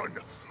wagon.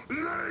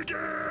 Leg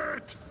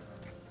it!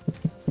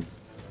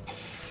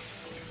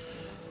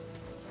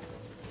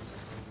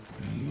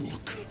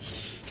 Look,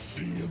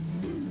 see him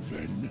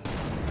moving.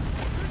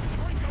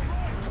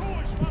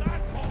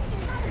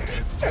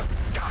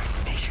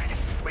 Damnation!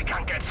 We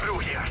can't get through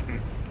here.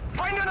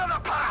 Find another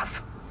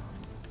path.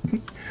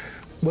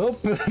 Well,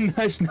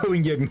 nice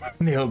knowing your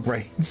nail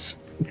brains.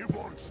 You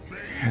won't speak.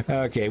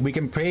 Okay, we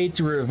can pay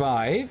to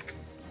revive.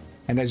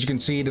 And as you can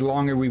see, the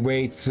longer we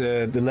wait,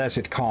 the less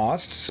it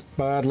costs.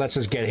 But let's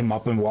just get him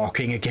up and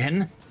walking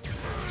again.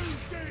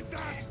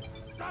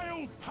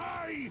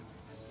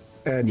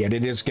 And yeah, they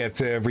just get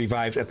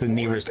revived at the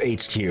nearest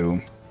HQ.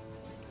 I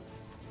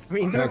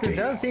mean, Okay.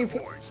 that thing for...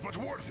 Boys, but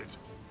worth it.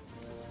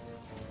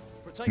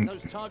 Protect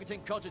those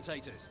targeting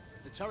cogitators.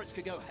 The turrets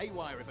could go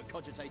haywire if a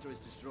cogitator is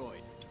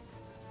destroyed.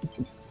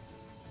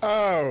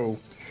 Oh.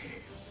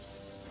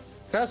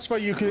 That's why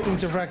you can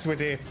interact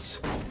with it.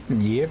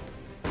 Yep.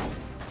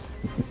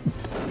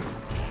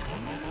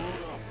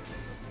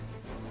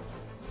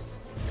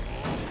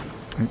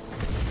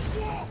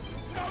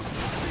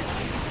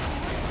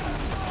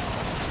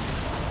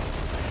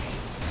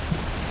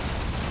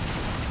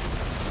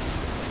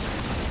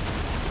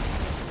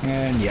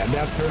 And yeah,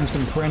 that turns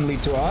them friendly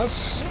to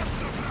us.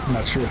 I'm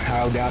not sure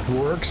how that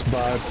works,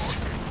 but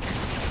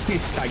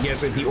I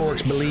guess if the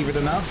orcs believe it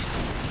enough.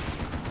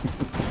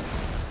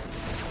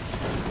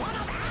 One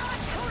of our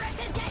turrets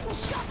is getting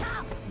shot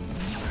up.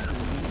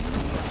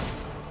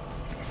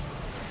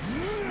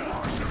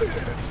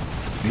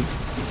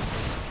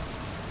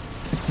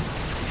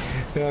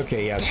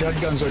 Okay, yeah,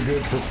 shotguns are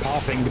good for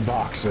popping the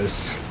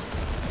boxes.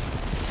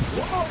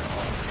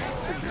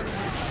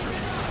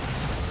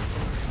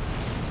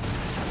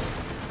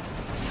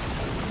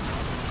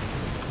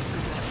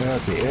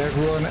 Okay,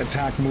 everyone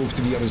attack move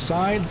to the other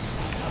side.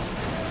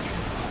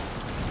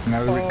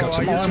 Now we've got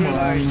some armor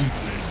on.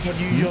 What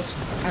you just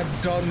had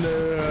done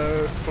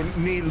for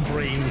nail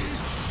brains.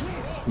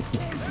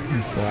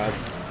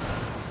 What?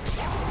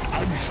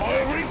 I'm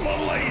firing my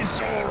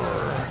laser!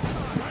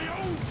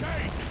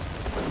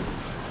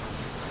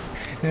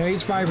 Yeah,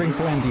 he's firing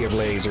plenty of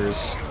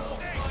lasers.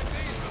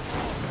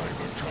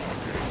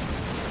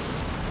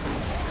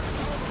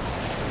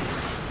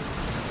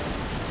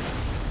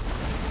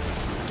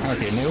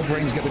 Okay,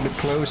 Nailbrain's get a bit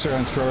closer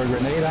and throw a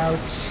grenade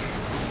out.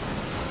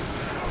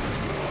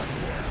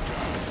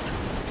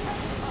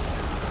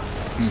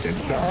 Okay,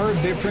 there are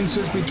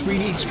differences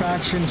between each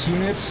faction's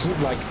units.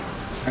 Like,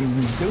 I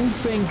don't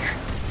think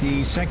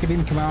the second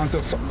in command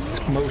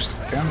of most...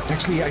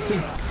 actually, I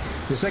think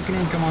the second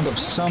in command of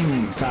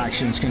some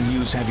factions can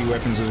use heavy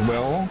weapons as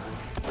well.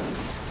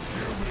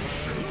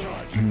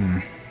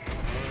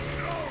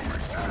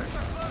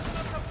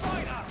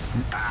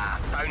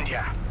 Found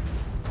ya.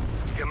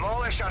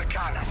 Demolish our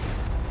cannon.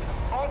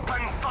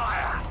 Open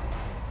fire!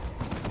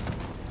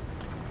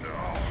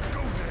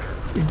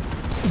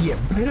 Yeah,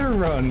 better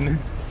run.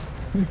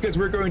 Because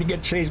we're going to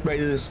get chased by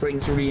this thing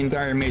through the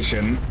entire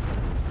mission.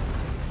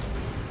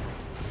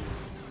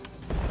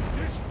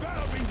 This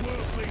better be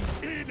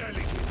worth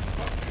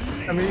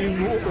inelegant. I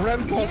mean,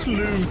 Rampart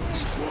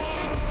loot.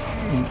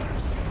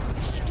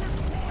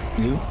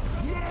 You?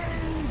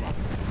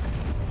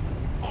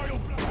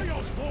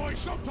 Chaos boys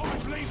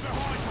sometimes leave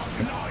behind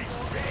some nice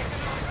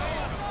bits.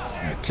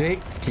 Okay,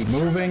 keep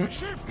moving.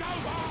 Shift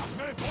over,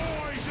 my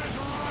boys is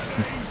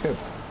ready.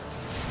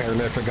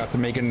 Apparently I forgot to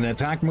make an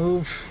attack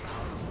move.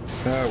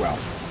 Oh well.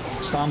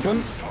 Stomp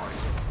him.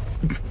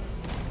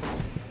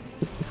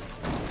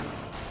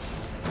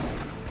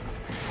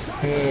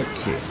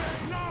 Okay.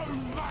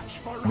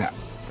 Now,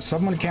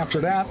 someone capture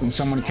that, and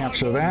someone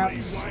capture that.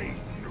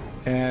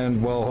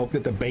 And we'll hope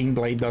that the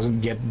Baneblade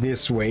doesn't get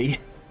this way.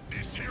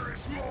 This here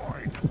is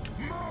mine.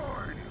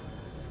 Mine.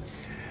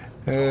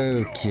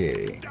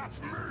 Okay.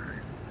 That's me.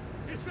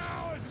 It's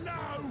ours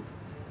now.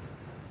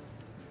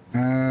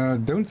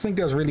 Don't think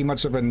there's really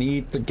much of a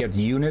need to get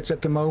units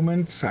at the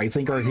moment. I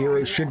think our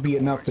heroes should be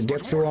enough to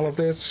get through all of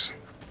this.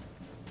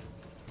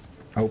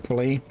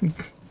 Hopefully.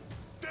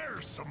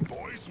 There's some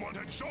boys want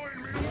to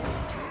join me.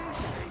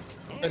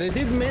 But I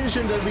did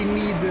mention that we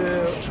need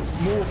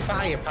more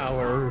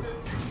firepower.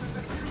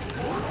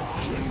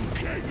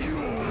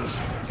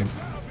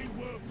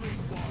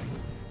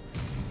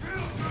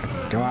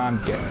 Come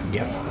on,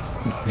 get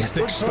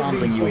stick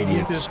stomping, you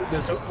idiots.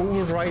 There's the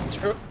override.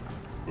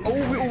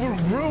 Oh, we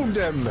overrode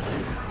them!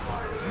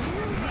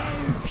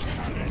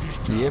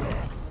 Yep.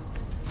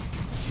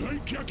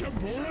 Think you can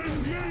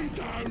bring me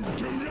down,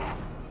 do ya?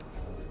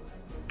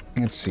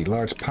 Let's see,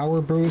 large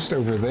power boost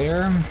over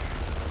there.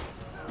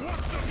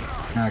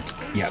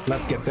 Yeah,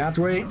 let's get that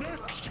way.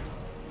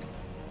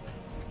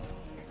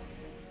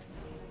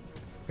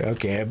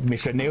 Okay,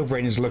 Mr.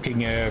 Nailbrain is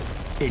looking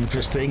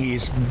interesting.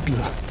 He's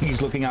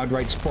looking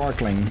outright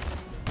sparkling.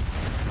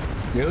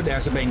 Dude,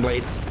 there's a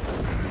Baneblade.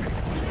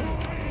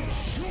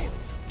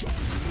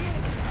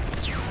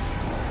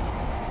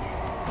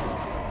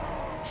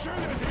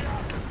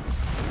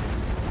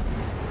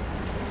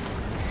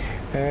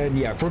 And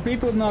yeah, for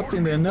people not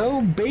in the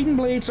know,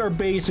 Baneblades are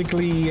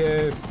basically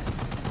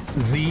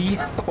the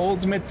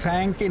ultimate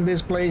tank in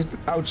this place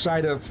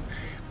outside of,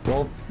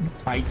 well,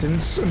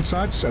 Titans and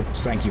such, so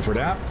thank you for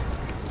that.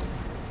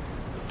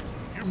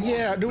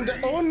 Yeah, dude,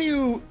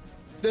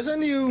 there's a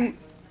new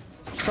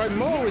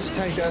Primoris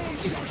tank that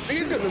is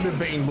bigger than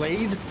the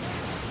Baneblade,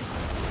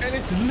 and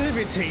it's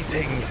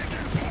levitating.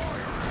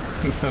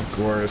 Of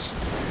course.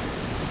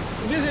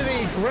 This is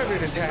a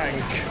gravity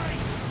tank.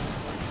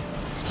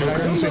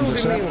 Orkz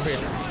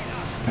intercept.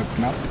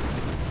 Nope.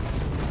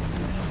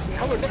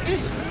 However, that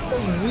is a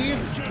weird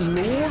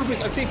lore,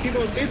 because I think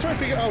people they try to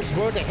figure out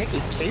where the heck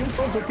it came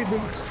from, so people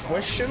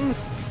question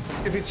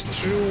if it's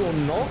true or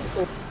not,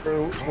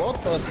 or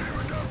what, but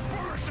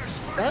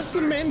it has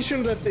been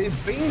mentioned that the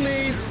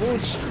Baneblade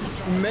was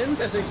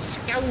meant as a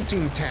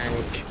scouting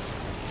tank.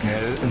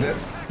 Yeah,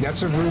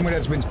 that's a rumor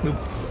that's been...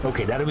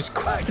 Okay, that was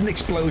quite an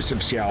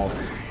explosive shell.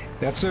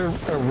 That's a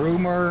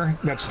rumor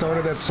that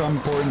started at some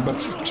point, but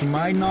to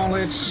my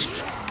knowledge,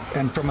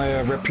 and from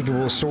a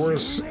reputable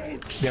source,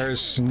 there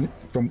is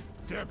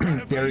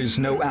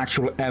no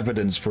actual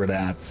evidence for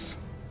that.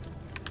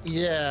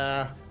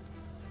 Yeah,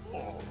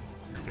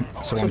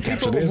 Someone so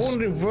capture people were this.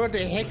 wondering where the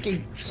heck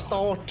it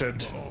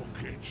started.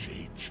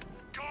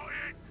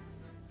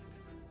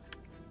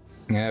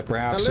 Yeah,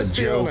 perhaps a let's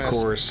be joke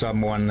honest. or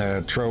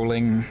someone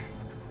trolling.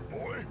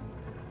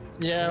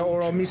 Yeah,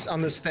 or a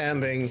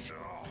misunderstanding.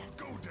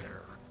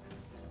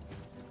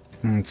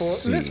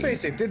 Let's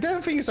face it, the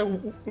damn thing is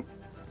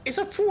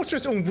a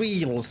fortress on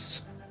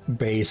wheels.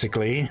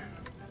 Basically.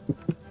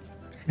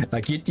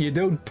 Like, you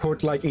don't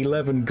put like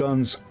 11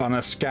 guns on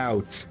a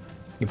scout.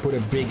 You put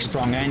a big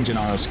strong engine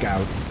on a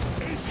scout.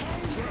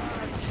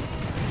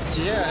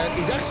 Yeah,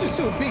 it's actually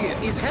so big.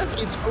 It has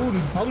its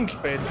own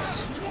bunk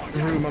beds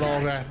room and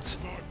all that.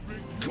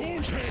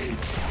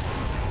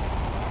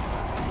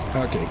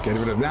 Okay, get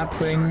rid of that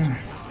thing.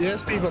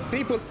 Yes,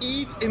 people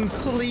eat and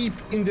sleep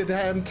in the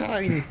damn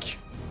tank.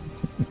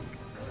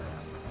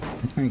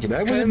 Okay,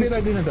 that was a bit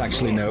I didn't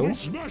actually know.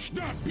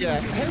 Yeah,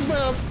 hence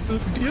well,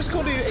 just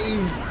call it a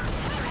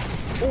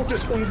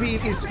fortress on wheel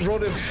is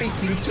rather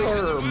fitting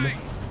term.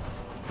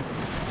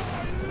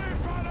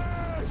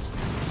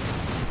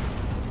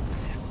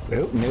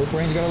 Oh,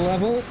 Nailbrain's got a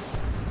level.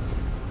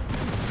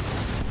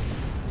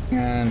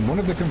 And one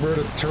of the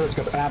converted turrets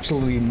got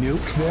absolutely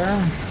nuked there.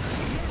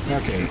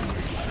 Okay.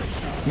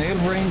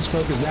 Nailbrains,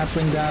 focus that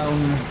thing down.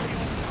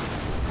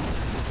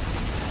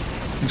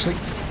 Actually.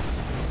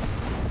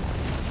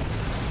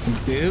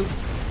 Do.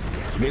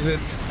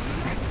 Visit.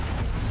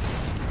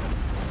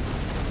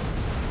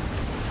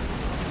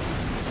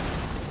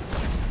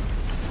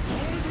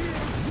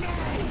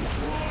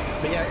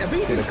 But yeah, I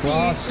think you can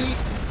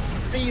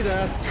see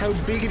that, how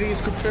big it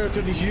is compared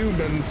to the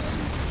humans.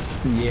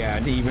 Yeah,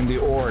 and even the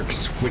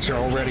orcs, which are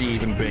already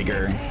even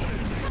bigger.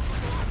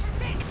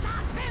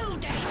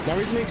 Now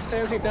it makes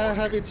sense if they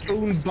have its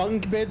own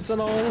bunk beds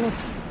and all.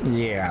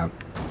 Yeah.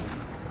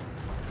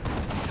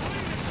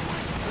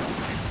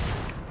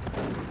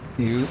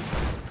 You.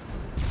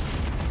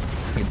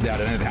 Like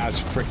that, and it has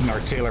freaking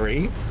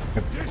artillery.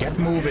 Get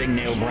moving,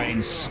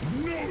 Nailbrains.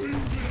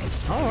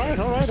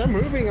 Alright, I'm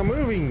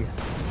moving.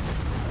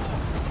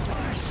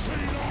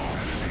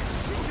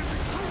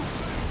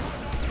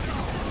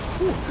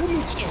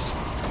 Ooh, chest.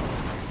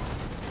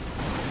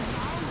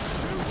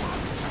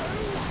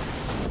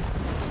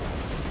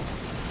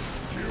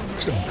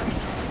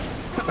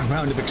 A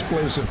round of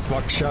explosive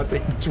buckshot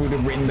through the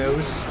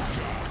windows.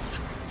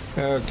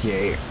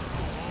 Okay.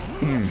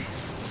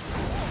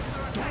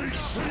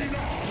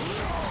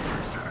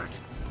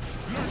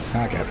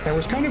 Okay, I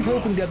was kind of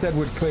hoping that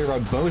would clear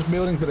out both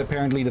buildings, but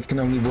apparently that can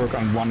only work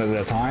on one at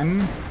a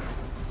time.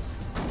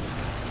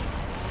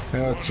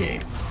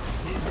 Okay.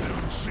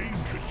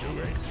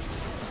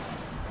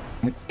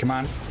 Come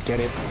on, get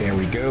it. There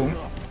we go.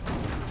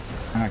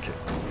 Okay.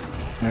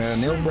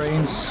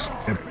 Nailbrains.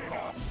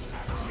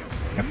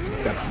 Yep.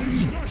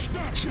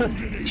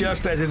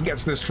 Just as it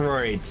gets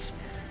destroyed.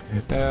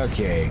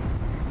 Okay.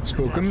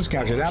 Spookums,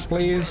 capture that,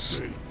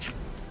 please.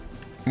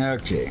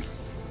 Okay.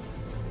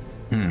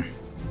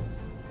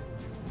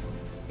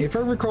 If I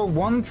recall,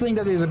 one thing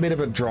that is a bit of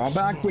a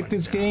drawback with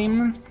this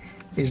game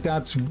is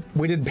that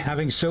with it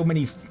having so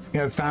many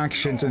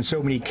factions and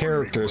so many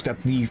characters, that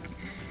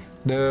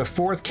the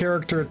fourth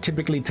character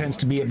typically tends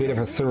to be a bit of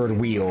a third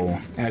wheel,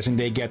 as in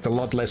they get a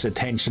lot less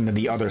attention than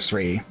the other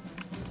three.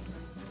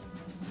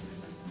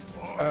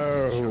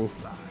 Oh.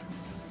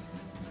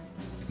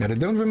 Now, I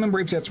don't remember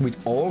if that's with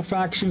all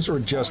factions or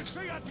just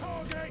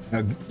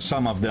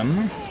some of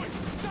them.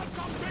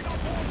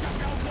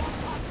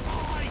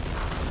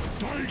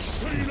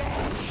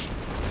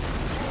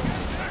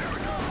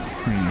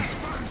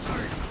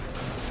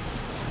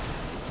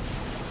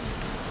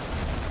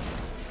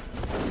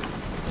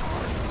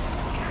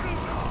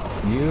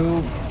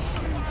 You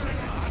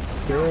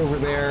go over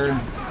there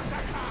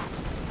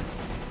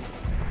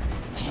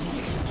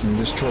and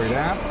destroy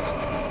that.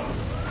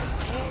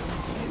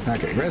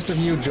 Okay, rest of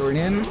you join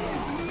in.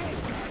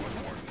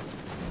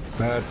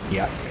 But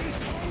yeah,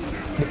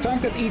 the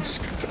fact that each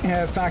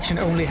faction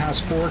only has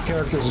 4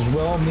 characters as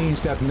well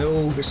means that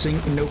no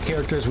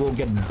characters will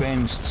get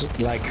benched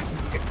like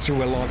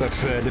through a lot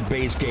of the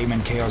base game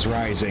and Chaos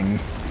Rising.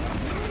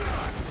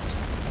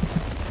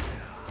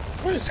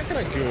 Well, it's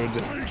kind of good.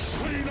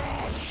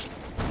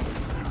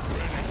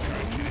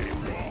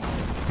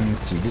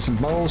 Let's see,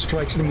 disembowel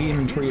strikes enemy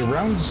inventory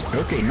rounds.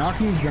 Okay,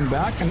 knocking them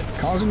back and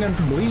causing them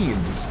to bleed.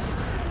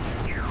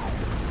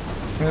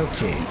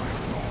 Okay.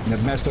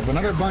 That messed up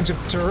another bunch of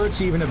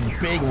turrets, even a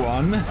big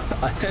one.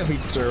 A heavy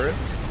turret.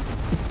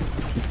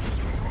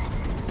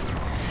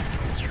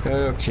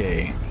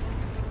 Okay.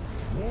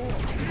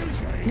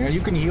 Now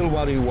you can heal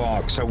while you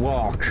walk, so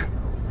walk.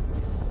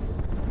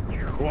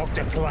 Walk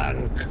the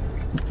plank.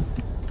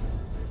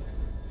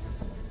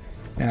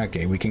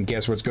 Okay, we can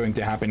guess what's going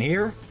to happen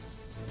here.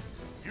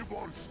 You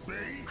want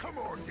speed? Come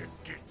on, you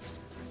gits.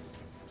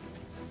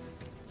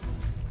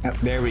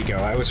 There we go.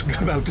 I was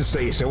about to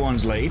say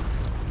someone's late.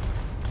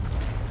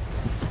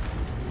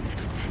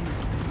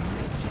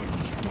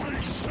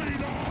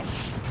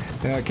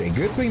 Okay,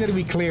 good thing that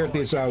we cleared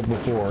this out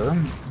before.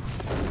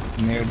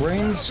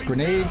 Nailbrains,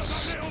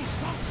 grenades.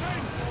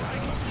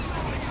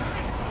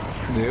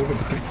 do, but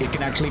it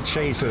can actually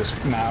chase us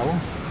now.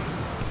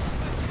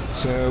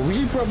 So we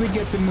should probably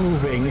get to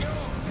moving.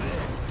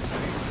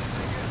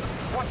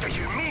 What do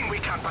you mean we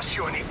can't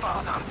pursue any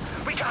further?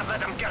 We can't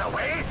let them get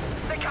away.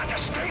 They can't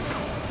escape.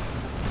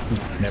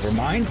 Never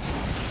mind.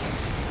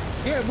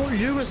 Yeah, what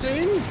you were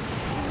saying?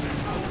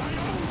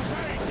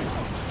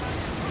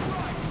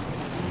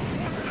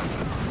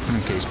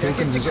 Okay,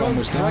 Spookums is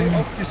almost done. done.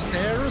 Up the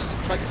stairs,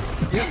 like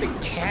yes, they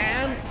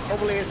can.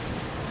 Probably is.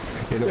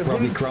 It'll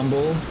probably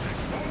crumble.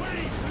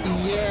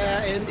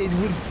 Yeah, and it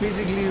would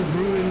basically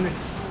ruin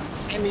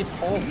any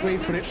pathway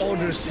for the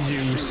others to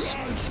use.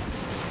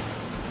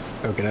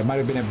 Okay, that might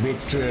have been a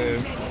bit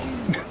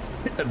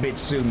a bit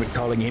soon with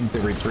calling him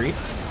to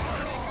retreat.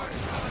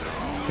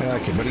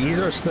 Okay, but he's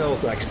our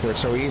stealth expert,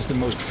 so he's the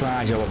most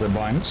fragile of the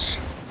bunch.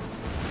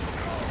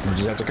 We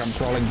just have to come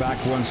crawling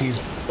back once he's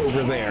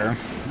over there.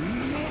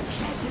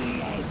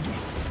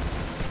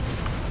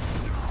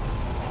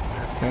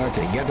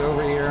 Okay, get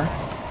over here.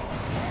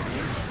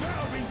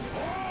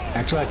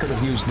 Actually, I could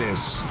have used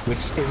this,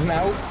 which is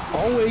now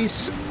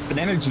always an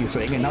energy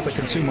thing and not a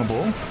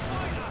consumable.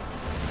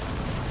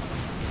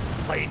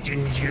 I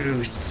didn't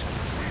use.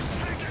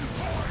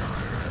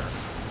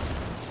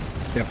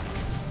 Yep.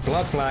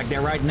 Blood flag,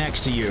 they're right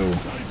next to you.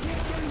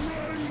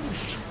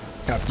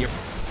 Yep.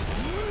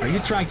 Are you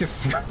trying to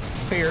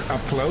fire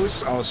up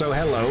close? Also,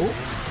 hello.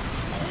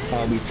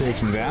 I'll be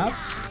taking that.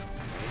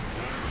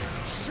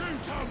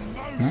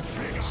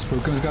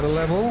 Spookum's got a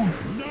level.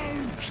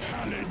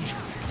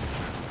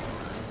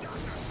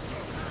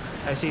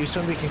 I see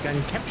somebody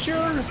can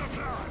capture.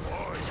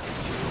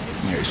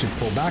 Yeah, you should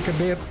pull back a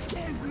bit.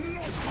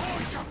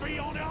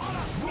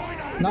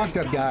 Knock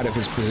that guy out of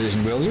his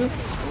position, will you?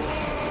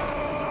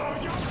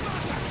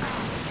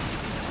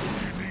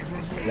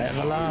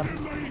 Level up.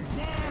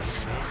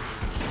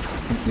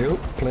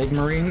 Nope, Plague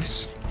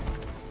Marines.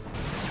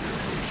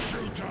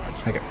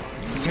 Okay.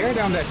 Tear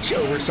down that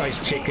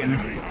oversized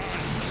chicken.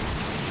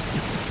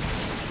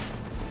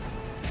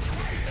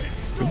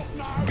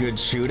 Good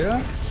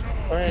shooter.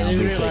 I'll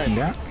be taking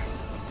that.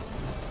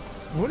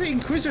 Would the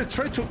Inquisitor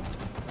try to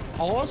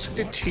ask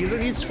the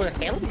Tyranids for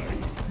help?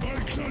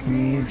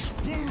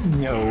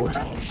 No.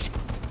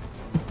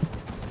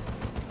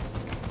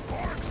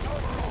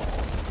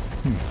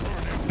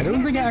 I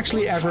don't think I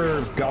actually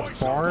ever got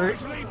far in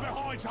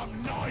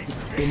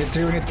the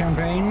Tyranid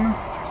campaign.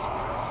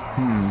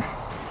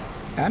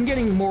 I'm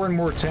getting more and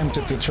more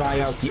tempted to try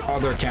out the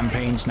other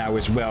campaigns now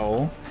as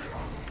well.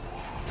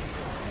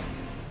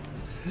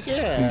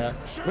 Yeah.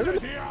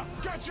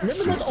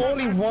 Maybe not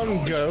only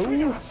one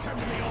go.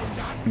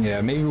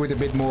 Yeah, maybe with a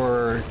bit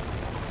more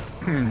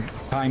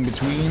time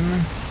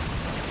between.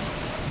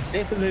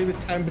 Definitely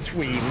with time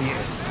between,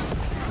 yes.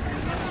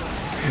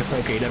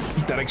 Okay,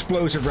 that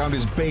explosive round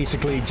is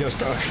basically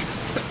just an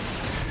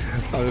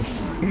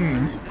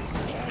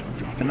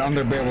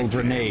underbarrel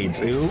grenade.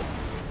 Ooh.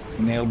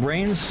 Nail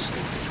brains.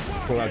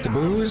 Pull out the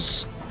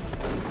booze.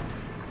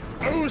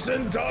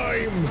 Ocean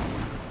time!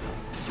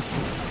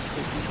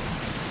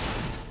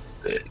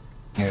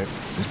 Yeah,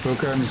 this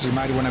Spookums, you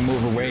might want to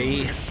move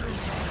away.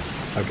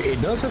 Okay,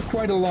 it does have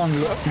quite a long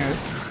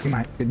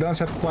it does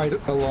have quite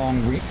a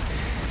long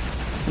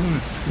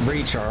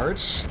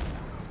recharge.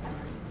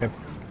 Yep.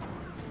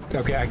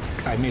 Okay,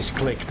 I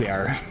misclicked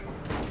there.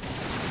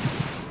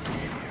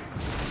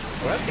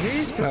 Well,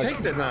 he's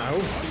protected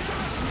now.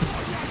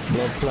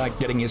 Blood Flag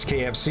getting his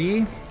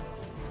KFC.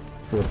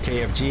 Or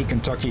KFG,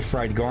 Kentucky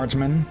Fried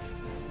Guardsman.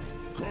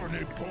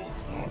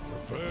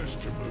 prefers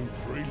to move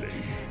freely.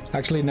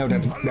 Actually, no,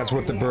 that's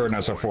what the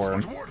burners are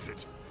for.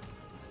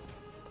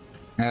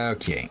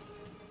 Okay.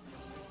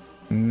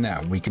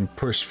 Now, we can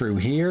push through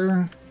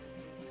here.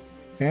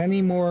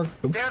 Any more?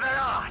 Oops. There they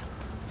are!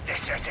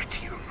 This is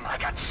it, you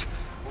maggots!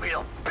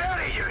 We'll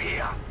bury you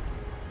here!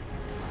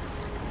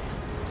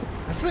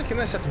 I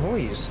recognize that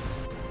voice.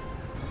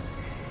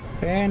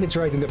 And it's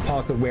right in the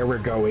path of where we're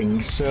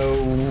going,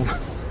 so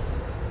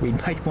we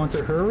might want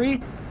to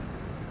hurry.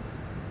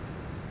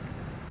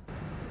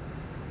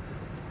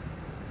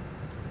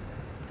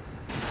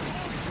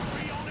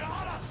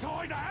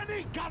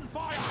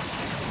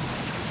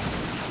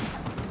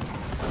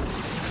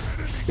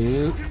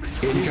 Ooh,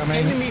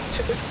 incoming. Enemy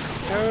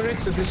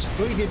terrorists to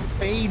destroy the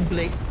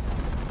Beyblade.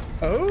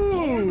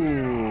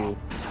 Oh!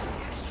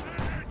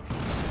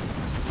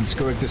 He's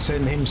going to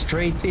send him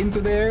straight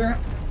into there.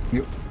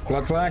 Yep.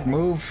 Blood flag,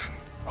 move.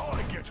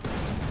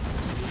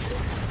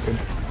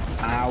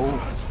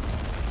 Ow.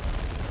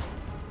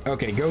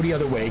 Okay, go the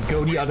other way,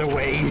 go the other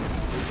way.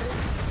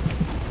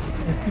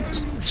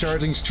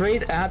 Charging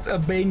straight at a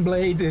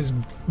Baneblade is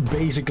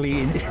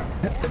basically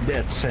a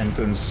death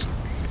sentence.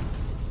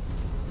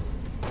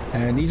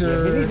 And these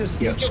are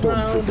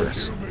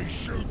stormtroopers.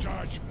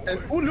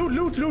 Oh,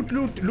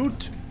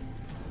 loot.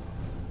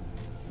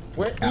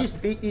 Where is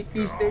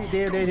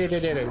there.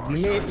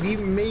 We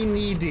may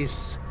need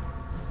this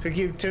to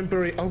give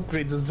temporary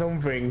upgrades or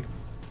something.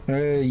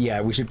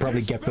 Yeah, we should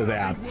probably get to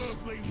that.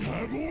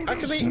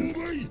 Actually,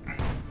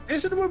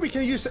 isn't where we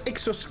can use the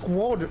exo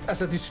squad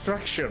as a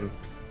distraction?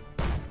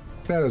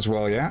 that as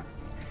well, yeah.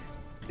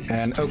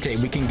 And okay,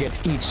 we can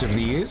get each of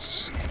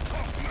these.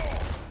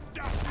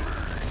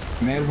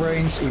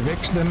 Nailbrains,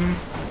 evict them.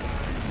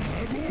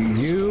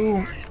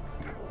 You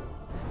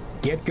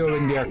get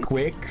going there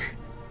quick.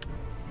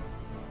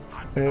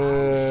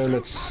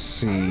 Let's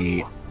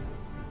see.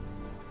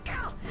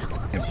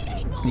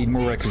 Need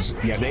more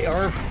requisites. Yeah, they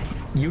are.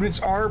 Units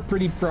are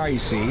pretty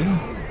pricey.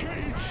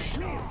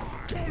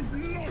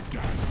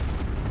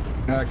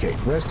 Okay,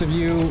 rest of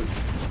you,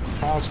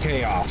 cause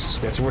chaos.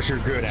 That's what you're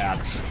good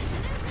at.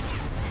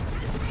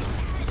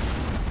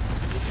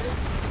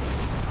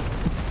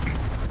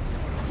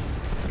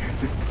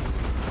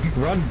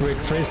 Run,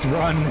 Brickfist,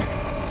 run!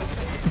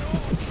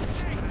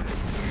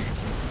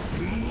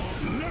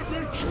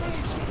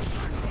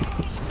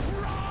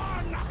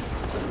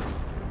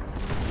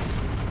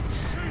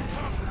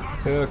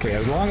 Okay,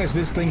 as long as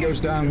this thing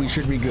goes down, we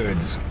should be good.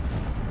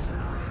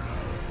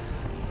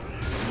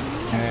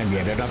 And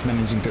yeah, they're not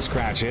managing to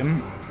scratch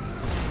him.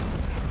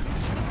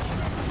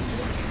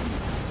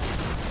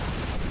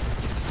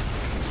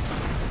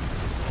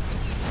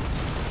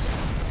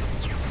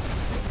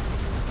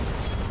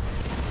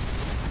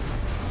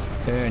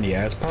 And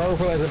yeah, as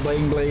powerful as a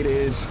Blame Blade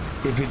is,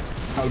 if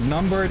it's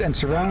outnumbered and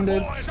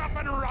surrounded... Boys up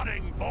and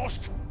running, boss!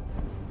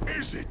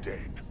 Is it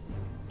then?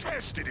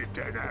 Tested it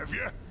then, have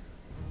you?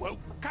 Well,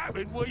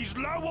 Captain, we's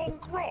low on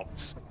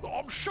crops.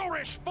 I'm sure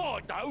it's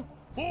fine, though.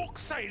 Orkz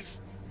says...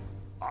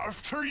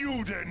 After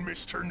you then,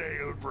 Mr.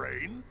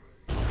 Nailbrain.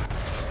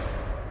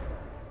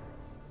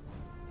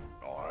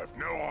 I have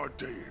no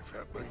idea if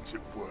that means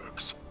it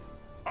works.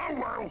 Oh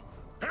well,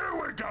 here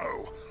we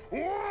go!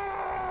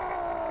 Whoa!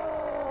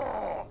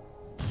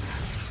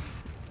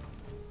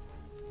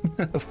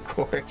 Of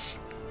course.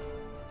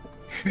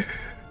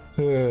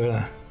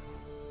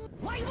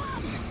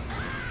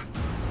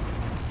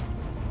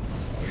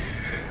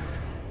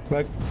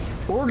 But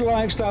Orc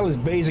lifestyle is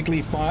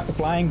basically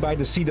flying by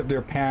the seat of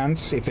their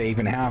pants, if they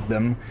even have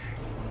them,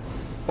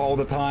 all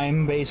the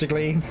time,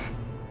 basically.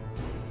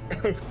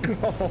 Oh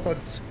god!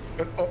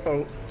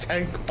 Uh-oh,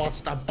 tank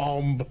buster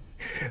bomb!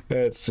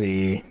 Let's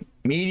see.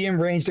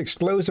 Medium-ranged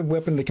explosive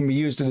weapon that can be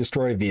used to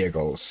destroy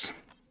vehicles.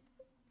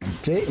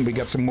 Okay, and we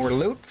got some more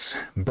loot.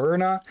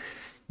 Burner.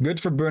 Good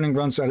for burning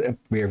runs.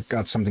 We've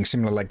got something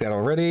similar like that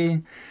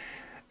already.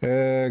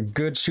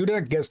 Good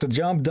shooter, gets the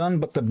job done,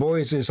 but the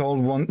boys is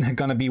all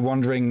gonna be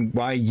wondering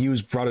why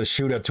use brought a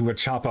shooter to a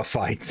chopper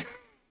fight.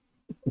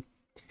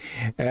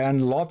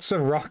 And lots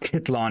of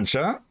rocket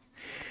launcher.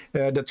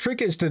 The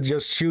trick is to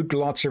just shoot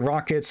lots of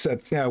rockets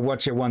at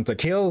what you want to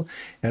kill.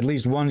 At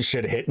least one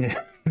should hit.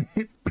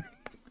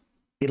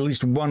 At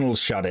least one will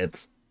shot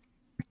it.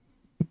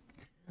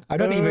 I'm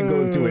not even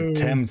going to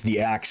attempt the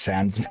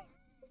accent.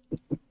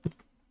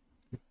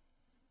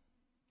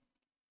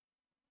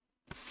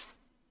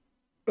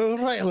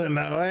 Really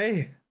now,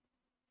 eh?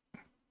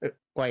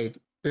 Wait,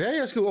 did I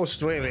ask you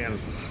Australian?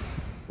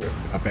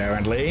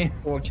 Apparently.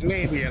 Or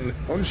Canadian?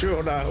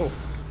 Unsure now.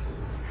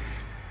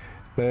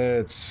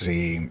 Let's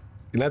see.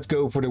 Let's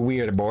go for the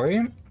weird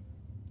boy.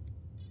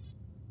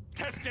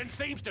 Testing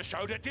seems to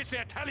show that this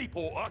here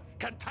teleporter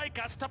can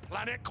take us to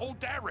planet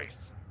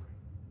Calderis.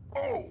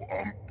 Oh,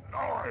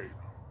 aye,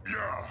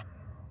 yeah.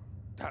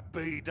 That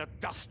be the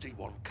dusty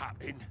one,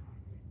 Captain.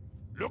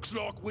 Looks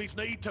like we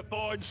need to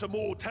find some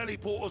more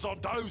teleporters on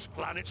those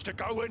planets to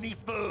go any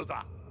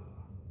further.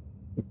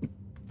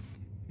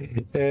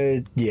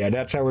 Yeah,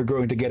 that's how we're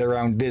going to get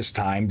around this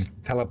time.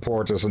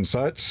 Teleporters and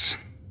such.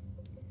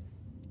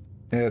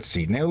 Let's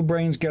see.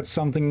 Nailbrains get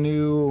something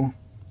new.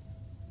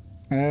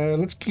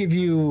 Let's give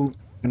you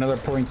another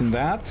point in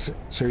that,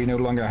 so you no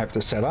longer have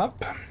to set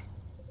up.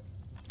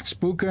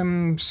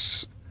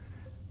 Spookums.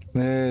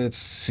 Let's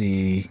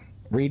see.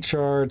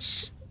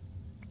 Recharge.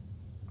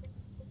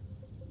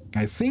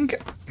 I'm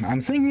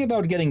thinking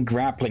about getting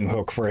grappling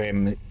hook for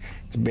him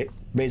to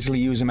basically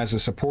use him as a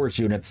support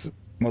unit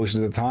most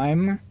of the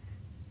time.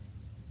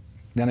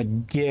 Then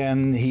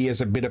again, he is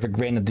a bit of a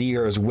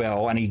grenadier as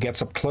well, and he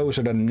gets up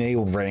closer than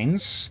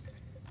Nailbrains.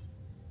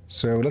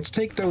 So let's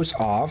take those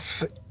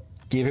off.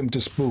 Give him to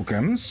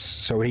Spookums,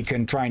 so he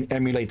can try and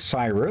emulate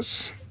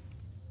Cyrus.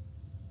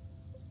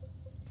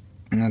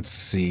 Let's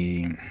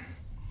see.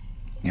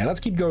 Yeah, let's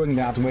keep going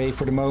that way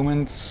for the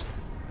moment.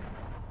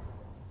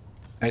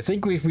 I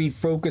think if we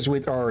focus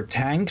with our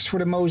tanks for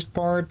the most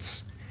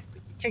part...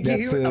 Can you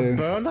give a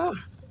burner?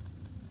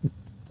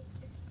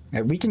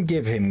 We can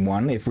give him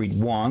one if we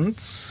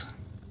want.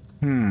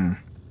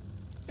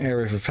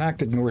 Area of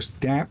effect ignores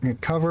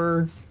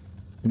cover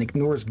and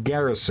ignores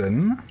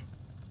garrison.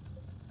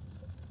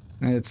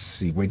 Let's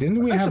see. Wait,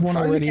 didn't we have one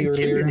already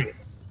earlier?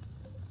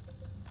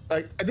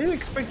 I didn't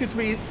expect it to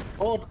be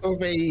part of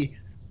a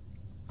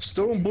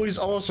Stormboy's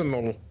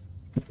arsenal.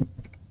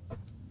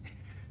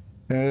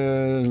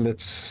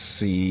 Let's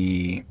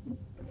see.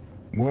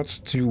 What's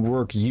to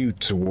work you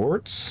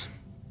towards?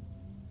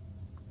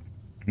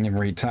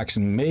 Never attacks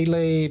in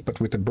melee, but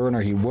with the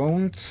burner he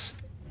won't.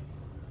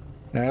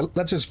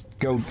 Let's just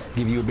go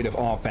give you a bit of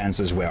offense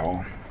as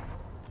well.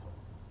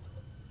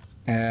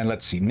 And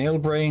let's see.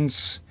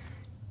 Nailbrains.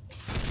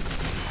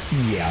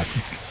 Yeah.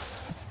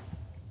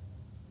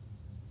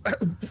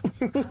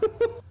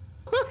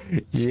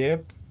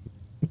 Yep.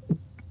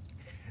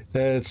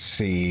 Let's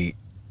see.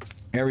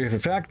 Area of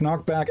effect,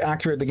 knockback,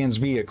 accurate against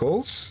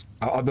vehicles.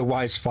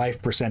 Otherwise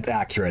 5%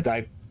 accurate.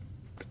 I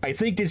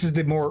think this is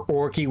the more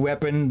orky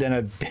weapon than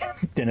a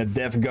than a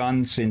dev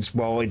gun, since,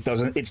 well,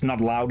 it's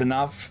not loud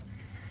enough.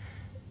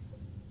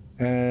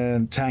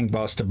 Tank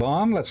Buster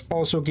Bomb. Let's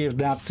also give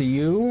that to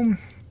you.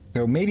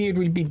 So maybe it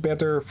would be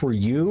better for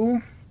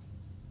you.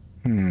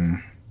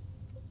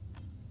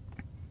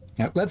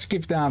 Yeah, let's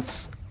give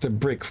that to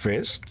Brick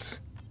Fist.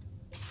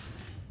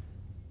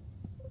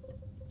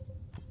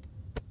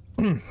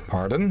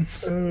 Pardon.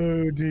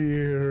 Oh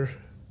dear.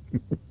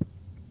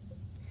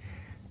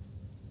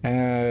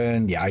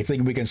 And yeah, I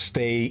think we can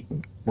stay,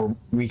 or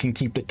we can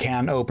keep the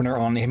can opener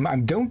on him. I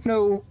don't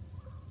know.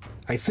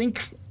 I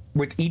think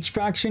with each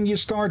faction you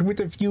start with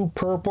a few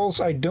purples.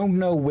 I don't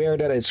know where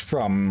that is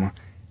from.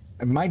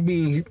 It might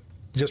be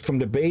just from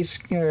the base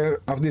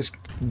of this,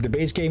 the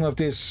base game of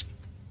this,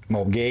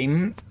 well,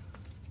 game.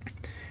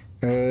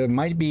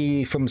 Might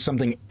be from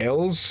something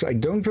else. I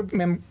don't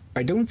remember.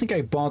 I don't think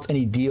I bought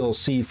any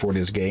DLC for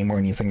this game or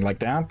anything like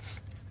that.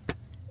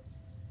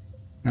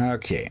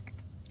 Okay.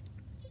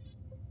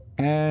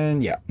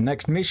 And yeah,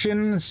 next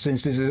mission,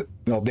 since this is,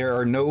 well, there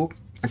are no,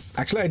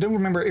 actually I don't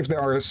remember if there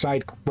are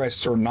side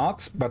quests or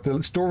not, but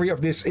the story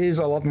of this is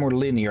a lot more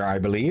linear, I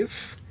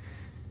believe.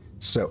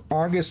 So,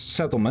 Argus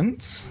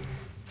Settlement.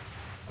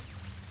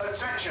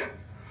 Attention!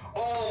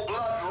 All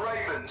Blood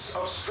Ravens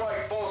of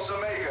Strike Force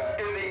Omega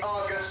in the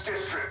Argus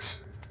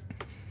District.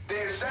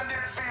 The Ascendant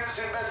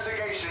fears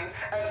investigation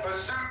and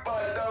pursuit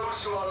by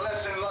those who are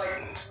less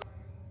enlightened.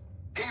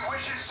 He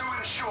wishes to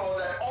ensure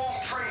that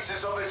all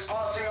traces of his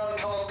passing on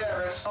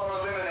Calderis are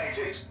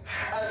eliminated.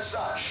 As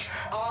such,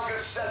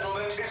 Argus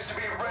Settlement is to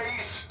be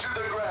razed to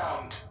the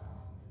ground.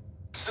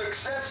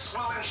 Success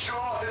will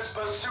ensure his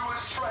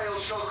pursuer's trail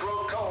shall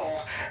grow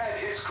cold and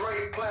his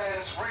great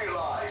plans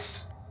realized.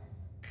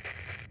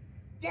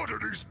 What are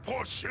these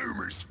posh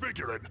humies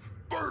figuring?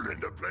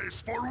 Burning the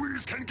place for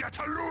we's can get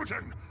a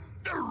lootin'!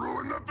 They'll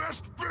ruin the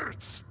best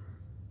bits!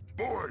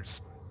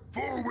 Boys,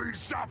 before we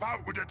zap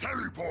out with the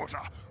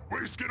teleporter,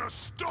 we's gonna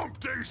stomp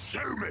these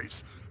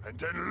humies, and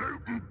then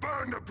loot and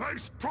burn the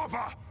place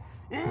proper!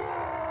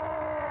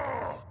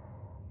 Whoa!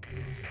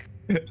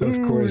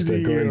 Of course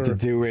they're going to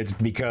do it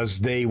because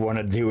they want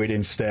to do it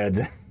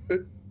instead.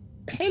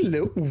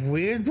 Hello,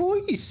 weird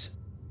boys.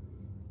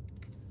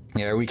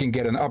 Yeah, we can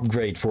get an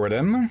upgrade for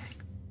them.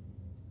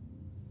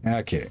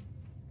 Okay.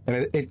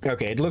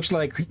 Okay, it looks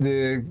like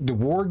the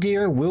war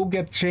gear will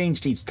get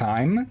changed each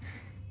time,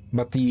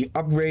 but the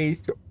upgrade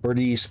or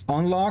these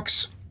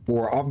unlocks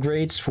or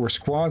upgrades for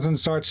squads and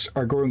such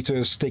are going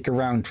to stick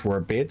around for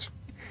a bit.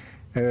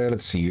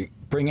 Let's see.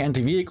 Bring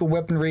anti-vehicle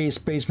weaponry.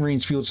 Space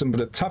Marines field some of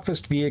the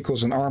toughest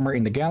vehicles and armor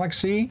in the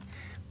galaxy.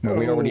 Well,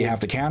 we already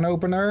have the can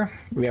opener.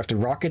 We have the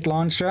rocket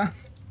launcher.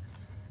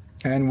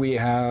 And we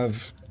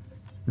have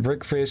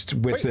Brick Fist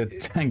with the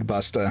tank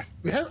buster.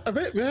 We have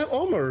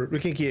armor we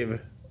can give.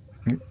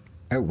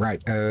 Oh,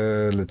 right.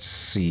 Let's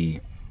see.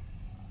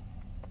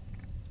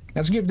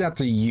 Let's give that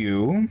to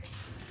you.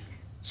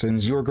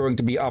 Since you're going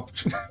to be up...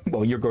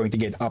 well, you're going to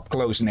get up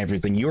close and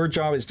everything. Your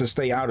job is to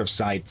stay out of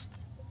sight.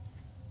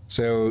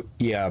 So,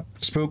 yeah,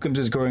 Spookums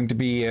is going to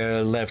be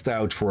left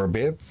out for a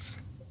bit.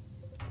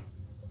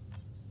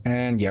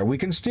 And yeah, we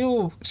can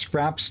still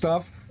scrap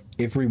stuff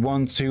if we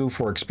want to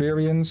for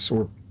experience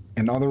or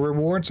and other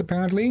rewards,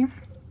 apparently.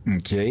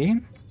 Okay.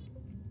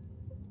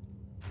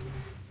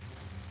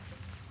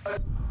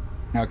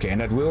 Okay, and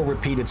that will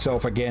repeat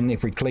itself again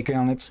if we click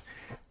on it.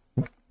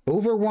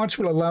 Overwatch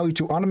will allow you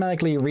to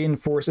automatically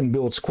reinforce and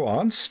build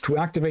squads. To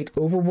activate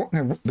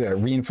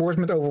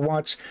reinforcement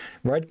Overwatch,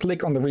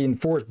 right-click on the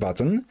reinforce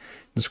button.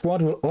 The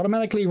squad will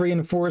automatically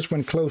reinforce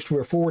when close to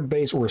a forward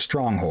base or a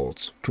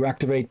stronghold. To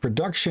activate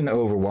production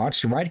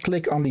Overwatch,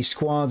 right-click on the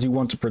squads you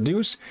want to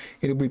produce.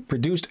 It will be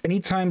produced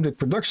anytime the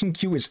production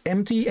queue is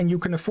empty and you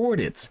can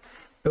afford it.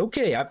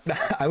 Okay,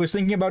 I was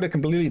thinking about a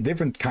completely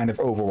different kind of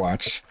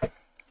Overwatch.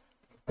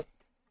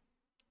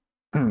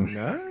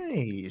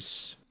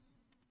 Nice.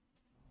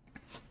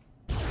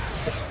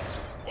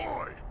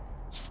 Oi!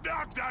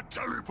 Snag that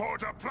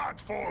teleporter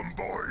platform,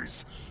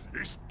 boys!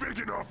 It's big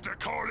enough to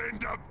call in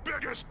the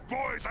biggest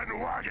boys and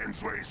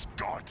wagons we've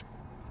got!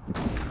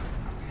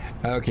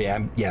 Okay,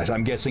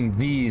 I'm guessing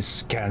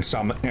these can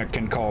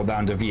call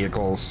down the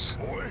vehicles.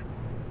 Oi!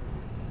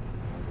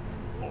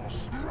 I'll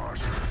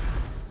smash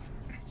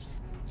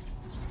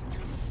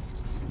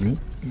it!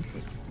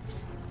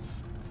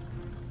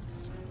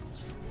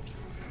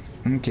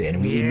 Okay,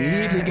 and we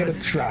immediately get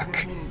a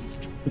truck.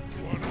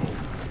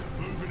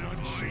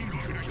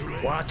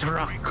 What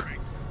truck?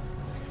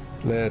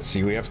 Let's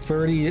see, we have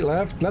 30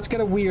 left. Let's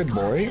get a weird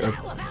boy.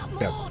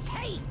 Yeah.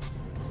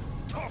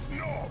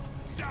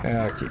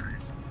 Okay.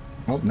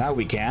 Well, now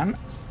we can.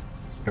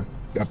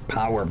 A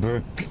power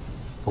boot, of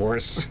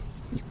course.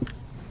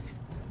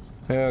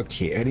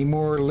 Okay, any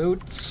more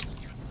loots?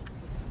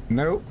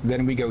 No,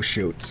 then we go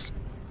shoot.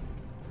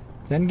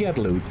 Then get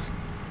loot.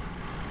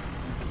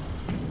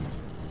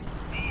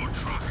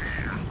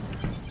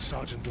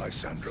 Sergeant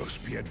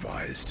Lysandros, be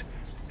advised.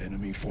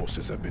 Enemy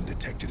forces have been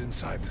detected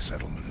inside the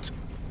settlement.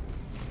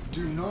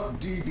 Do not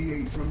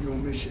deviate from your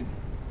mission.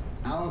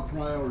 Our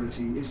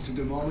priority is to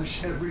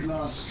demolish every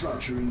last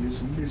structure in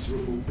this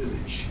miserable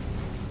village.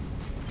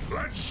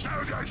 Let's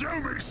show that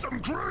Yumi some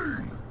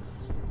green!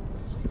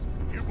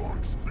 You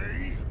want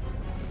me?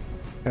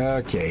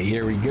 Okay,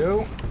 here we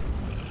go.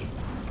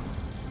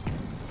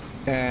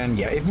 And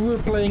yeah, if we were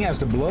playing as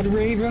the Blood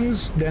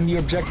Ravens, then the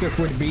objective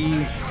would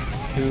be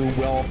to,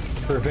 well,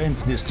 prevent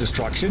this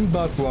destruction,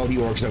 but, well, the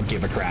Orcs don't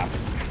give a crap.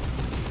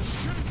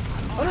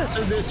 Oh,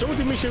 so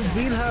the mission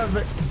will have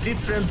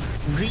different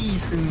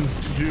reasons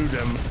to do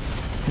them.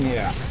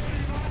 Yeah.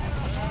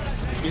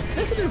 It's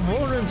definitely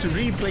warrants to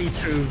replay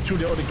through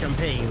the other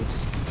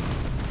campaigns.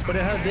 But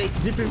they have the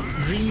different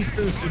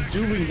reasons to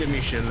doing the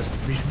missions,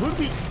 which would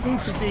be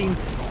interesting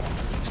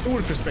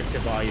story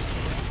perspective-wise.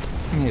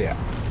 Yeah.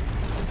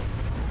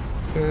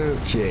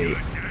 Okay.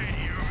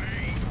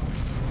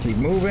 Keep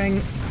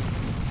moving.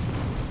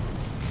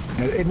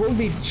 It won't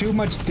be too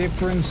much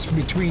difference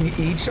between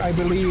each, I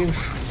believe.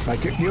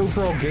 Like, the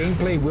overall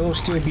gameplay will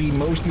still be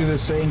mostly the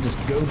same. Just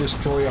go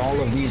destroy all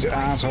of these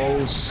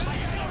assholes.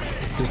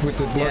 Just with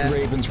the Blood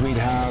Ravens, we'd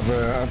have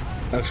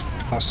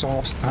a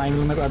soft time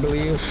limit, I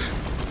believe.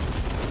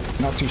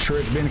 Not too sure.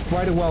 It's been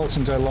quite a while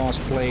since I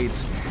last played,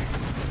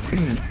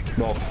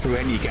 well, through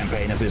any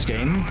campaign of this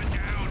game.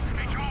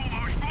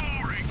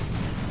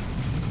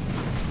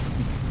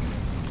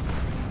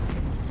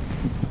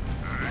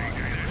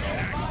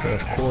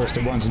 Of course,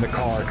 the ones in the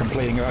car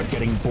complaining about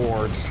getting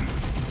bored.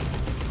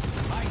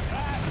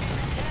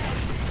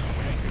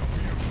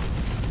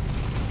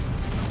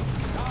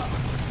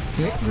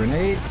 Okay,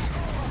 grenades.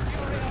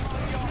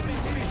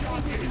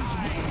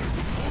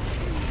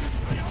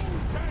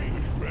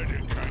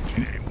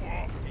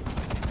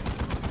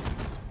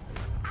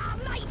 Our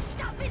light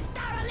stuff is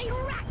thoroughly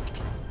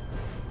wrecked.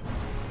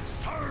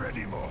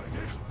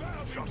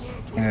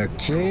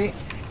 Okay.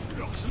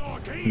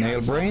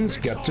 Nail brains,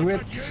 get to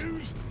it.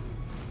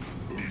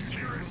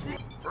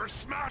 For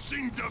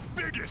smashing the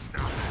biggest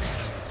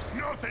Nazis,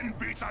 nothing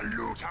beats a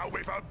looter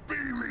with a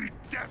beamy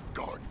death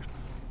gun.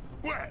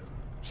 Well,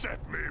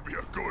 except maybe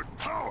a good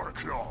power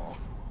claw.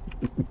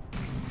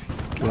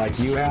 Like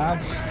you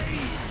have.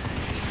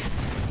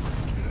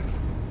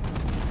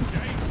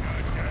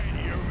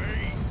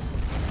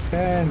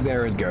 And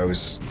there it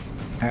goes.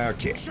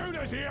 Okay.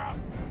 Shooters here!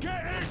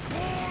 Get it,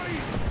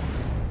 boys!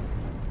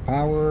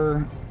 Power,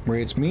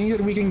 which means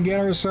that we can get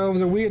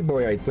ourselves a weird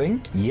boy, I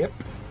think. Yep.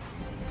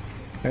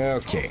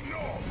 Okay.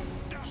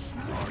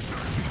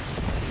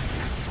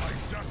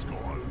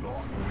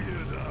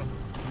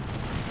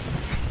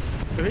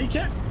 I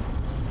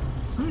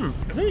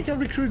think you can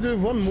recruit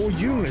one more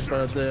unit,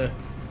 but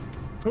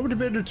probably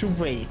better to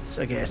wait,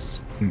 I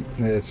guess.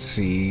 Let's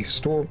see.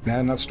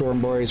 Not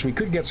Storm Boys. We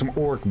could get some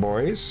Orc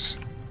Boys.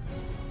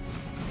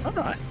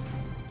 Alright.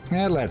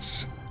 Yeah,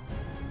 let's.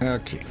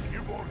 Okay.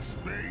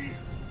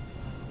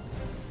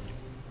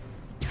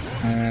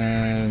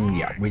 And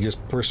yeah, we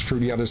just push through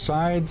the other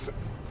side.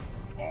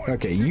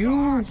 Okay,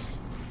 you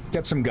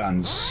get some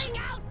guns.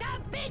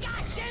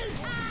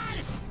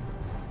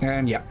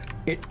 And yeah,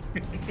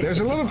 there's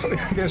a lot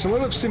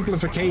of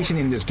simplification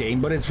in this game,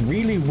 but it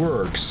really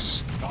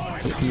works.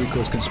 The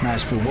vehicles can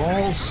smash through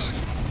walls.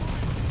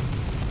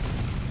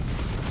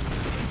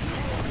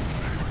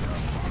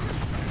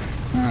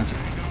 Okay.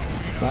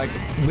 Like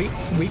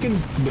we can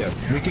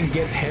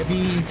get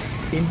heavy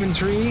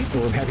infantry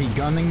or heavy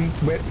gunning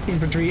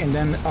infantry and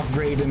then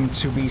upgrade them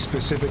to be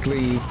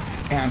specifically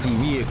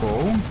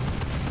anti-vehicle.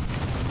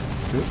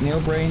 Nail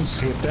brains,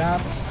 hit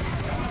that.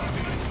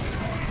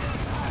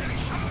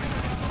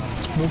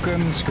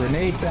 Spookums,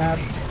 grenade that.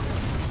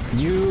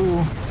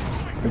 You.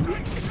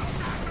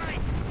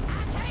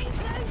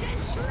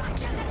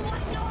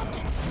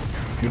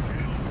 Yep.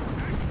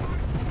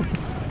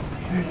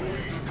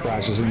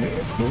 Crashes in the.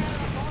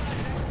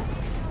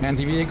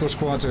 Anti-vehicle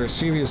squads are a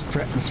serious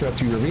threat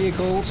to your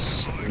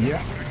vehicles.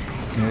 Yeah.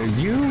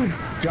 You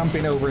jump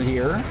in over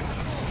here.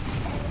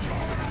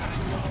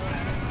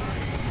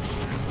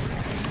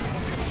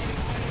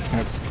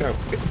 Oh,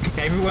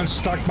 everyone's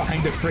stuck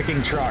behind the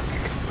freaking truck.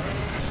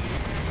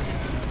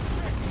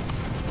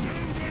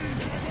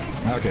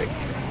 Okay,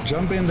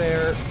 jump in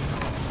there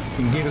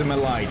and give them a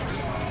light.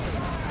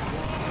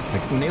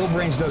 Like,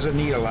 Nailbrains doesn't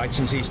need a light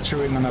since he's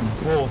chewing on a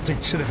bolt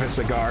instead of a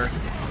cigar.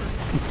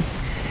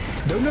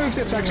 Don't know if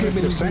that's actually a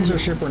bit of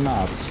censorship or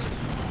not.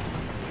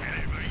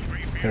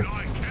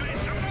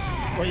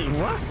 Wait,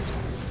 what?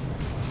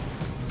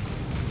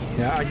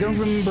 Yeah, I don't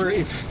remember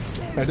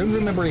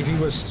if he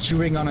was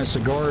chewing on a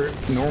cigar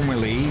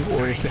normally,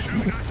 or if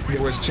it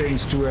was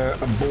changed to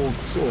a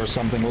bolt or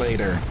something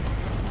later.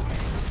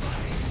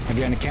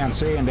 Again, I can't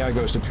say, and there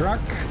goes the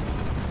truck.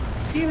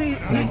 He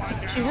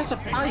has a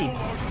pipe.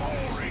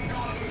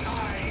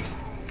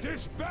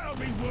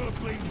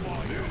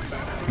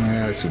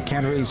 So you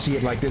can't really see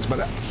it like this,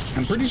 but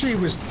I'm pretty sure he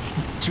was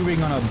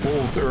chewing on a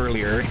bolt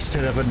earlier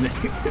instead of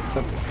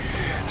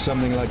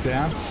something like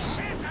that.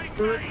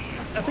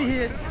 I think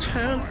he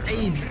turned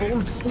a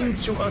bolt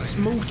into a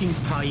smoking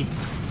pipe.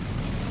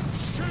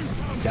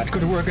 That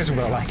could work as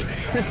well, I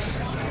guess.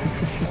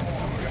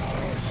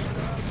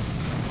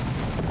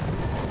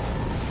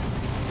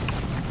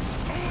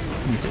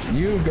 Okay,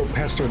 you go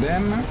pester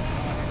them.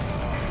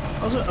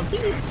 Also, I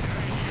think...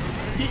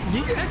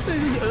 Did you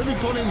accidentally early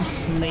call him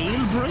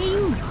Snail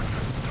Brain?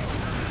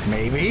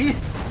 Maybe.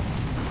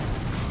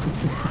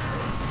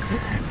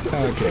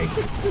 Okay.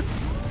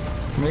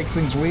 Make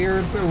things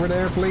weird over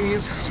there,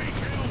 please.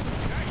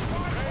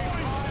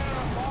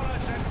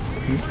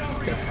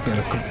 And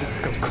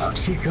of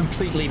course he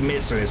completely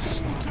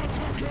misses.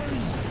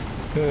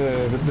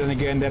 But then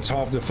again, that's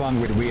half the fun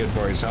with Weird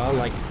Boys, huh?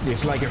 Like,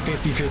 it's like a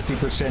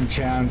 50-50%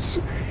 chance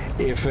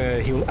if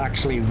he'll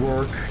actually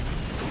work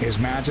his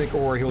magic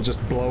or he'll just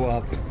blow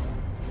up.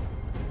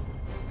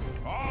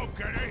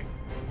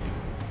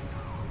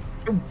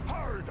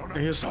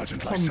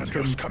 Sergeant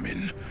Lysander's come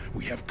in.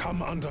 We have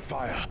come under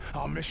fire.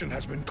 Our mission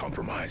has been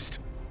compromised.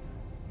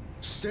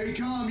 Stay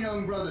calm,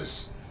 young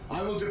brothers.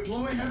 I will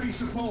deploy heavy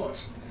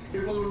support.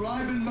 It will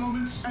arrive in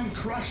moments and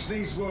crush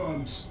these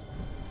worms.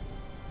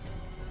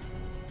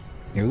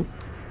 Nope.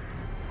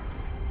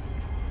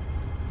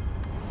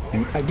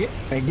 And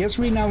I guess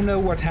we now know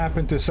what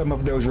happened to some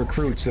of those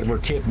recruits that were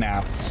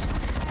kidnapped.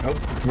 Oh,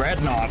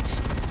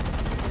 Dreadnought.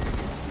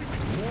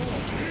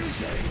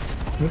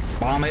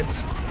 Bomb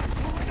it.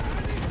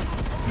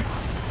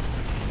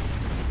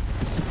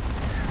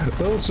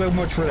 Well, so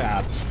much for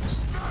that.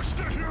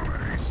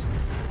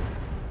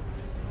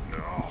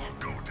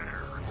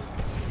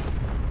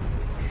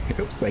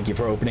 Oops, thank you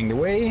for opening the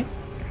way.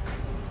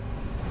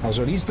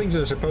 Also, these things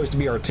are supposed to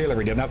be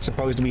artillery. They're not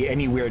supposed to be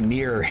anywhere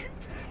near.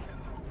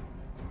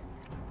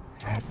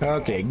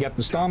 Okay, get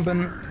the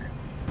stomping.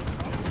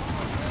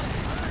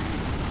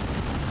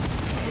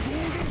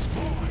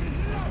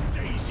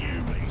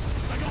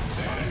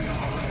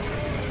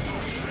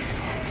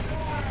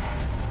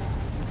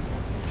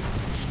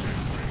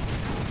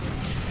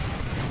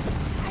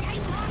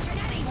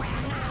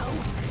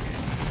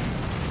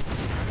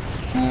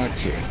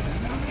 Okay.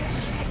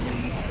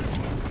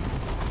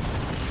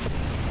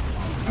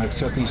 Let's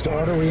set these to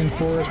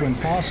auto-reinforce when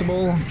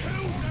possible.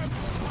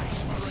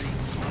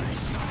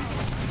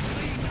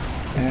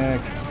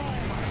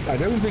 I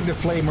don't think the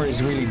Flamer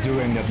is really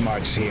doing that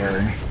much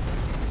here.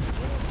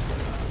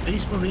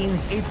 Space Marine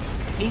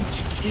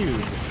HQ.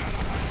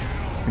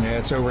 Yeah,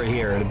 it's over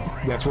here.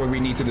 That's what we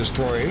need to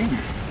destroy.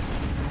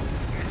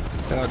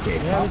 Okay,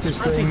 Yeah, pop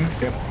this thing.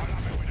 Yep.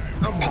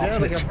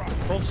 Pop it.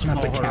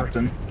 Not the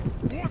captain.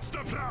 What's the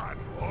plan?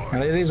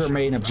 Well, it is our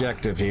main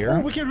objective here.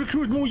 Oh, we can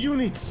recruit more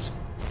units.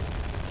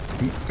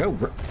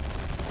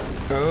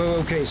 Oh,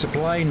 okay,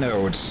 supply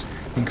nodes.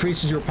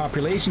 Increases your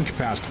population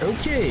capacity.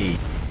 Okay.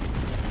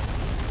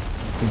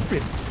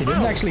 It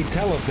didn't actually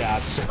tell us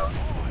that, so...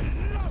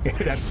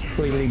 that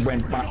completely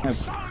went by.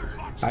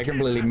 I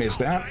completely missed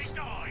that.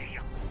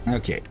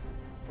 Okay.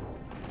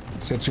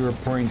 Set your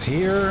point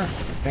here,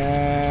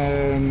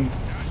 and...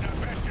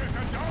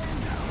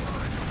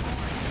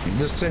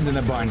 just send in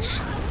a bunch.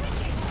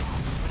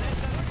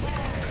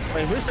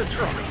 Wait, where's the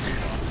truck?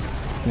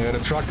 Yeah, the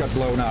truck got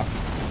blown up.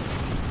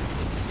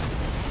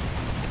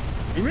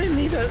 You really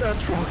need a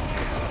truck.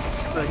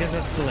 I guess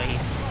that's too late.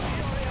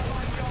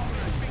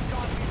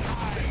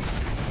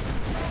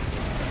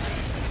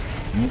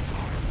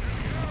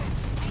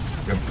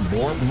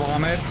 Warp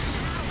vomits.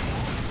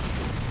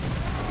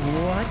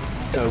 What?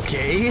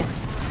 Okay.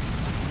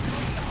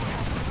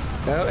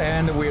 Oh,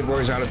 and the Weird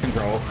Boy's out of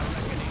control.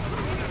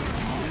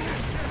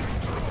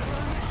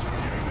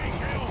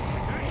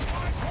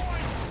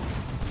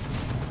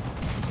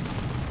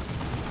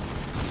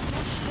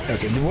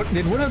 Okay,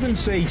 did one of them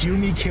say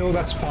Yumi kill?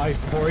 That's 5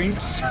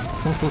 points.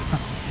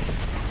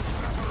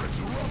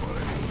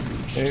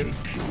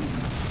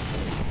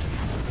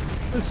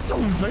 It's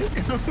something,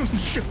 I'm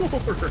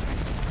sure.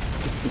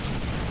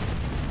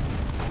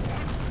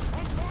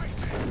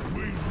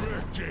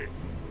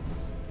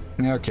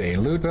 Okay,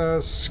 loot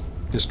us,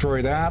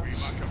 destroy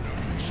that.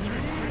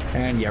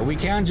 And yeah, we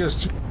can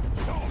just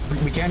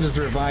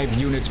revive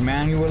units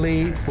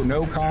manually for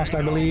no cost,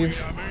 I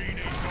believe.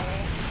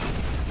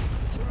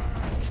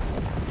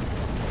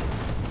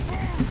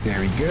 There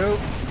we go.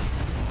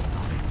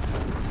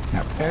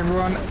 Now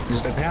everyone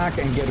just attack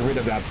and get rid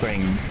of that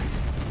thing.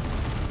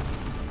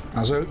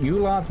 Also, you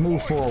lot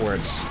move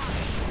forwards.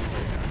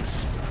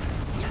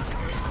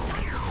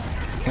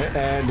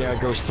 And there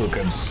goes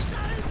Spookums.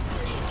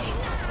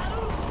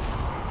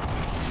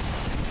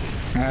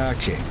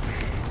 Okay.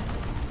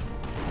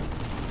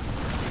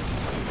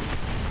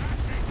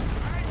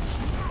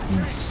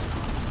 Yes.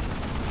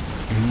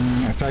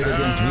 Attack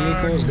against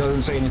vehicles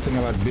doesn't say anything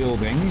about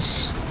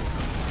buildings.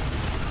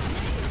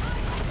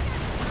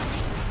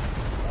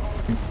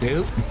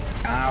 Nope.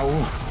 Ow.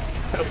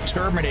 Oh,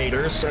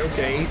 Terminators,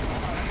 okay.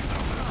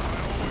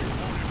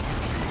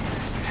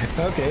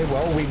 Okay,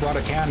 well, we brought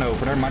a can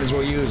opener, might as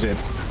well use it.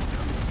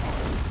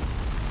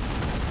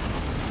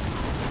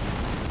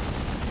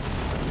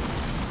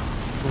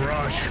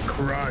 Crush,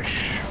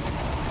 crush.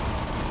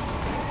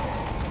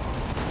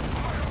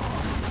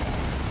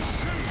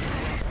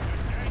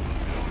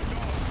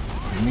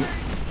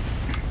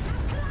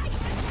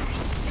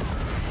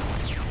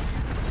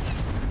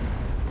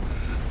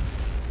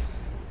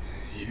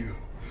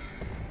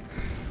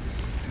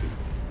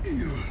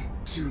 You're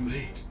too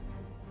late.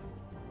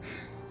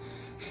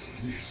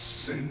 The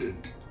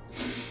Ascendant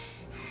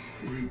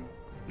will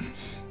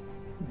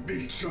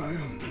be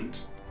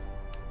triumphant.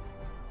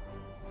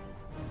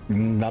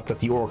 Not that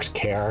the orcs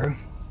care.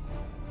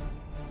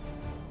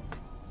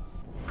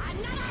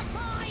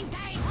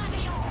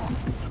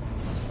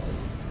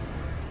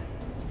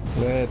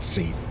 Let's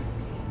see.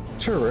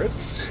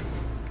 Turrets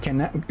can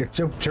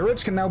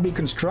now be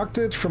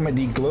constructed from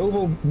the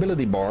global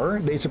ability bar.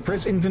 They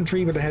suppress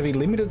infantry but have a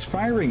limited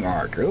firing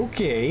arc.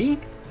 Okay.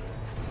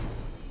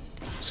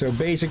 So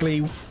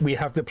basically, we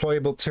have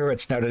deployable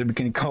turrets now that we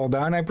can call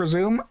down, I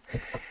presume.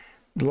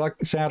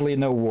 Sadly,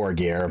 no war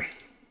gear.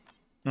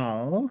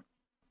 Oh.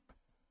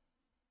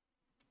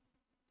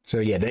 So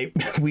yeah,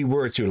 we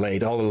were too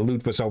late. All the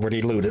loot was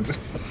already looted.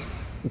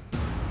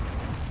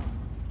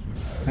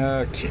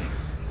 Okay.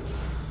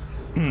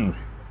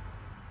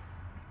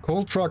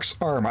 Cold Truck's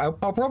armor.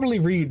 I'll probably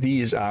read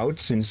these out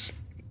since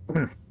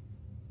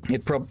we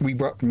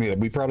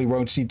probably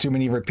won't see too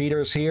many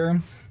repeaters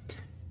here.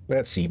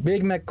 Let's see.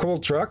 Big Mac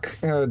Cold Truck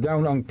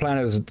down on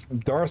planet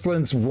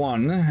Darthlands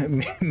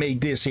 1 made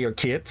this here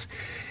kit.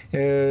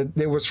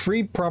 There was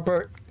free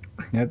proper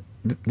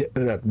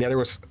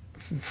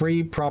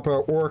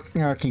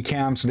Orkz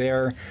camps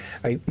there.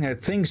 I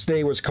think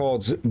they was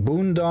called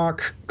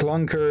Boondock,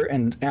 Clunker,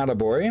 and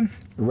Attaboy.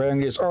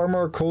 Wearing this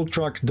armor, Cold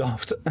Truck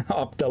doffed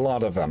up a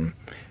lot of them.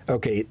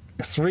 Okay,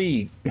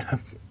 3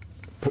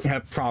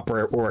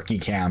 proper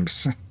Orkz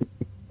camps.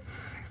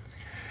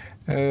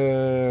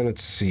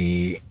 Let's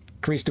see.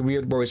 Increase the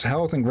Weird Boy's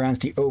health and grants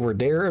the Over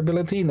There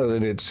ability. Now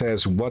that it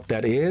says what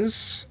that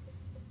is.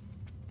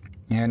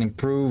 And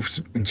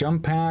improved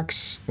jump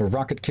packs or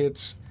rocket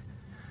kits.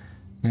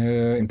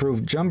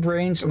 Improved jump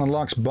range and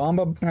unlocks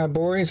Bomba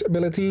Boy's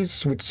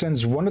abilities, which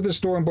sends one of the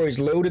Storm Boys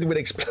loaded with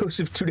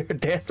explosives to their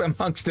death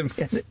amidst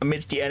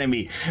the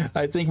enemy.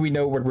 I think we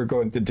know what we're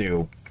going to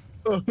do.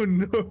 Oh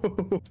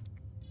no!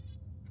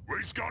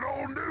 We've got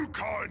all new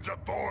kinds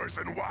of boys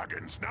and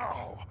wagons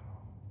now.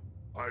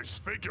 I was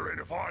figuring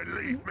if I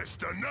leave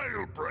Mr.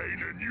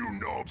 Nailbrain and you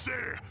knobs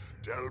here,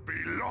 there'll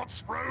be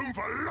lots room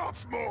for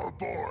lots more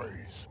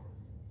boys.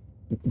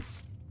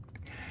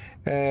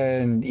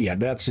 And yeah,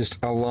 that's just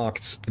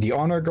unlocked the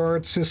Honor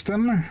Guard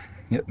system.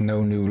 Yep,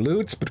 no new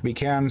loot, but we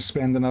can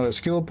spend another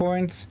skill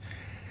point.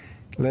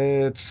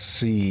 Let's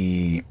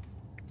see.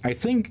 I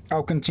think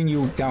I'll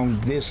continue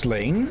down this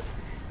lane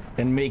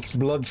and make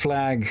Blood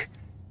Flag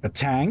a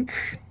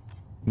tank.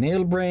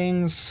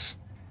 Nailbrains.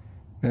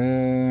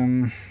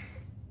 I'm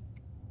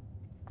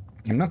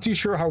not too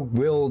sure how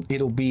well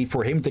it'll be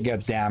for him to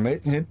get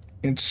damage.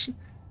 It's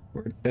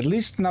at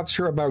least not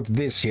sure about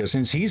this here,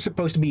 since he's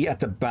supposed to be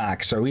at the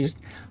back. So he's,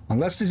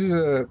 unless this is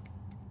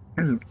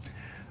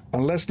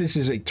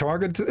a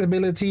target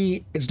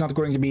ability, it's not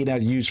going to be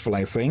that useful,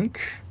 I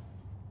think.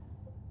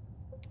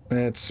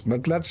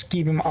 But let's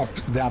keep him up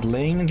that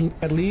lane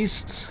at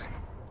least.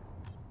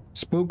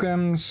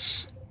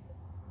 Spookums.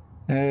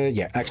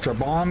 Yeah, extra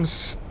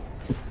bombs.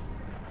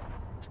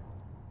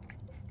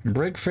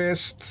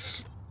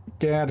 Brickfists.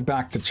 Get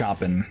back to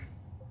chopping.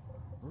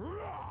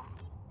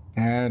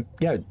 Yeah,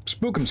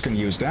 Spookums can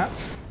use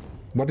that.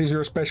 What is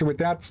your special with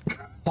that?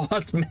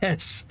 Hot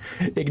mess.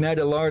 Ignite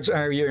a large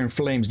area in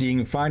flames,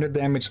 dealing fire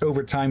damage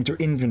over time to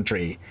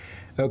infantry.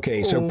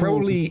 Okay, so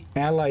probably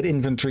allied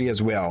infantry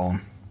as well.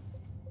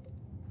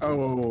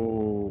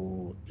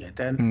 Oh, yeah,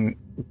 then.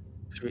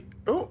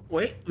 Oh,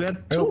 wait, we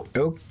had 2.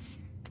 Oh,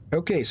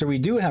 okay, so we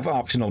do have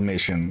optional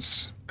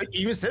missions. It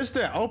even says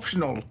they're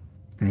optional.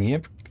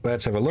 Yep,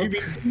 let's have a look. Maybe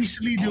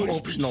easily do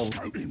optional.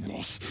 Scouting,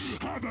 boss.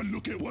 Have a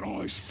look at what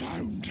I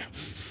found.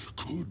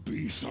 Could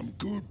be some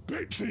good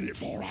bits in it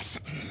for us.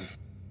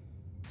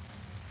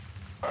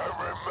 And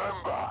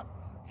remember,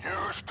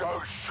 use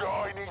those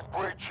shining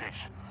bridges,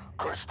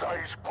 cause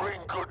they's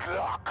bring good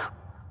luck.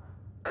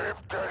 If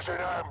there's an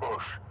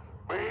ambush,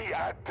 me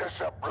at the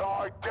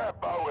supply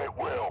depot it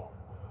will.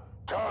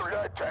 Don't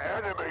let the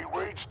enemy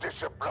reach the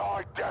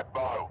supply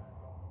depot.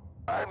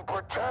 And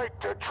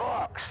protect the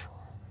trucks.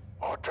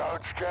 I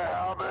don't care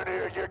how many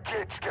of your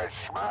kits get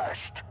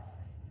smashed.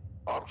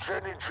 I'm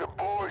sending some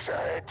boys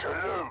ahead to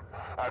loot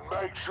and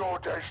make sure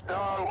there's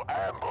no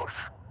ambush.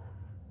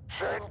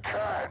 Send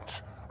cans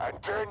and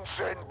then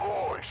send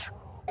boys.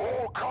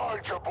 All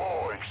kinds of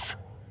boys.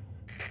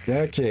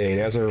 Okay,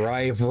 there's a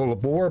rival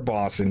war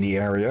boss in the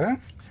area.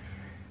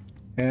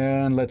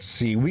 And let's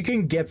see, we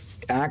can get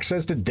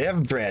access to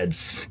Dev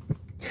Dreads.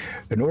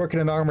 An orc in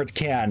an armored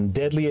can,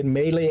 deadly in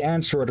melee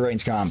and short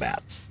range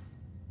combat.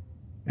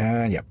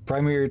 And yeah,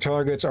 primary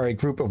targets are a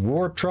group of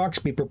war trucks.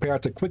 Be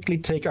prepared to quickly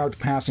take out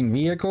passing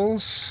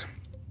vehicles.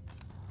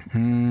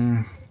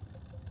 Yeah,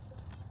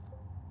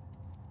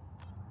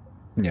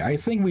 I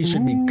think we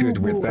should be good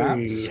with that.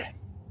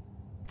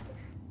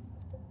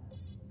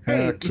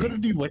 Hey, okay. You got a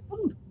new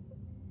weapon?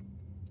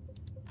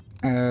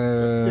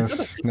 No,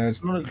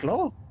 it's not a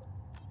claw.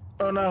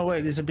 Oh no,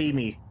 wait, it's a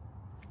beamy.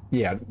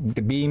 Yeah,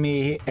 the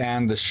beamy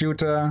and the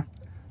shooter.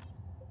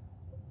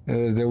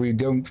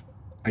 Though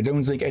I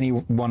don't think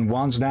anyone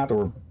wants that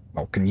or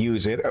well, can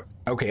use it.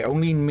 Okay,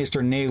 only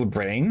Mr.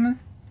 Nailbrain.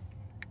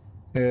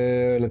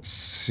 Let's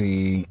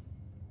see.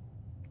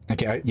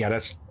 Okay, yeah,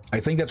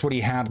 I think that's what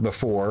he had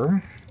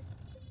before.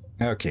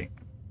 Okay.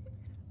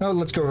 Well,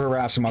 let's go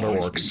harass some other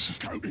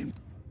orcs.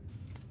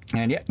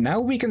 And yeah, now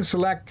we can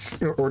select,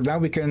 or now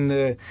we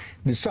can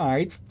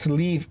decide to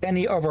leave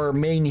any of our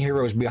main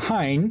heroes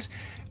behind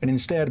and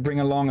instead bring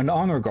along an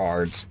honor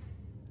guard.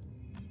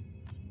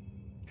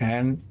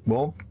 And,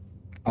 well,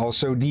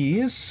 also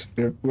these,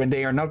 when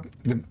they are not,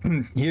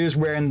 here's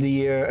where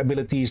the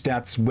abilities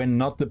that, when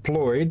not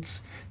deployed,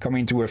 come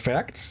into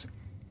effect.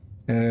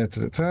 Yeah,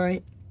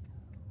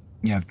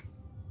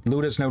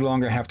 looters no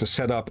longer have to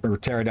set up or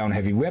tear down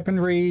heavy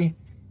weaponry.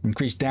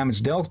 Increased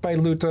damage dealt by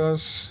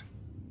looters.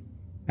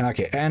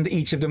 Okay, and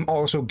each of them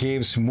also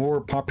gives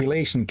more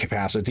population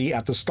capacity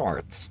at the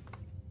start.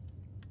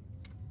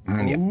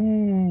 And yeah.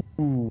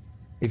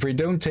 If we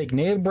don't take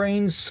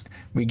Nailbrains,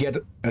 we get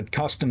a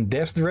custom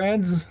Death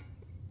Dread.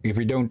 If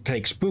we don't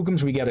take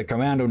Spookums, we get a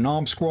Commando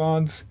Knob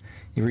Squad.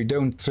 If we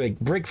don't take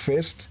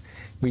Brickfist,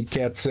 we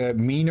get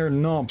meaner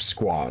Knob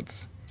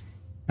Squads.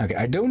 Okay,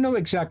 I don't know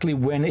exactly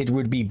when it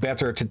would be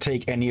better to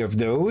take any of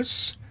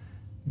those.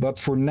 But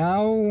for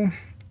now,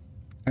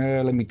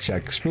 let me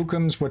check.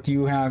 Spookums, what do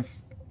you have?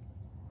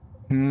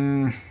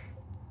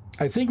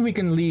 I think we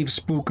can leave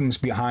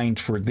Spookums behind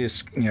for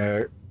this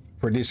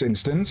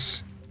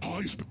instance.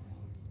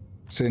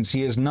 Since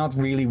he is not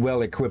really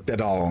well equipped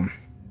at all.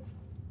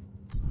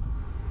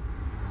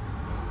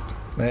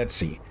 Let's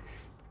see.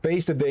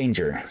 Face the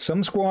danger.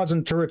 Some squads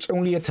and turrets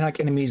only attack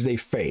enemies they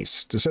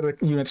face. To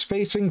select units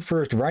facing,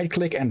 first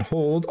right-click and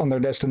hold on their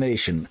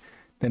destination.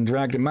 Then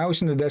drag the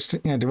mouse in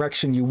the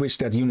direction you wish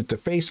that unit to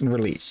face and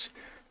release.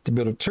 To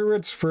build a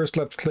turret, first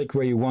left-click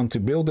where you want to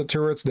build the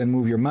turret, then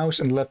move your mouse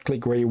and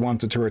left-click where you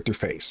want the turret to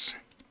face.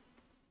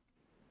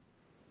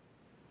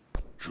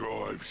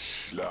 Drive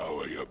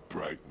slower, you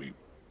break me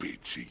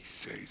bitch, he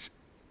says.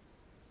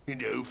 And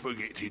don't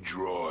forget to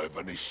drive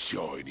on the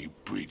shiny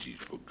bridges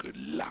for good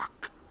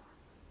luck.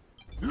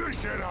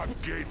 Listen up,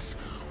 kids.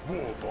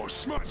 War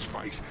boss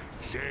Smudgeface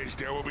says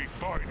there will be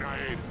fighting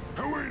ahead,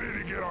 and we need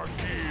to get our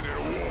key to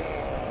the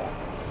war.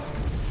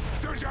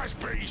 So just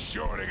be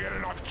sure to get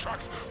enough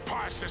trucks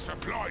past the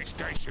supply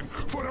station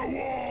for the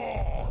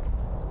war.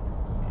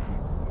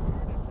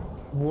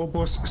 War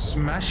boss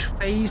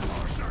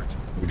Smashface?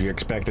 Would you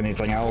expect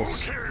anything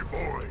else? Okay,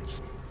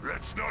 boys.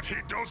 Let's not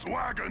hit those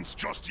wagons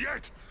just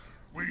yet.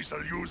 We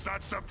shall use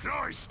that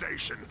supply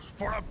station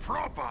for a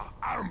proper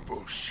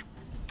ambush.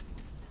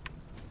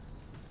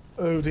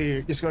 Oh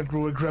dear, he's gonna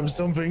go and grab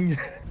something.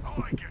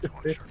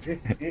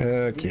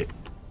 Okay.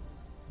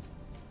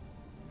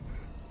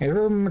 If I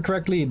remember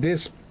correctly,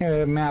 this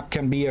map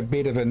can be a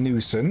bit of a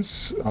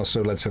nuisance.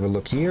 Also, let's have a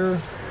look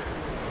here.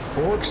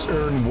 Orcs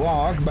earn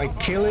WOG by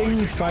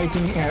killing,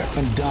 fighting,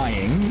 and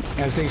dying.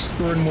 As they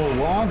earn more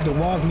WOG, the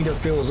WOG meter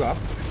fills up.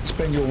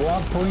 Spend your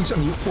WOG points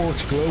on your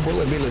Orcs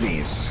global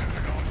abilities.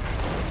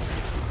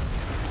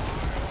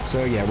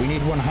 So yeah, we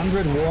need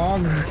 100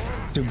 WOG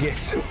to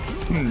get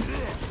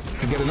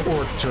an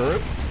Orc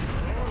turret.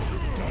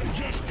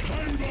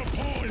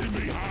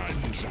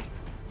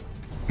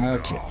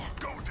 Okay.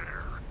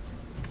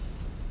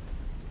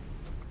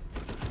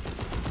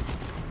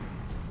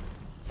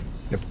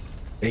 Yep.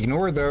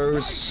 Ignore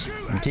those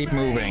and keep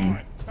moving.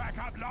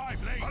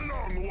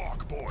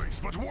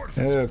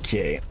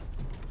 Okay.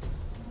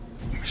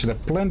 Should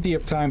have plenty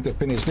of time to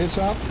finish this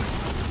up.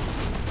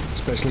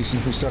 Especially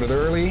since we started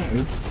early.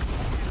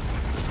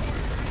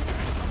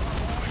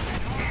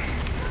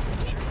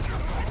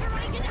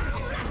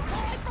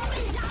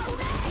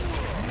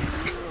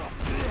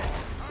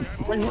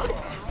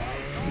 Oops.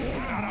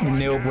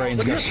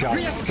 Nailbrain's got shot.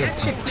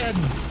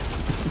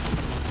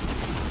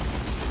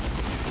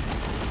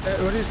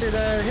 What do you say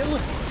there, Hill?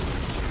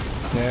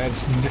 Yeah,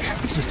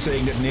 it's just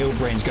saying that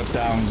Nailbrain's got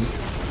downs.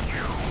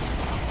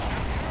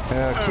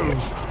 Okay.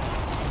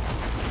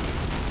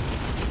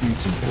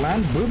 It's a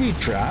planned booby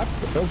trap.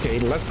 Okay,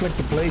 left click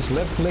the place,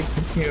 left click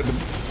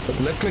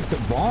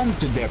the bomb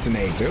to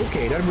detonate.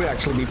 Okay, that would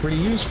actually be pretty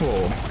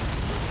useful.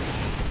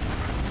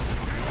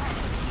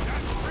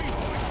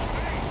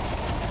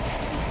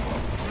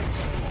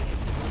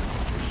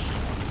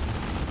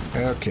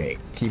 Okay,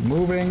 keep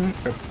moving.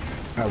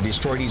 I'll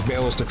destroy these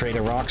barrels to trade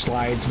a rock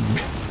slides. A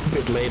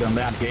bit late on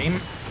that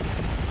game.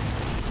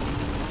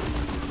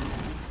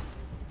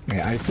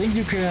 Yeah, I think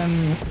you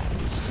can...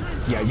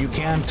 Yeah, you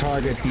can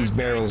target these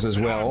barrels as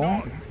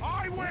well.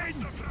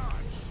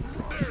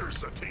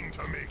 There's a thing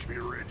to make me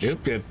rich.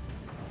 Yep.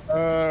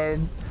 Oh,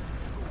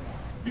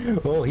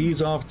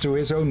 he's off to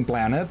his own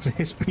planet.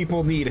 His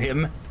people need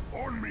him.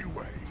 On me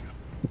way.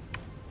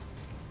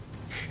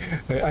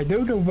 I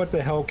don't know what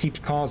the hell keeps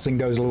causing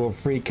those little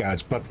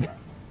freakouts, but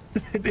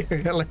they're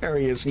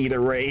hilarious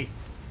either way.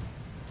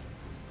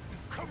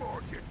 Come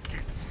on, you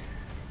kids.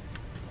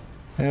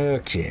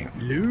 Okay.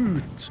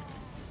 Loot.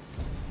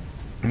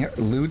 Yeah,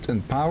 loot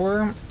and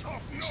power.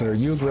 So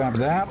you grab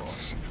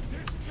that.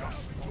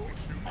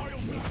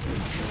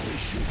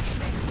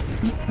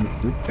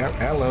 Oh,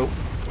 hello.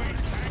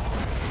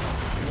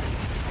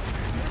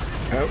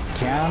 Oh,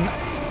 can.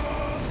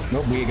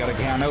 Nope, we got a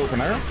can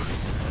opener.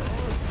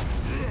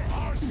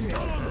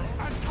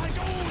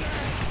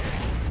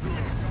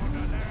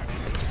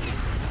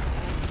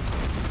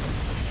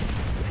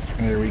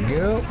 There we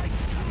go.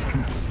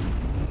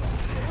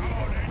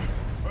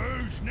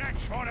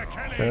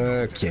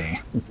 Okay.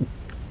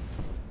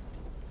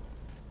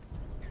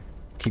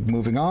 Keep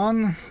moving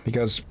on,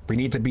 because we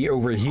need to be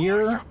over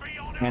here,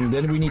 and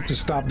then we need to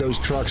stop those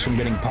trucks from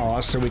getting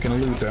past so we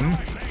can loot them.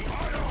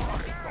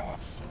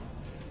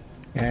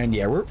 And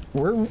yeah,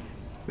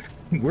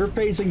 we're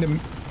facing the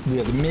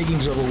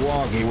makings of a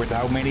walkie with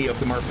how many of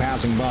them are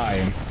passing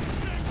by.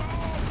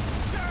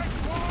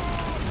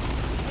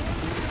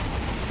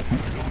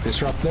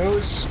 Disrupt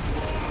those.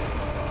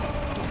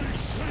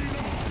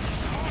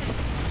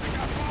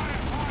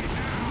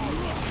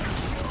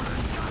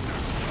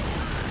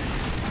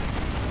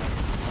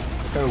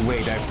 Oh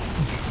wait,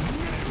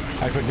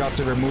 I forgot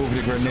to remove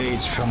the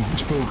grenades from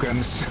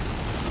Spookums.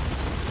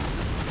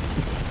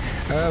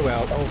 Oh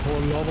well. Oh, for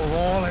love of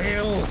all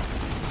hell!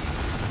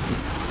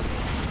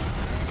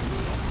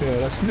 Yeah,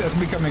 that's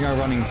becoming our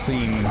running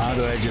theme. How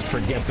did I just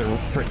forget the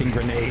freaking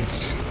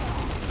grenades?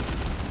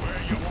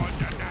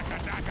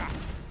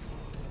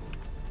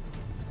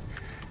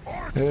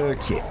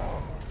 Okay.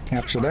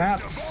 Capture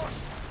that.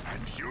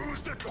 And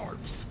use the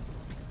corpse.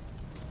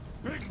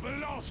 Big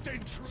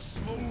blasting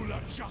small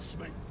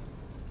adjustment.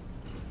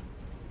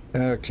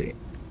 Okay.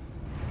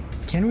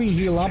 Can we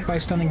heal up by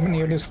standing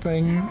near this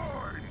thing?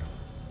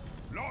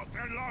 Locked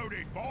and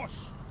loaded,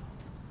 boss.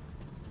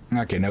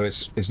 Okay, no,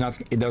 it's not.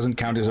 It doesn't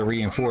count as a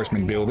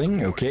reinforcement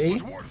building. Okay.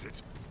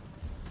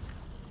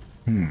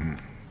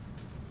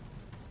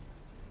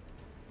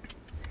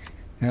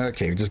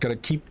 Okay, we just gotta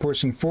keep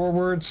pushing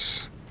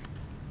forwards.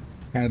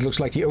 And it looks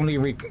like the only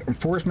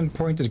reinforcement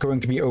point is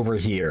going to be over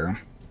here.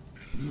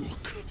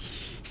 Look,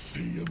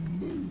 see him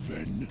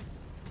moving.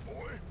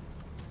 Boy,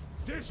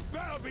 this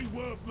better be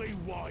worth me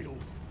while.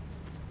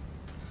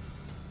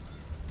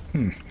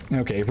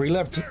 Okay, if we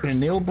left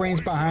nail brains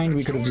behind,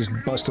 we could have just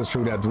busted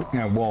through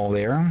that wall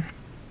there.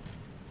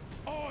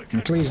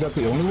 Actually, is that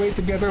the only way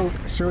to get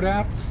through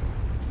that?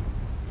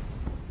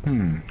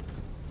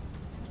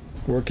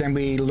 Or can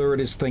we lure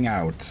this thing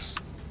out?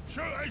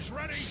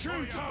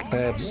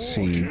 Let's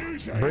see.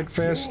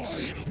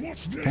 Brickfist.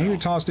 Can you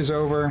toss this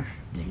over?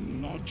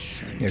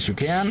 Yes, you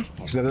can.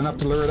 Is that enough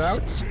to lure it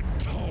out?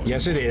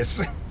 Yes, it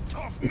is.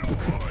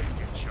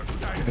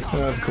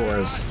 Of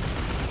course.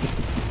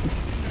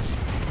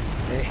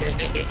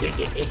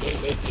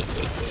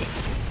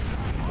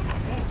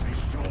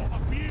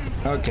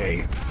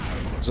 Okay.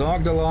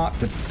 Zogdalot,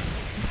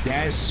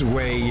 this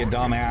way, you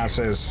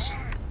dumbasses.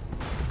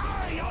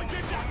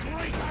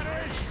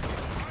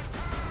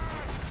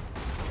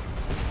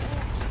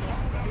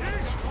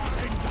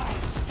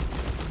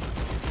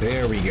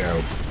 There we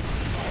go.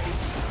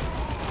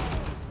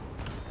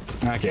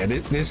 Okay,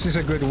 this is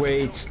a good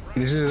way.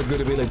 This is a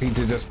good ability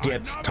to just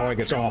get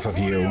targets off of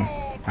you,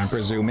 I'm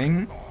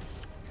presuming.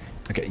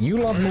 Okay, you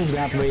lot move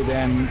that way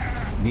then.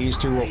 These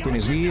two will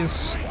finish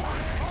these.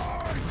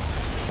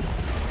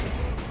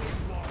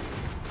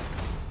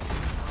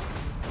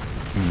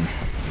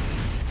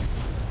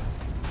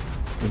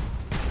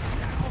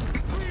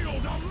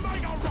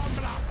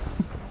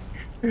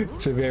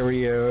 It's a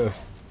very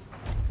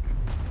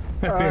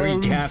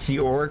gassy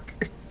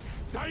orc.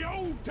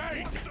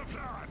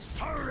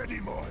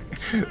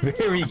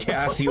 Very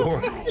gassy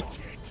orc.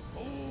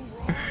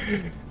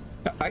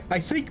 I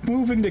think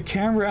moving the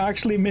camera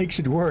actually makes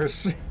it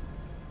worse.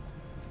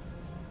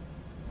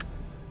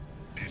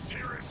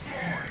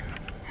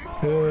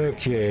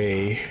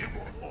 Okay.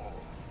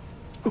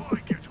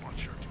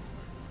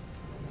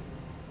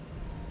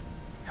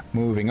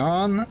 Moving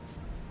on.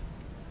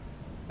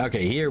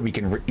 Okay, here we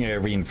can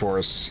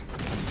reinforce.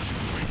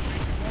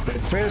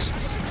 Red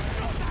fists.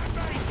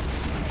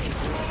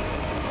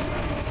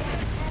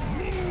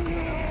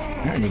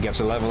 And he gets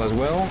a level as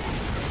well.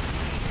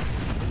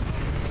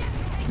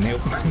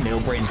 Nail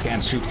brains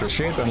can't shoot for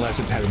shit unless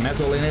it has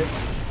metal in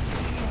it.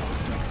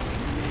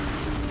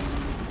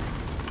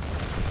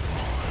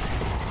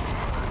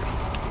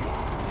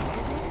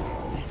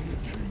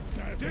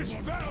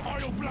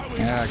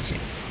 Okay.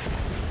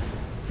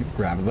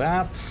 Grab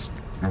that.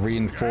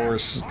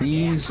 Reinforce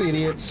these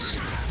idiots.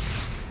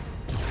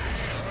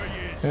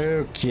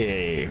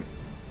 Okay.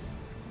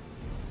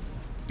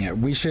 Yeah,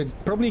 we should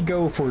probably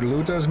go for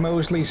looters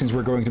mostly, since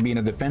we're going to be in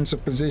a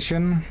defensive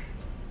position.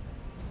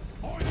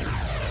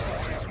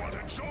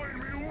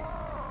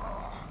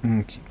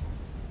 Okay.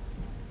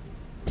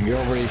 We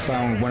already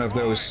found one of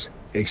those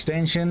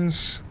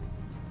extensions,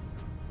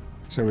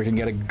 so we can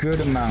get a good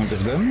amount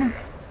of them.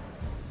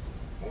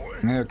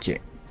 Okay.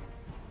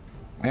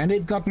 And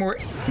they've got more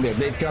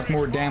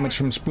damage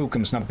from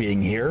Spookums not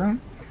being here.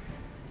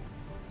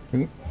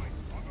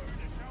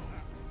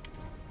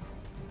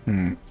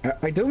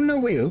 I don't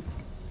know.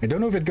 I don't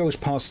know if it goes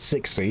past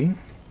 60.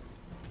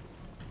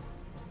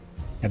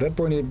 At that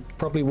point, it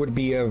probably would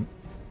be a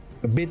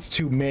bit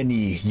too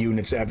many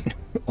units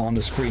on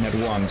the screen at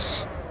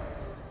once.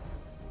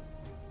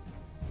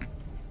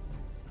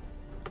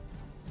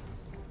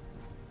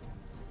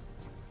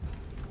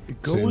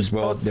 It goes Since,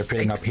 well, past they're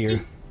paying 60. up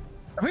here.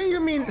 I think you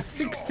mean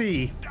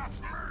 60.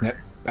 Yeah,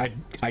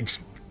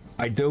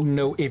 I don't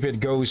know if it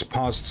goes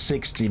past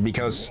 60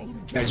 because,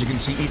 as you can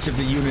see, each of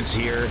the units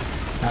here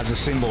has a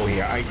symbol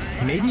here.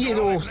 Maybe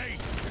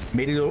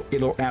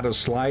it'll add a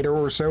slider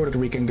or so that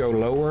we can go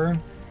lower.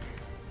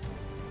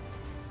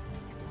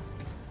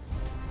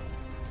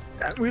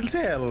 That will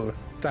tell.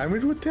 Time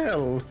it will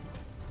tell.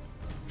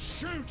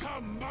 Shoot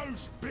a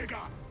most bigger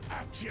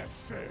at your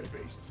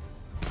service.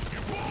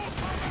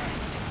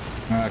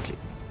 Okay,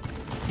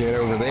 get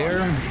over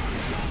there.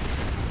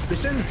 We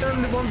send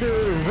one of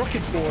the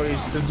rocket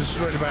boys to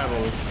destroy the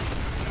battle.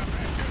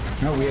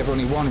 No, we have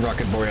only one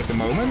rocket boy at the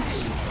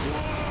moment.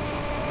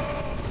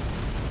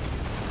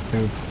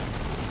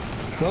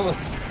 Well,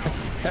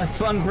 have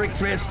fun,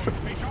 Brickfist.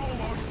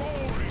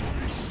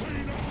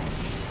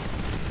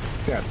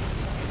 Yeah.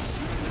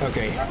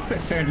 Okay,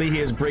 apparently he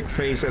has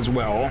Brickface as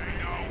well.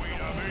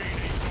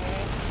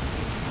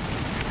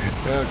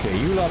 Okay,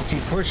 you lot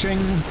keep pushing.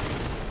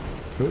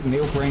 Oh,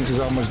 Neil Brains is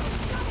almost...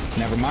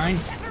 Never mind.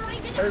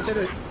 I said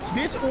that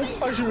this Orc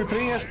faction we're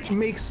playing as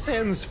makes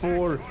sense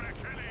for...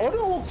 Other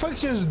Orc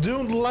factions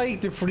don't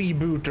like the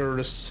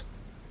freebooters.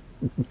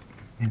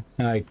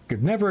 I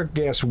could never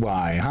guess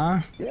why,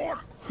 huh? What?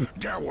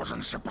 There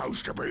wasn't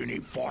supposed to be any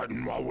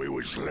fighting while we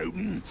was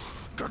looting.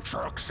 The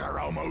trucks are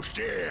almost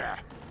here.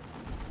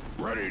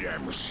 Ready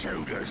them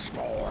sodas,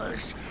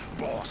 boys.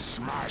 Boss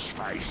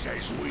Smashface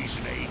says we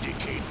need to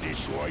keep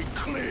this way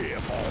clear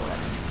for him.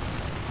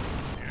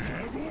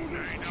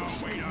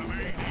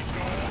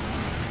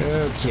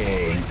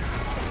 Okay.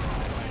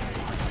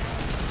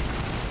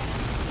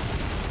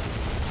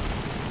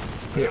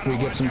 Yeah, we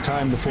get some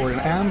time before an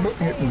ambush,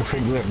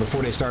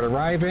 before they start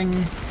arriving.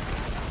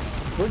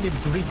 Were the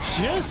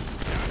bridges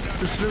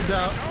to slow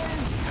down?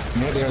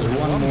 Yeah, there's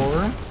one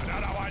more.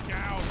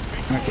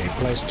 Okay,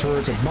 place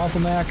turrets at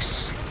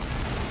bottlenecks.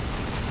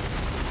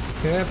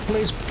 Yeah,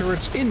 place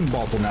turrets in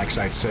bottlenecks,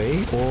 I'd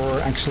say. Or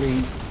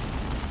actually,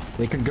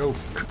 they could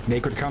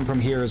come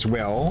from here as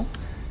well.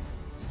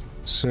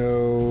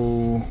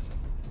 So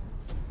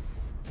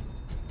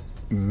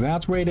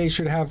that way they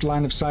should have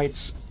line of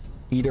sight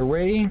either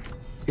way,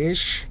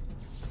 ish.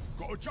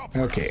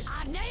 Okay,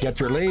 get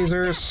your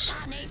lasers.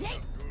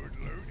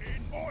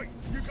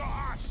 You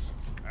got us.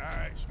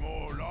 That's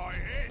more like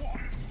it.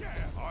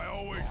 I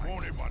always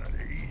wanted one of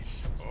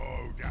these.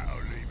 Oh,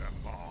 that'll leave a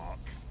mark.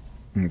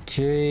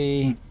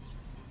 Okay,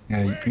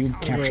 you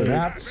capture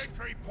that.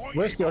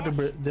 Where's the other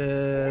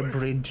the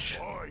bridge?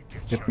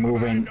 Get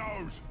moving.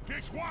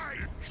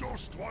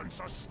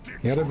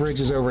 The other bridge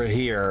is over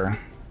here.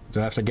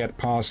 So I have to get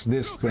past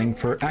this thing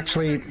for...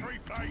 Actually,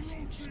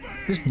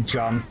 just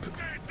jump.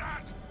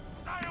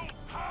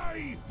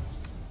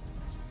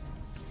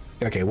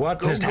 Okay,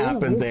 what just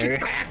happened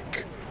there?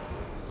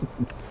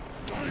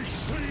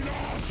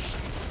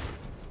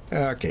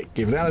 Okay,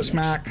 give that a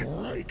smack.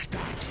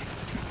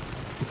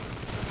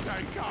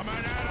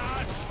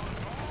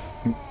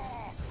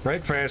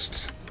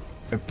 Breakfast.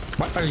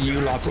 What are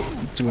you lots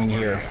doing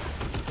here?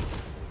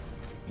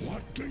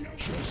 What do you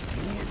just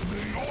do with me?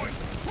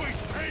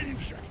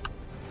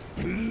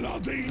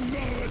 Bloody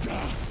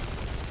murder!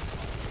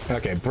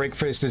 Okay,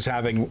 Breakfast is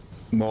having,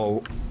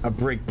 well, a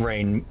brick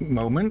brain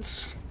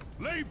moment.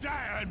 Leave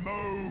that and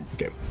move.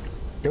 Okay,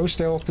 go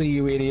stealthy,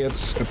 you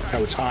idiots.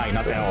 Oh, it's I,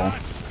 not L.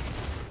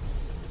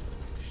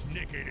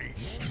 Snickety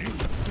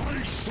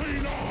They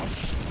seen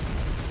us!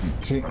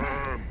 Okay.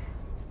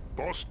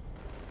 Boss,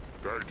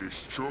 they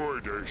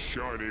destroyed those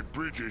shiny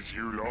bridges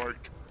you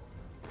liked.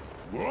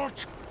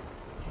 What?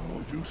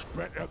 Oh, you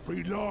better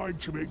be lying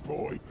to me,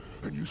 boy.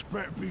 And you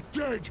better be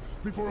dead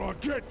before I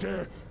get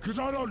there, because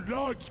I don't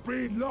like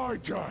being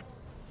lied to.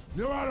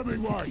 Now out of me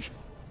way.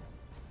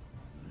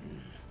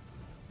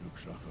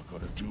 Looks like I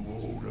gotta do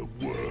all the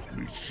work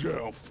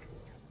myself.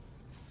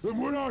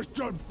 And when I was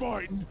done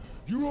fighting,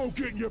 you're all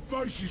getting your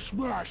faces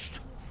smashed.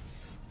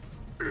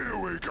 Here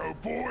we go,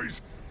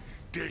 boys.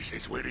 This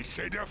is where they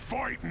said the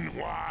fighting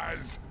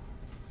was.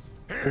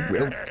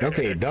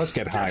 Okay, it does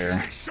get higher. This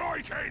is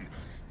exciting.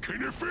 Can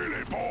you feel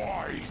it,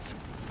 boys?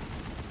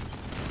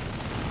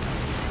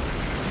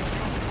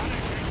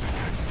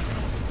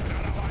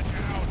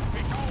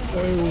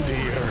 Oh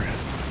dear.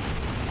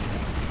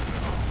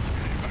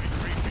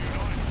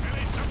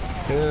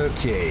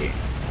 Okay.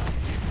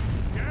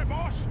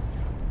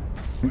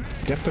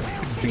 Get the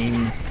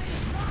beam.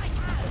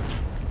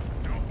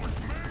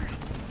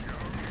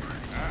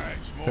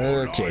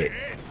 Okay.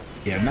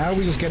 Yeah, now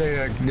we just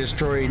gotta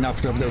destroy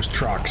enough of those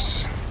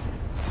trucks.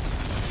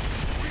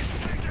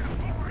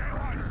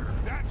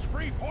 That's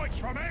 3 points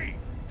for me.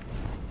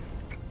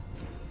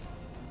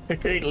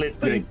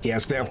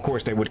 Yes, they, of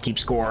course they would keep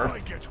score.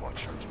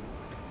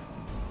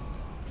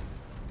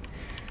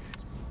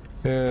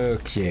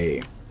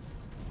 Okay.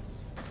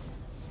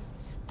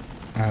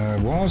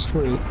 Whilst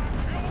we're...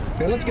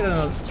 Yeah, let's get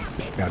another...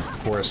 Yeah,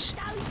 force.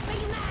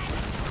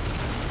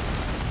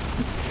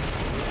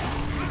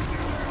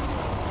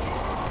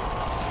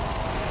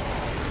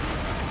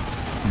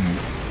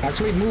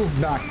 Actually,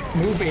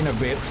 move in a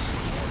bit,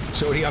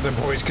 so the other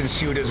boys can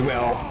shoot as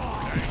well.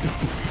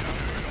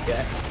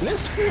 Yeah,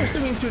 let's force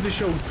them into the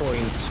choke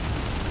point.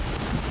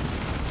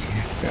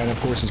 And of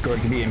course, it's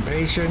going to be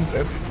impatient.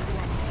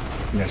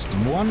 That's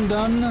one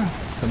done.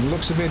 From the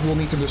looks of it, we'll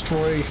need to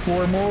destroy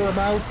 4 more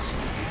about.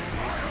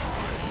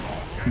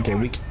 Okay,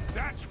 we can...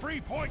 That's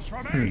 3 points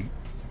from me.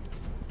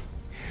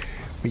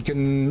 We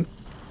can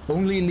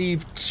only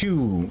leave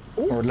 2,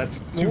 or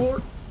let's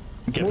more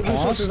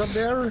resources up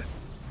there.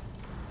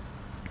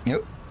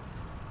 Yep.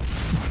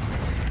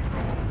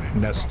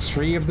 And that's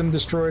 3 of them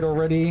destroyed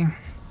already.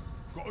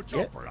 Got a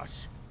job for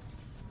us.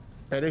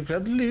 Better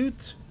grab the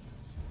loot.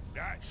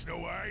 That's the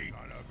way.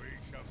 Gonna be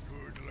some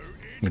good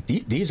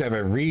looting. These have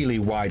a really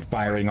wide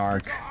firing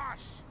arc.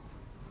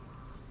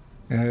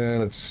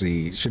 Let's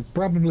see. Should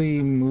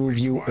probably move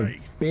you a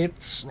bit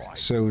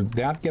so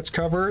that gets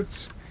covered.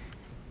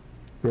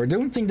 I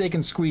don't think they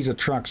can squeeze a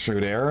truck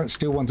through there.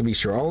 Still want to be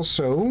sure.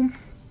 Also,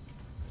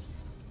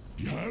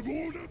 You have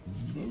order.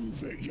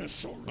 Move it, you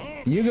son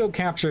of. You go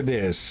capture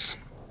this.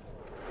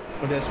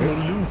 Oh, there's more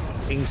loot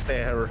things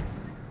there.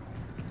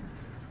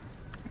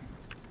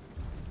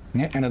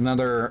 Yeah, and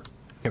another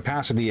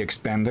capacity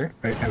extender.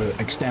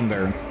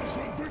 Extender.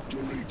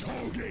 Victory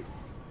target.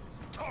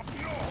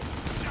 Tough knob.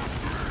 That's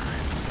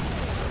right.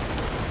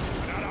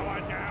 Another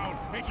one down.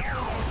 It's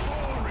almost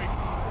boring.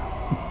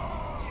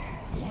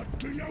 What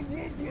do you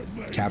want with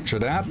me? Capture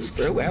that.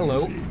 Oh,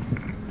 hello.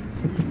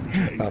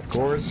 Of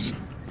course.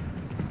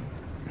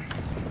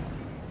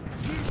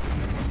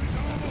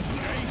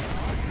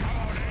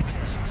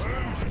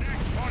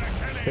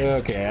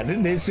 Okay,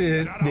 this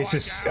is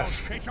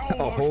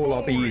a whole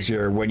lot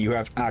easier when you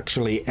have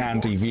actually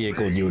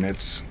anti-vehicle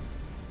units.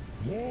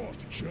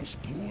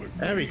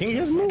 And we can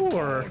get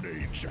more.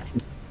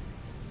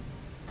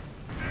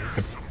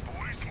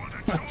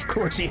 Of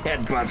course he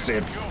headbutts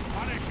it.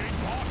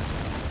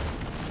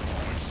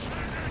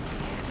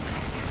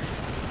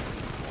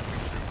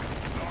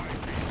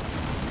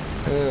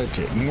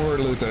 Okay, more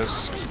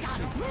looters.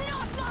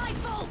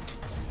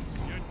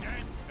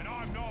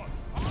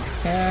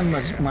 And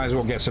might as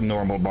well get some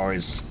normal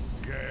boys.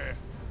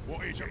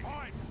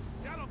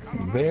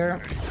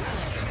 There.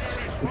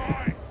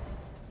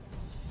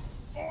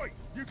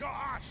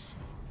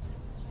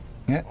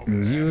 Yeah,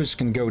 Hughes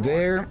can go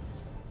there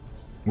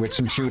with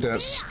some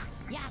shooters.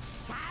 You're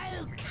so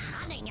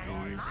cunning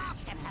and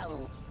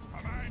masterful.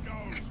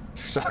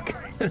 Suck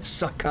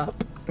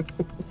up.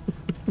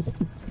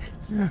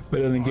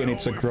 But then again,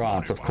 it's a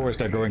Grot. Of course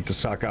they're going to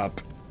suck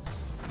up.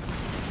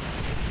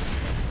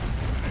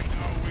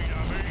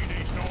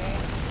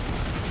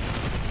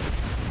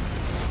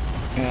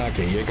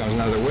 Okay, here comes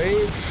another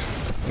wave.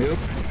 Yep.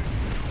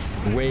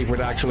 Wave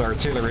with actual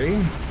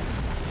artillery.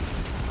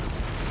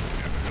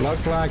 Blood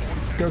flag,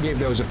 go give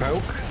those a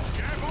poke.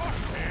 Here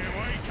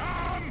we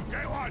come.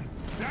 Get one.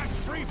 That's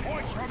 3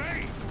 points from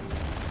me.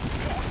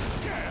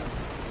 Yeah,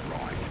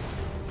 right.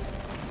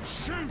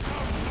 Shoot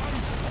up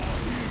those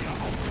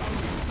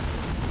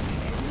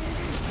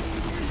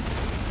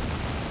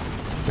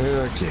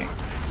Okay.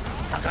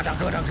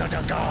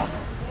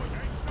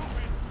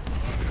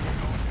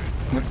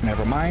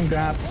 Never mind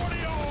that.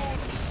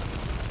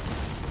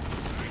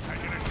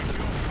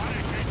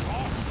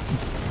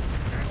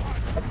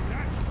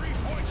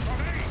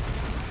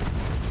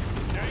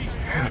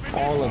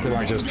 All of them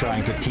are just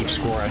trying to keep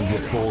score and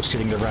just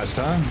bullshitting the rest,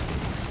 huh?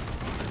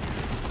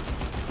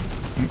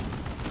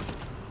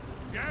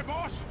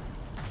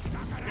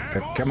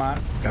 Come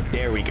on.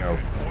 There we go.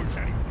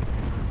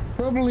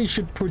 Probably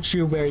should put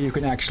you where you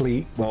can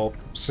actually, well,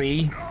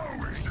 see.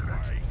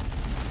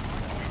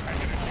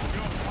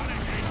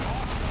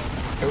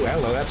 Oh,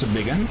 hello, that's a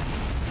big one.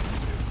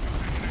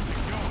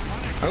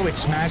 Oh,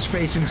 it's Smash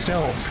Face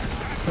himself.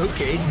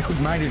 Okay,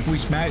 don't mind if we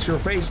smash your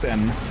face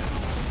then.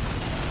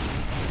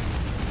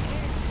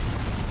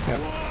 Yep.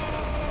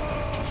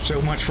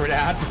 So much for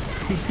that.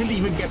 He didn't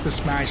even get to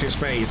smash his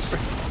face.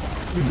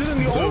 You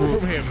didn't go over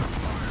from him.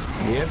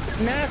 Yep.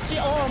 Nasty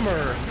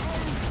armor.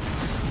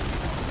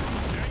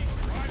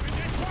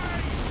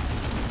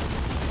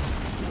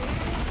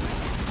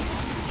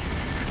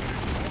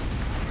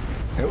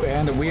 Oh,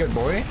 and a weird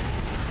boy.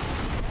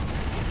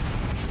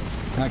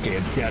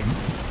 Okay, yeah.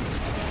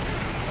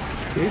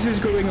 This is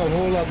going a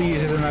whole lot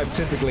easier than I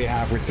typically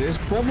have with this.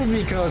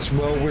 Probably because,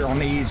 well, we're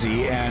on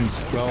easy and,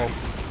 well,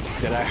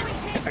 that I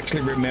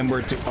actually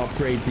remembered to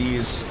upgrade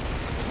these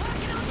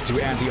to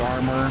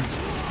anti-armor.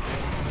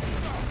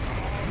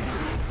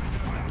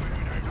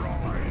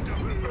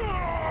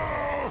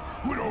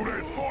 With all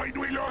that fight,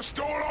 we lost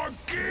all our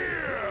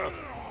gear.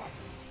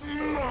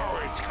 No,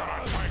 it's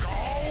gonna take a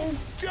whole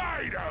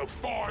day to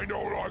find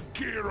all our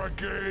gear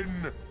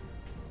again.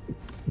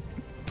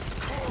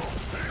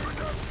 Even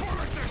the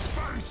bullets are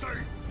spicy.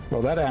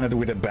 Well, that ended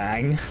with a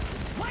bang.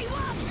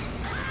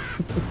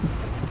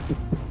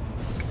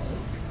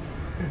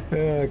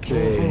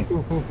 Okay.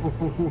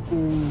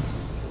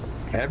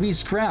 Heavy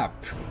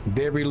scrap.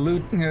 There be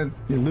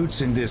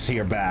loots in this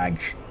here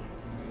bag.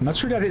 Not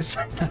sure that is.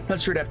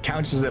 Not sure that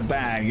counts as a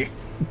bag.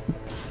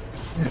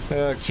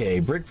 Okay,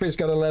 Brickfish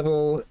got a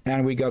level,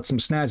 and we got some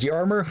snazzy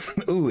armor.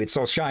 Ooh, it's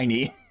all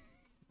shiny.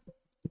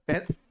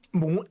 And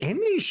more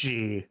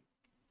energy.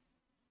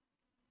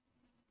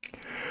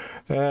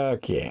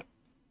 Okay.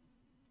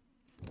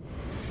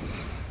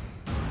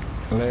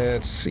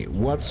 Let's see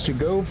what to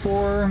go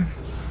for.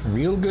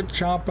 Real good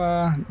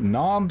chopper,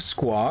 knob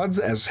squads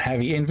as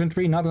heavy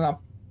infantry. Not enough.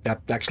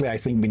 Actually, I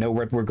think we know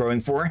what we're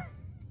going for.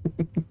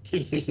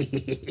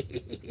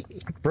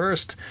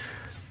 First,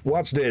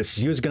 watch this.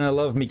 You's gonna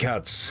love me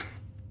cuts.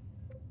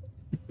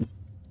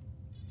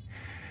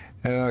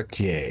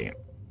 Okay.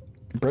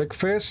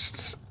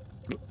 Breakfast.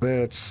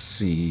 Let's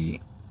see.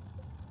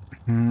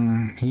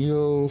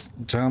 Heal,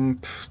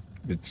 jump.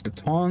 It's the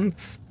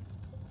taunt.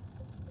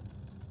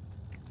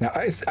 Now,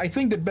 I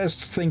think the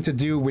best thing to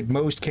do with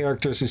most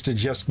characters is to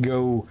just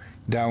go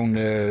down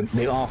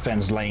the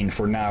offense lane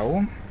for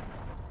now.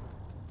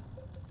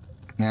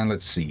 And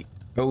let's see.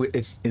 Oh,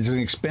 it's an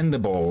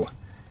expendable.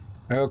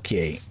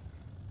 Okay.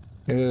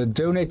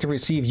 Donate to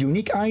receive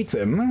unique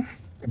item.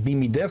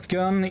 Beamy Death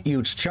Gun,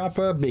 huge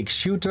chopper, big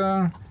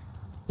shooter,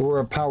 or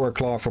a power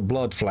claw for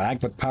blood flag,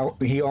 but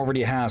he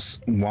already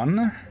has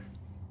one.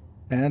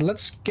 And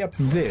let's get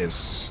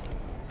this.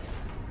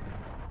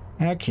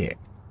 Okay.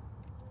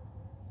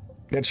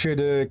 That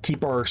should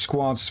keep our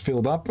squads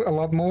filled up a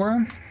lot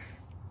more.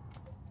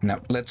 Now,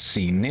 let's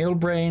see.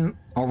 Nailbrain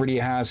already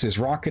has his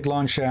rocket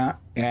launcher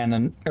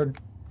and a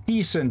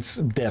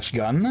decent death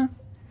gun.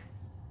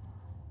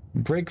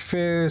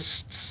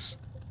 Breakfists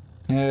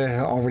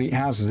already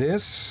has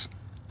this.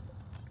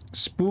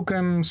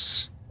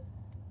 Spookums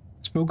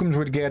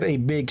would get a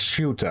big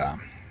shooter.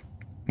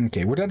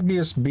 Okay, would that be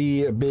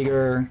a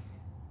bigger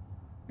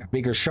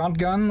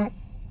shotgun?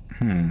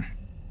 Who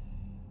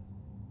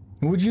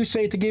would you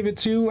say to give it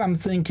to? I'm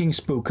thinking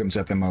Spookums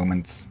at the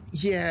moment.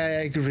 Yeah,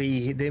 I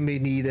agree. They may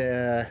need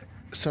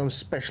some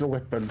special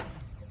weapon.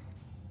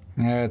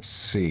 Let's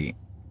see.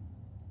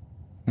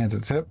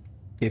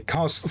 It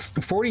costs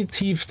 40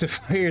 teeth to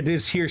fire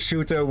this here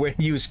shooter when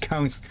you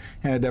count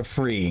the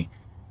free.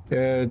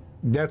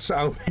 That's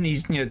how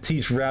many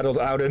teeth rattled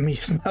out of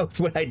me's mouth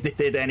when I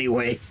did it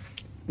anyway.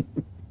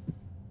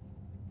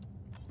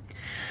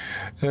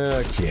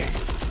 Okay.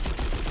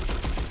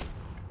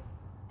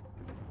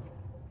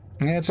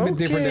 Yeah, it's a bit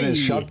different than a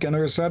shotgun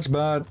or such,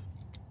 but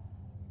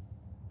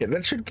yeah,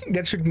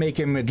 that should make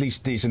him at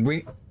least decent.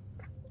 We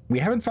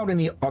haven't found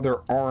any other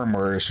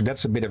armor, so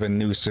that's a bit of a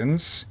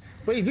nuisance.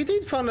 Wait, we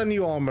did find a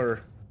new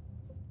armor.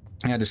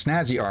 Yeah, the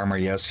snazzy armor,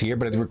 yes, here,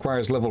 but it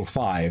requires level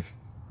 5.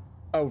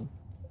 Oh,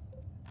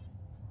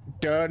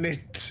 darn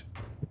it!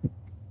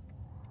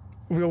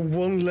 We're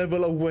one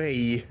level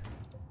away.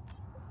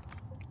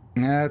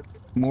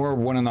 More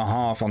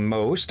 1.5 on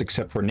most,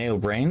 except for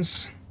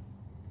Nailbrains.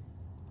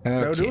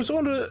 No, those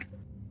are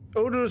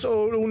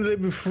only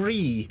level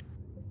 3.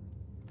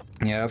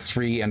 Yeah,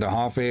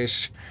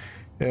 3.5-ish.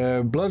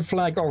 Blood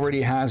Flag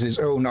already has his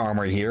own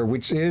armor here,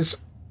 which is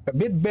a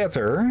bit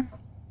better.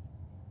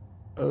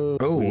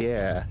 Oh,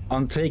 yeah.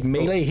 On take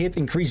melee hit,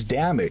 increased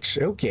damage.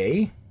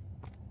 Okay.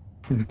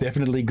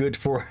 Definitely good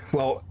for,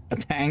 well, a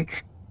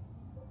tank.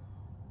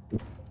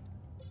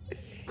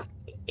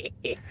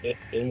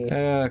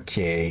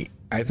 Okay.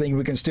 I think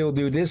we can still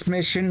do this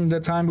mission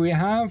the time we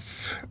have.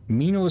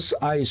 Minos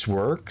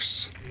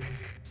Iceworks.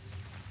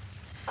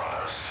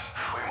 Brothers,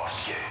 we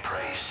must give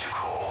praise to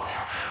Korn,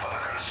 for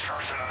the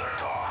construction of the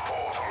Dark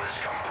Portal is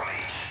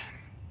complete.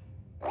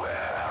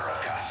 Where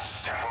Arakast's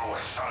temple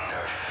was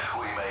sundered,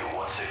 we may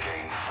once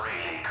again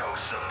freely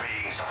coast the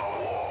beings of the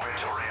warp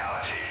into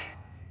reality.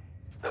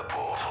 The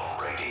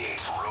portal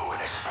radiates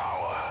ruinous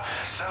power.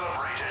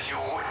 Celebrate as you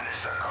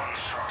witness the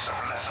constructs of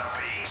lesser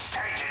beings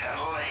tainted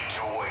and laid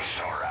to waste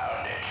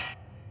around it.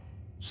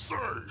 Say,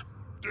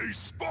 these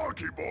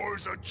Sparky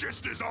boys are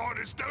just as hard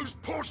as those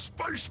poor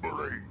Space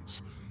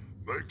Marines.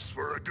 Makes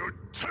for a good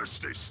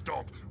testy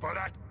stop for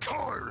that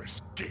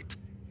Kyrus git.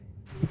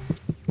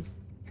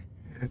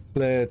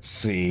 Let's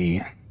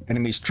see.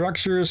 Enemy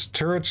structures,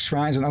 turrets,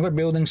 shrines, and other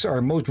buildings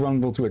are most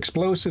vulnerable to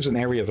explosives and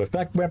area of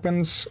effect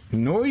weapons.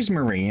 Noise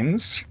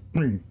Marines.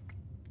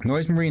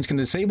 Noise Marines can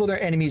disable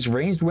their enemies'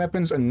 ranged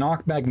weapons and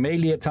knock back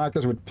melee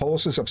attackers with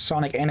pulses of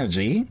sonic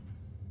energy.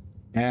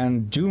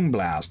 And Doom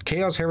Blast.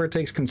 Chaos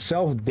Heretics can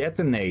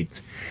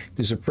self-detonate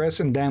to suppress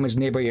and damage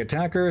nearby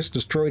attackers,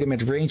 destroy them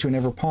at range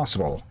whenever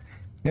possible.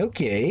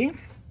 Okay.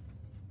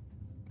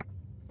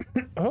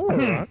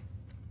 Oh.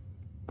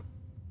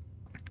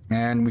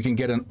 And we can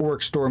get an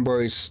Orc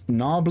Stormboy's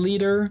Knob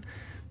Leader,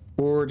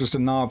 or just a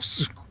Knob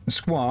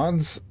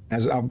Squads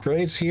as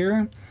upgrades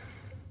here.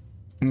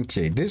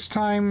 Okay, this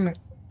time...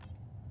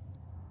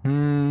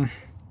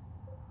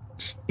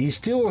 he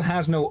still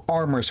has no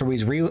armor, so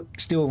he's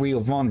still real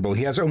vulnerable.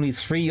 He has only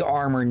 3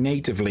 armor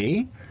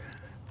natively,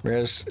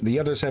 whereas the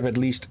others have at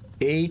least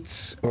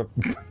 8 or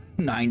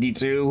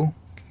 92.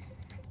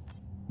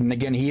 And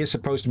again, he is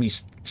supposed to be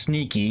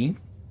sneaky.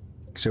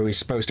 So he's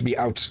supposed to be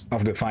out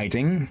of the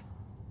fighting.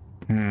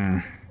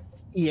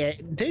 Yeah,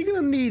 they're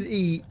gonna need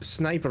a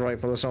sniper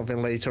rifle or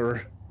something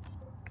later.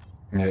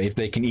 If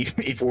they can, if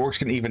orcs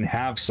can even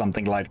have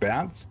something like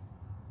that.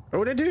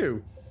 Oh, they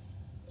do.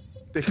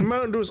 The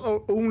commandos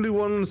are only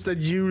ones that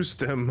use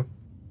them.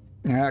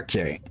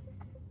 Okay.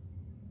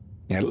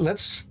 Yeah,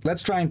 let's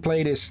try and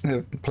play this,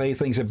 play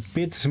things a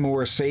bit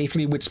more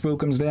safely with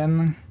spookums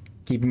then.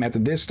 Keep them at a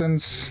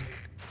distance.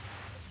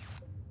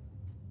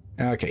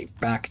 Okay,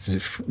 back to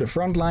the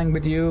front line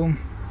with you.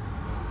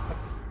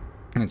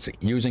 Let's see,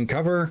 using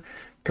cover.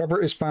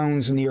 Cover is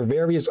found near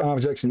various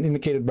objects and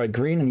indicated by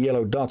green and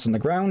yellow dots on the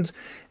ground.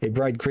 A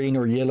bright green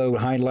or yellow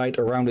highlight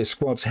around a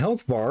squad's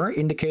health bar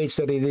indicates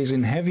that it is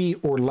in heavy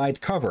or light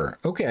cover.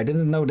 Okay, I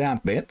didn't know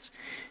that bit.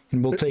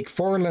 And will take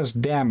far less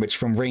damage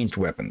from ranged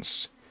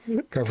weapons.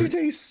 Cover.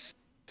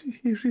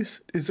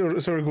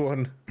 Sorry, go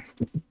on.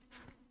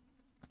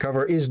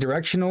 Cover is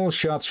directional.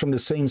 Shots from the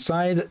same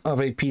side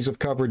of a piece of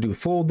cover do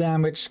full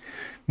damage.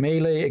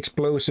 Melee,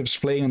 explosives,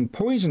 flame, and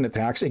poison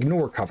attacks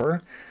ignore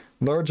cover.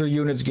 Larger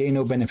units gain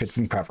no benefit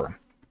from cover.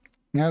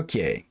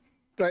 Okay.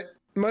 Right.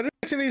 My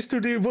reaction is to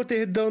do what they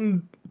had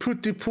done,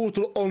 put the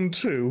portal on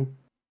through.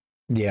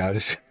 Yeah,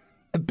 this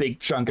a big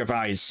chunk of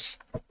ice.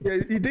 Yeah,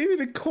 they need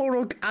the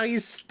Korok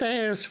ice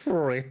stairs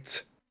for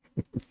it.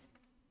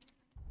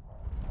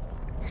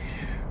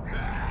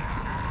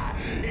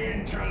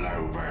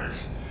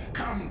 Interlopers,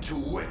 come to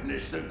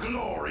witness the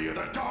glory of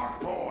the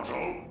Dark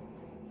Portal.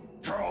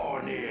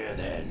 Draw near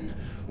then.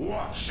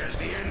 Watch as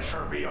the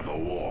entropy of the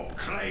warp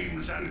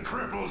claims and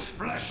cripples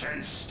flesh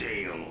and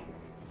steel.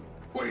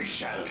 We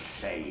shall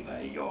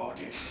savor your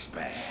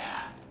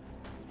despair.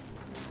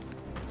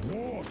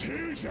 What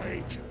is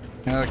it?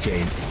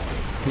 Okay.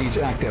 These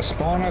act as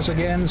spawners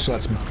again, so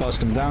let's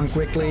bust them down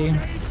quickly.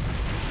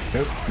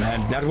 Oh,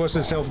 and that was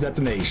a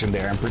self-detonation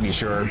there, I'm pretty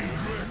sure.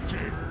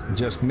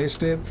 Just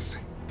missed it.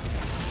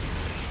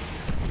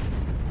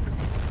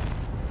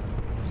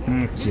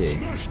 Okay.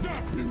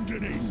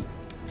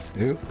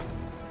 Oop.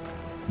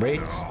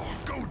 Wait.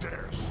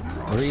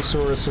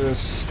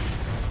 Resources.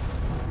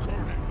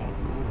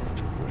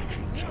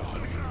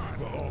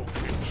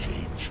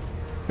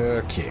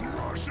 Okay.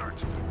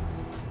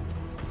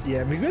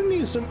 Yeah, we're gonna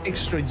need some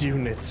extra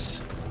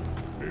units.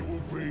 It will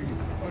be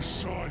a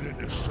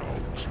silent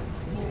assault.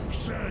 Mook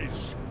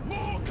says,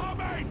 more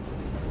coming!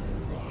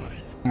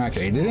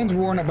 Okay, they didn't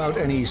warn about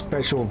any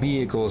special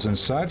vehicles and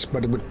such,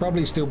 but it would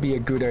probably still be a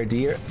good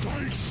idea.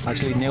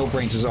 Actually,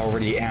 Nailbrains is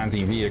already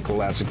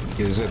anti-vehicle as it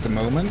is at the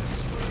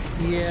moment.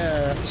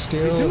 Yeah.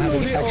 Still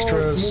having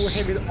extras. More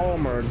heavy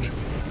armored.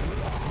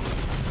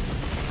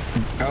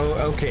 Oh,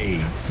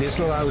 okay. This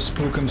allows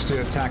spookums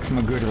to attack from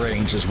a good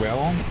range as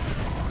well.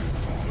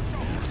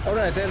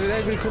 Alright,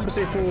 that will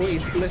compensate for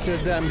it lesser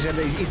damage, and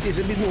it is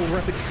a bit more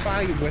rapid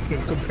fire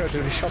weapon compared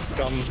to the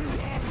shotgun.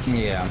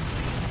 Yeah.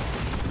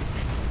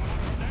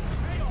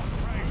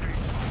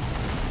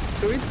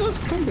 So it does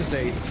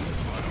compensate.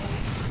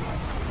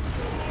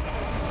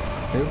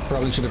 Oh,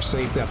 probably should have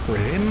saved that for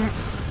him.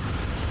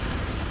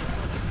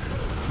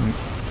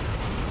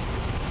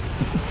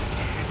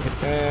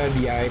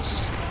 Yeah,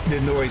 it's the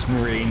Noise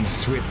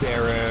Marines with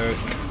their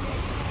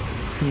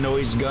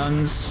noise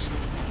guns.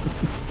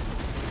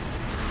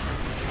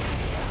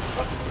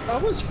 I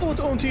was thought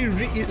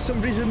onto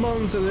some recent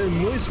months that the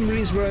Noise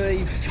Marines were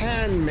a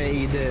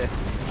fan-made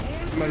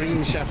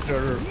Marine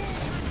chapter.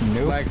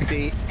 Nope. Like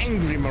the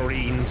Angry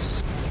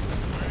Marines.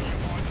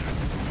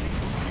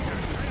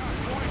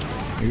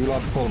 You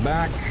lot pull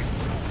back.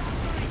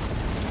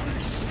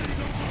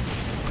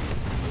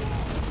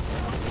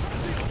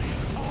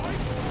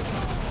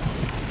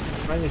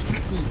 Minus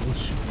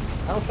each.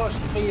 How fast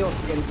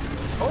chaos in?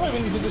 Oh, we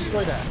need to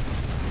destroy that.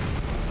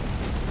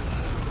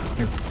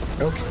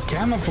 Okay,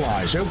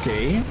 camouflage.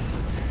 Okay.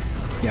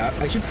 Yeah,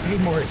 I should pay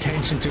more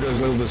attention to those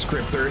little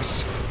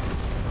descriptors.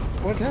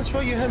 Well, that's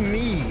why you have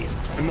me.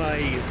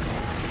 My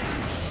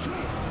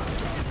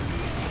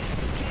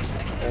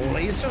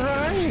laser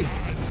eye?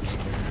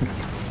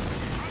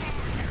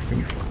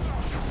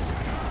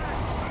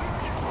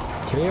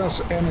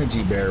 Chaos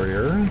energy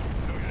barrier.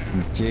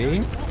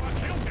 Okay.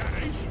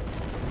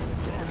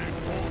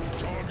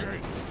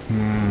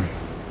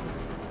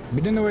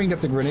 Been annoying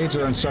that the grenades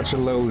are on such a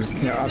low,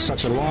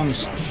 such a long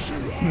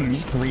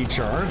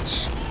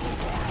recharge.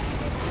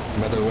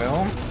 But oh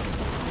well.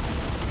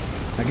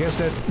 I guess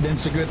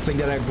that's a good thing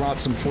that I brought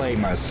some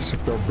flamers,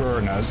 or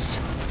burners.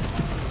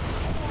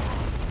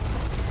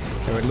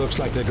 So it looks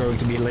like they're going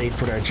to be late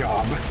for their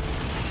job.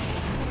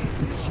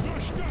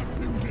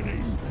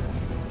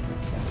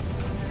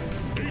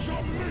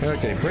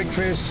 Okay,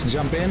 breakfast,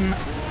 jump in.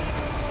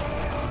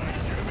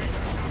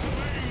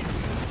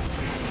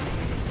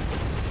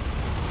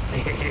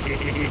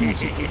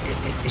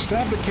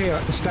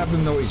 Stab the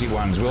noisy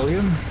ones, will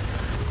you?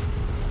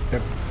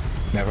 Yep.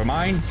 Never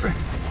mind.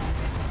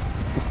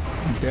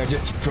 They're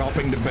just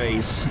dropping the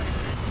base.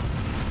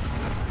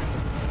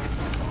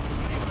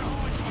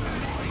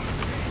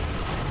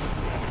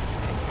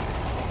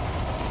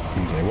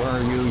 Okay, where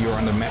are you? You're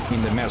on the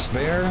in the mess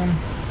there.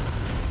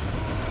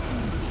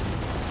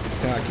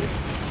 Okay.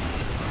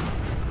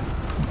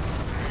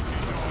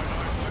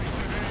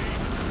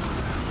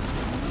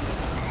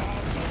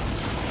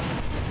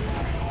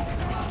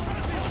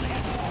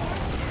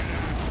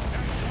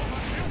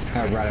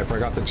 Alright, I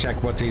forgot to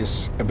check what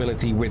his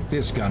ability with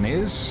this gun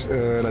is.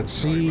 Let's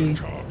see.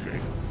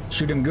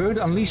 Shoot him good.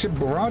 Unleash a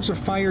barrage of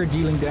fire,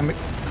 dealing damage.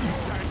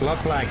 Blood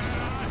flag.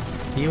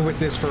 Deal with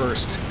this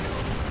first.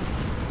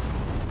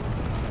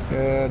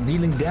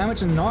 Dealing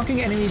damage and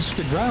knocking enemies to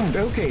the ground.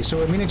 Okay,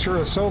 so a miniature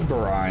assault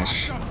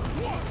barrage.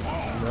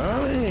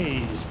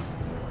 Nice.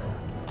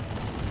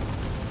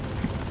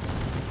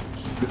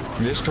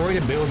 Destroy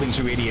the buildings,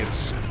 you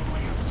idiots.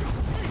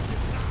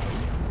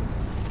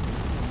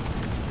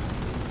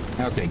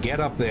 Okay, get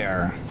up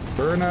there.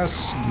 Burn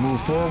us,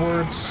 move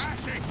forwards.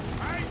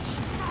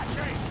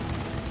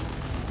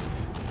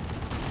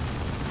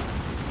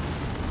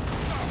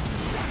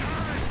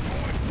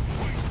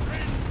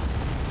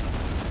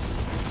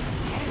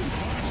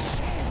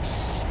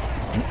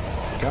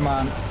 Come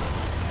on.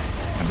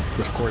 And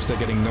of course they're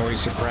getting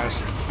noise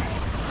suppressed.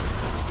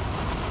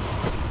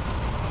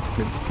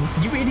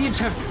 You idiots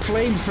have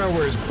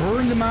flamethrowers!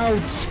 Burn them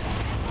out!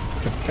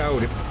 Oh,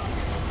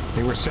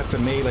 they were set to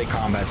melee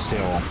combat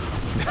still.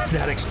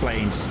 That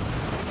explains.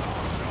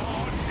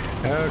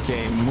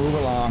 Okay, move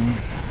along.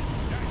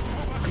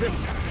 The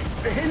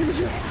enemies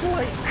just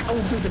fly out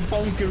of the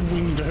bunker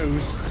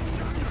windows.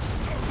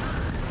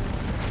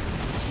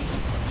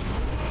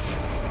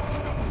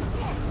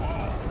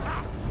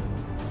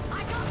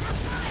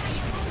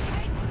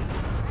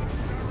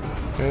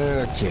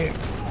 Okay.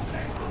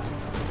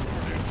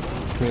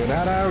 Clear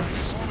that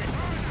out.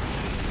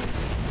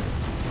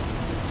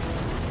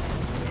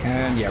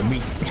 And yeah,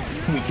 we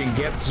can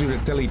get through the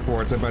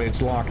teleporter, but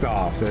it's locked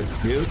off.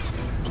 Dude.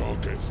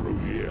 Can't get through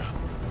here.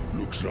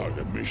 Looks like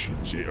the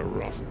mission's hit a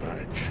rough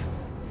patch.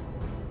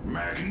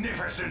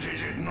 Magnificent,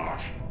 is it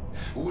not?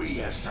 We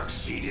have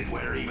succeeded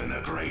where even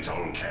the great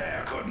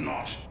Orkz could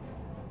not.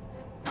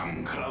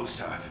 Come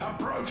closer,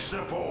 approach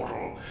the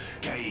portal,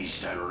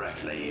 gaze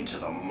directly into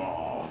the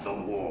maw of the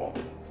warp.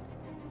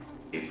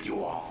 If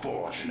you are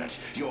fortunate,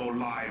 your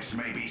lives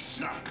may be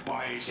snuffed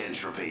by its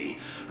entropy,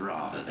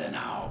 rather than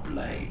our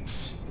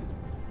blades.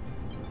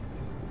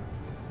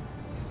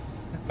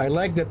 I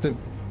like that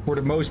for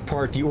the most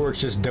part, the Orks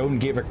just don't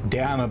give a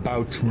damn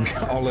about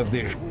all of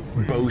the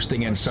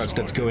boasting and such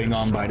that's going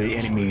on by the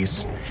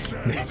enemies.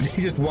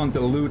 They just want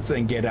the loot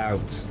and get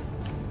out.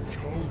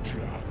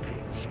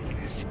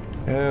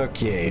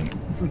 Okay.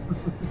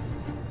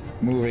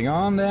 Moving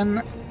on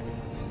then.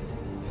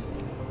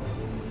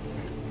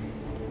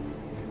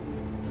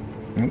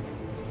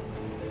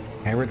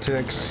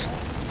 Heretics.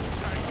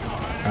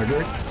 Are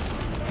good.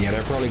 Yeah,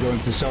 they're probably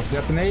going to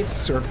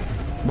self-detonate, or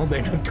well,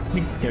 they're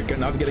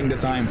not getting the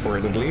time for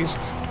it at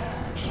least.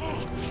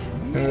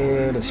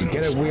 Let's see,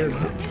 get a weird.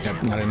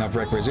 Not enough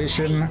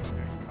requisition.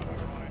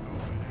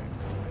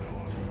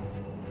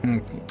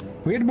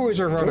 Weird boys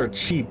are rather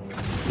cheap.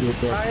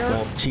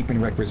 Well, cheap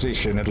in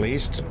requisition at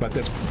least, but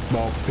that's,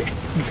 well,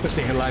 because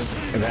they have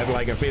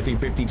like a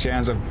 50-50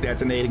 chance of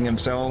detonating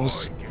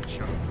themselves.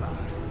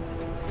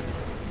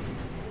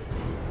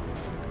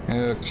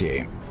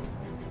 Okay.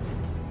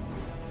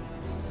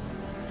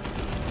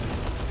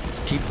 Let's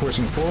keep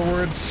pushing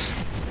forwards.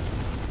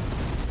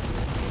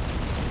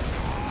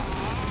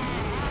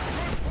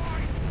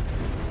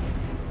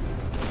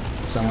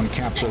 Someone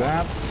capture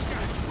that.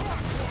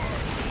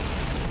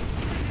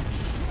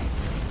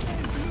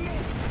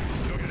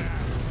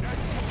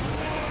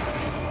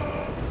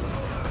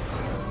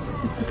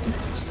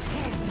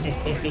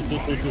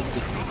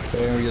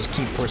 There, we just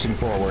keep pushing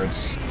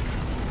forwards.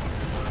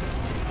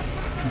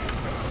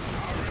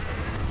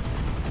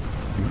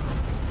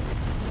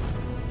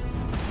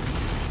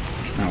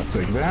 I'll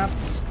take that.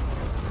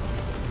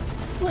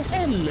 Well,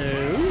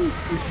 hello.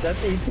 Is that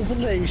a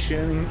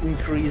population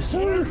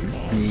increaser?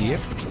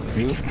 Yep.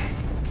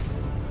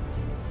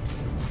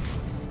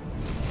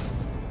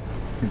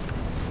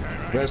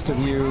 Rest of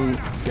you,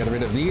 get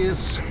rid of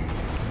these.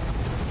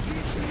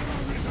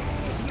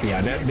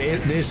 Yeah,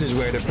 this is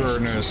where the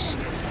burners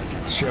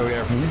show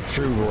their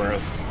true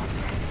worth.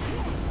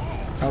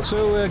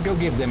 Also, go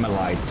give them a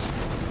light.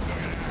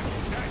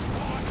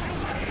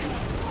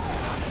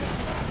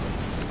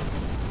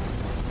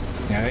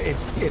 Yeah,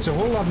 it's a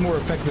whole lot more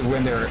effective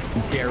when they're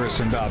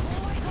garrisoned up.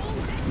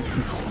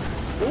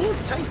 Or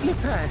tightly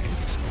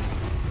packed.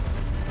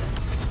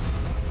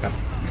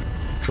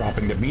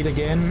 Dropping the beat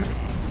again.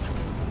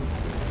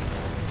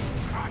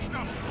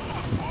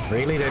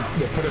 Really? They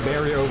put a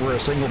barrier over a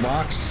single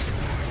box?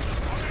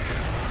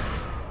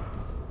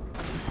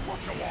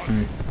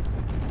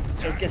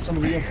 So get some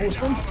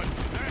reinforcement.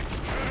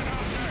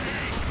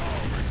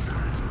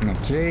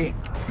 Okay.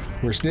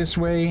 Push this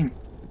way.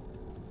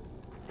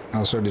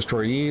 Also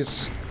destroy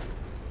these.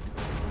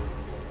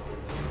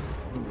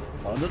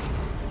 Have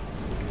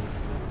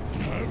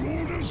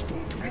orders for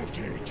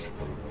Cottage.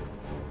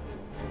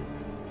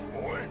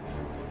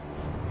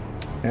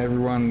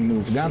 Everyone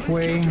move that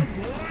way.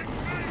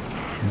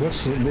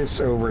 What's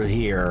this over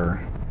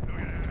here?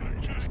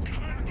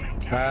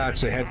 Ah,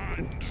 it's a head...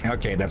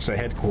 Okay, that's the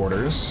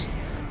headquarters.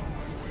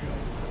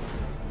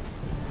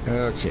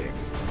 Okay.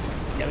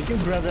 Yeah, we can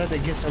grab that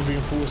and get some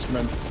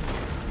reinforcement.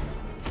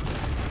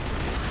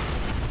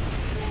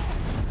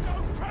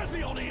 No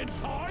Prezi on the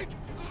inside!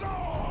 So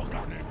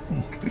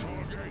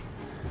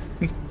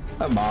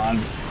Come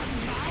on.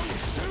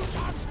 shoot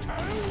us too!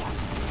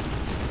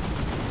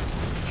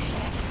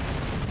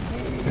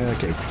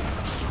 Okay.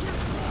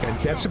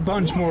 That's a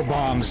bunch more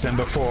bombs than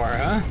before,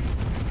 huh?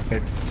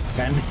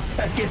 And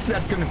I guess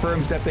that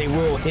confirms that they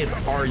will hit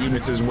our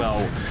units as well.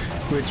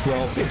 Which,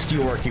 well, it's the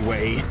Orky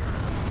way.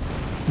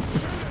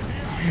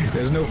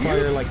 There's no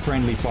fire like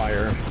friendly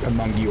fire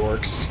among the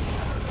orcs.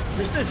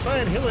 We still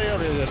find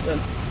Hillyan in this,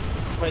 and...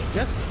 Wait,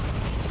 that's...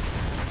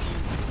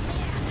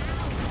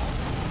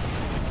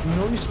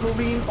 Noise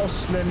Marine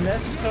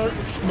Oslenesker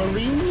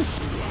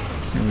Marines?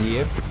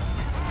 Yep.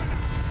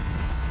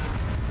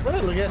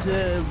 Well, I guess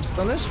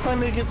Slanesh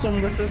finally get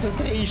some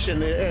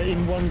representation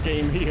in one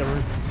game here.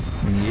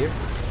 Yep.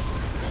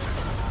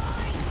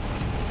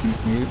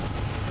 Yep.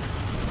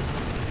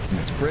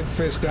 Let's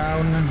breakfast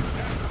down.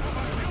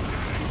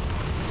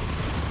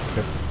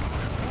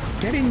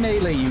 Get in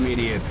melee, you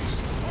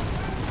idiots!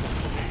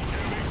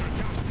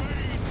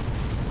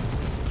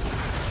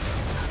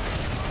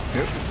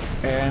 Yep.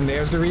 And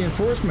there's the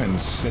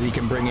reinforcements that he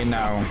can bring in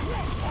now.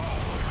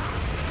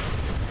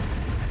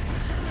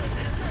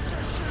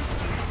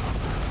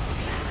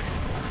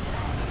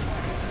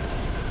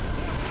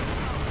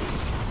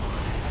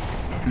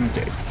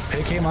 Okay,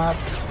 pick him up.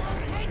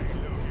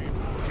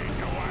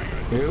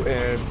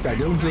 I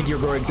don't think you're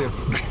going to...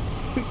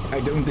 I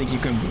don't think you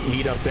can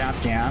heat up that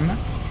can.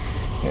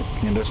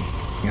 And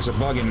there's a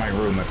bug in my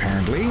room,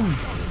 apparently.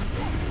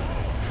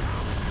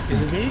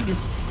 Is it big?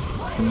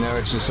 No,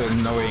 it's just an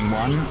annoying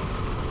one.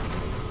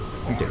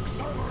 Okay.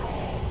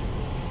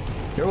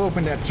 Go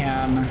open that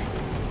can.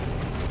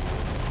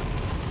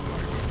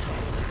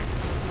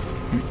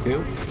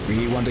 Yep.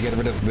 We want to get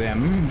rid of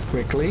them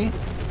quickly.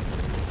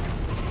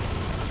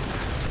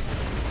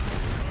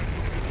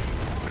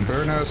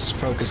 Burn us,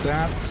 focus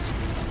that.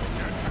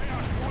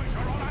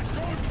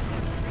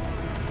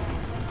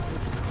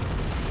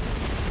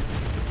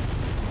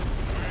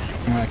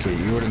 Okay,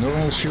 you're the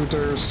normal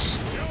shooters.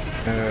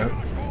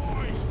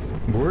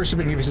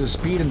 Worshipping gives us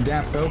speed and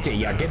damage. Okay,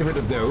 yeah, get rid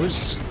of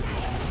those.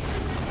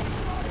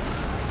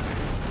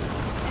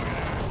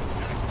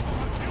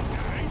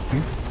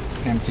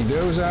 Empty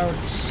those out.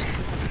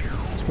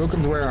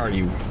 Spookum, where are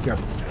you?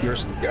 You're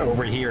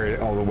over here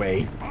all the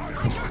way.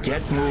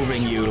 Get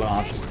moving, you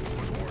lot.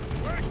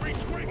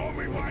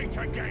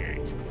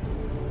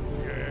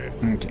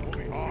 Okay.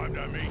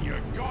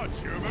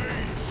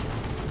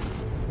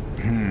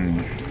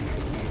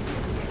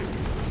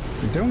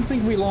 I don't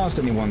think we lost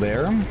anyone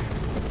there.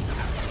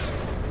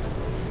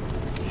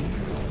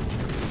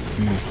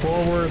 Move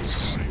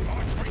forwards.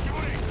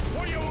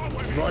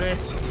 Got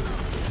it.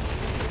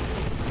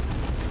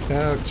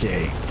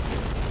 Okay.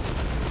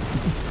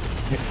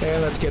 Yeah,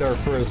 let's get our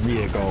first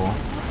vehicle.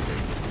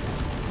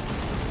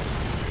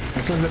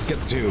 Actually, let's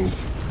get two.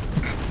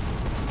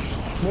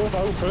 Move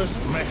out first,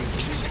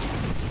 max.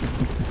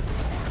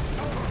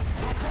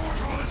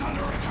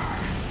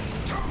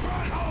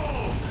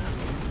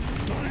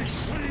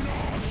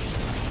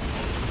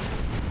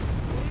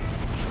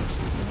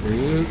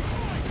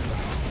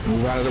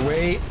 Move out of the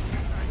way.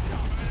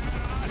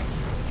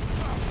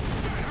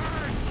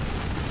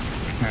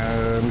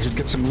 We should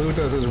get some loot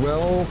as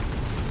well.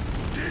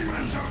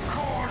 Demons of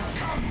Khorne,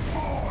 come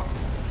forth!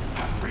 A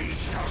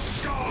feast of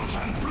skulls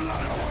and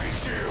blood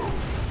awaits you!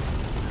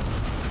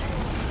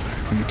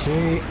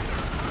 Okay.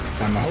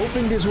 I'm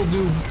hoping this will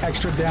do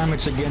extra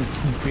damage against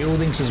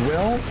buildings as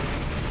well.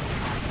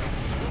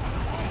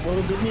 Well,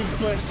 we need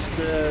quest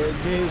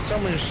the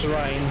summon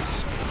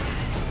shrines.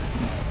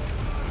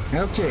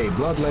 Okay,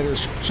 bloodletter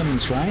summon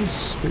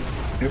shrines. Yep.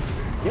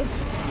 Yep.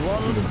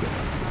 One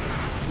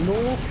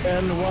north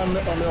and one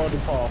on the other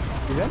path.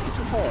 Is that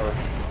too far?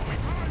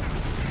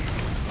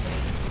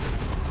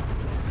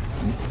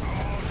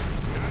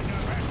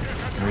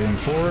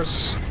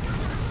 Reinforce.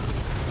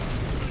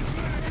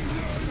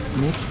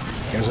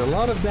 There's a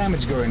lot of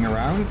damage going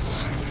around.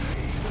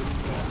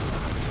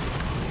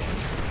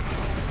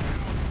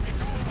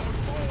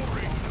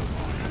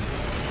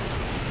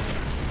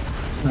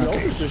 The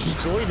others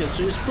destroyed it,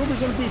 so it's probably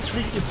going to be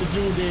tricky to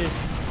do the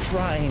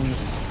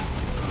shrines.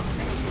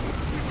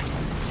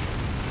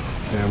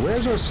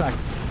 Where's our second?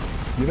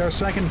 Did our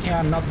second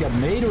can not get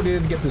made, or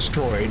did it get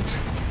destroyed?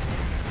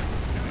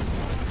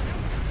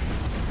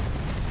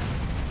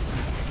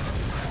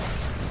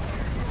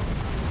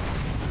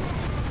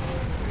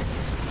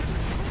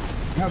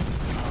 Nope.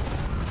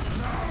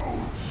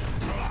 No!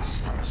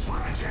 Blasphemous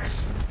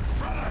wretches!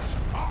 Brothers,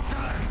 after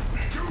them!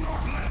 Do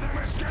not let them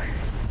escape!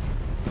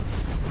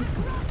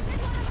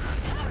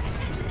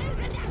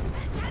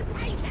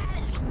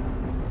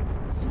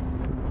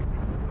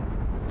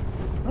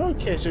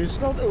 Okay, so it's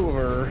not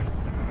over.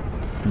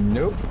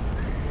 Nope.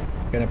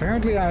 And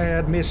apparently I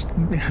had missed,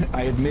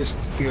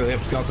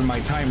 have gotten my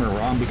timer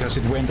wrong because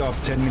it went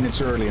off 10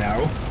 minutes early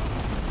now.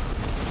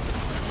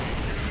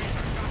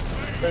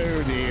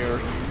 Oh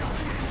dear.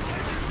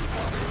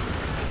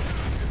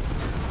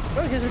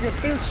 Well, I guess we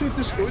can still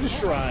destroy the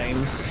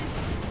shrines.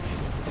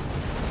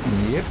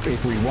 Yep,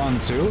 if we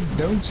want to.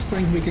 Don't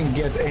think we can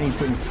get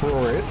anything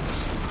for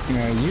it.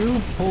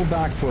 You pull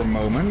back for a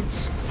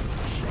moment.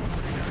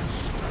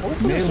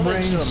 Nail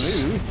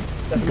brains,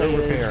 go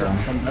repair.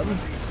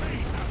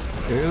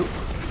 Ooh.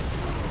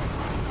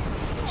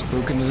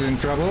 Spookins is in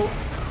trouble.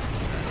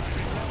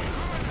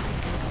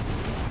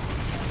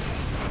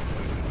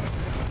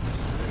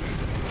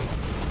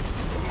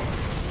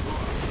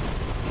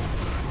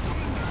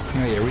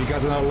 Oh yeah, we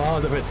got a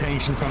lot of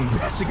attention from the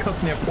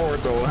Sigotnia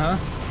portal, huh?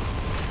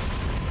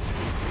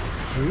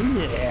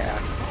 Yeah.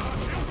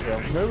 You're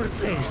very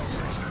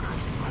pissed.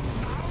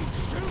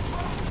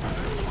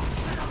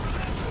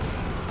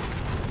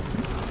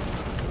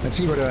 Let's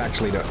see what it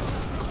actually does.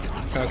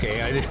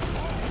 Okay,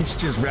 it's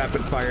just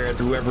rapid fire at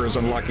whoever is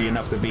unlucky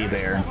enough to be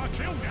there.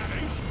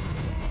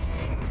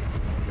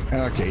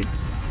 Okay.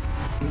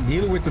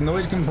 Deal with the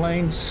noise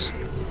complaints.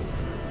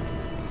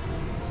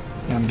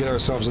 And get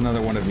ourselves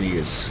another one of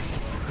these.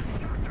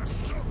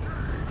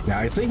 Now,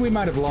 I think we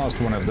might have lost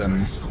one of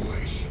them.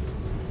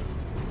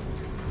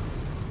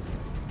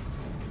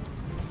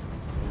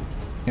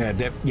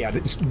 Yeah,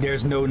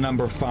 there's no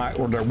number 5,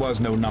 or there was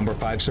no number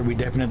 5, so we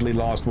definitely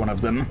lost one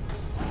of them.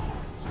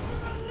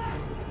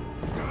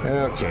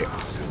 Okay.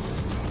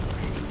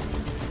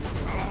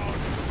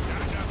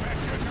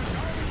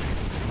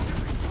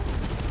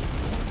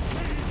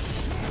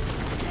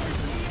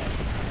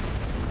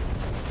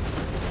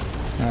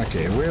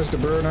 Okay, where's the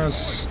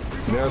burners?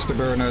 There's the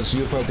burners.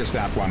 You focus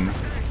that one.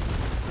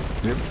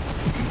 Yep.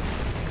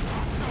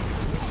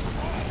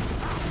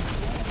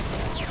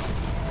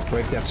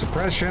 Break that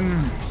suppression.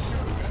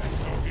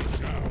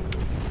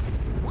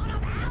 One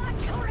of our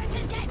turrets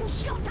is getting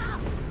shot up.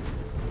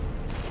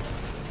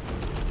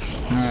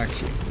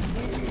 Okay.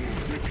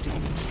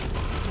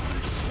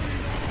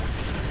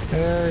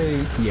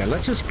 Yeah,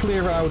 let's just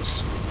clear out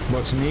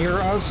what's near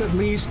us at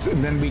least,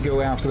 and then we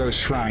go after those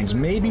shrines.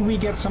 Maybe we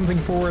get something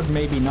for it,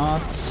 maybe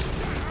not.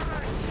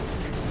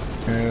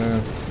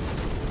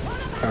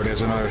 Oh,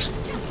 there's another.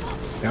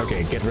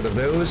 Okay, get rid of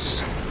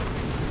those.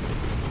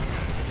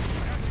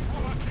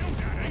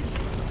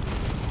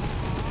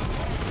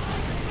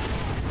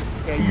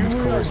 Yeah, you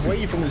are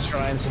away from the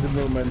shrines at the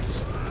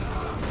moment.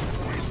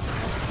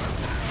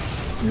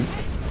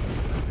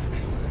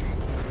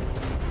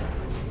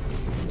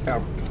 Oh,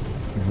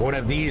 one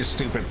of these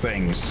stupid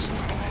things.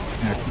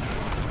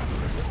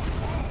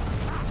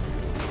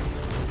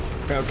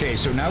 Okay,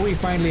 so now we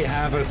finally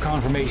have a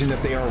confirmation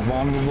that they are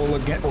vulnerable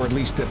again, or at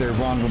least that they're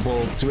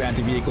vulnerable to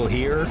anti-vehicle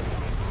here.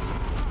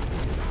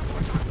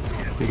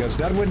 Because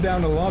that went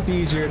down a lot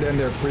easier than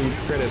their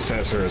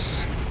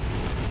predecessors.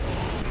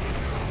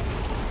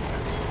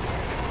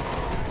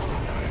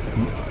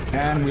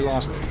 And we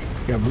lost...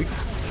 Yeah,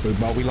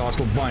 we lost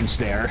a bunch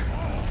there.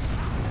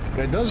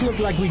 But it does look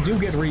like we do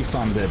get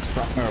refunded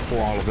for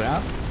all of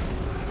that.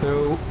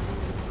 So...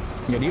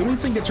 Yeah, the only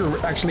thing that you're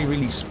actually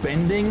really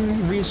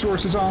spending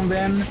resources on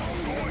then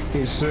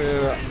is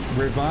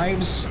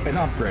revives and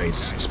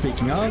upgrades.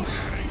 Speaking of...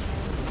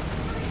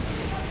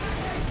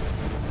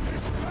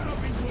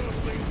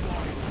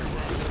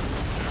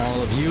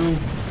 all of you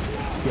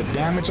get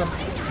damage up...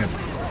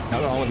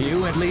 Not all of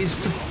you, at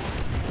least.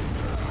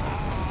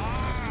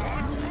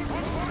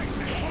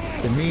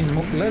 It means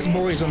less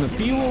boys on the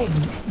field,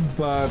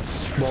 but,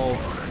 well,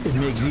 it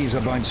makes these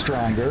a bunch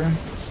stronger.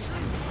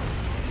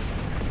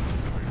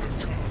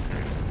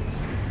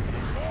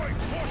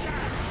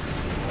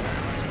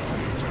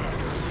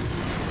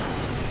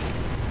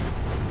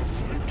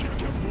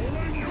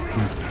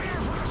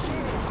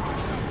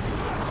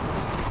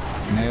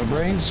 Nail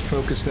brains,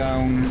 focus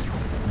down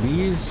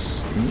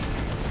these.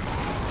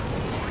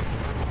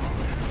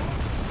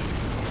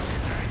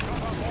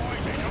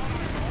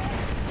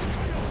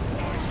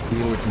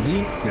 Deal with the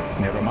deep. Yep,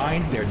 never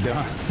mind, they're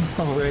done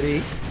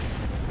already.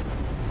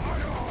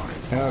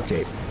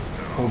 Okay,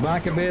 pull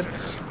back a bit.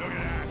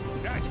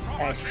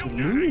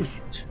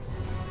 Absolute.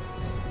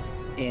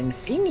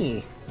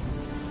 Infini.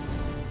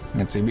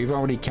 Let's see, we've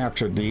already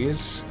captured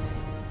these.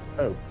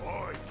 Oh.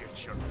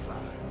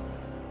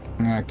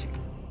 Okay.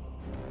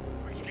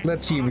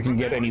 Let's see if we can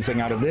get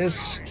anything out of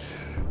this.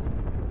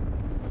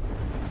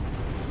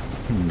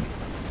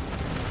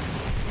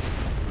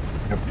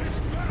 Yep.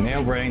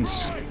 Nail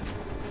brains.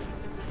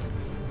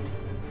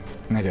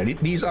 Okay,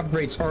 these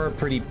upgrades are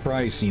pretty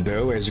pricey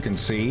though, as you can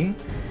see.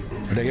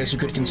 But I guess you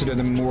could consider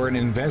them more an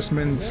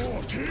investment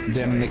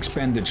than an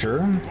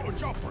expenditure.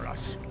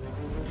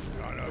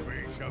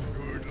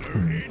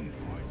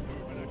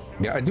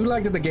 Yeah, I do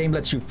like that the game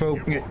lets you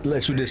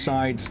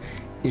decide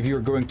if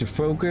you're going to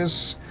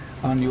focus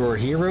on your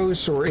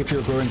heroes or if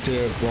you're going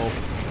to, well,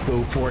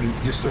 go for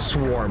just a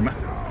swarm.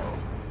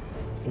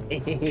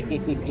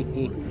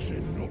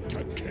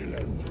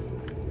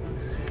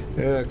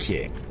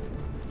 Okay.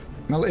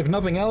 Well, if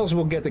nothing else,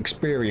 we'll get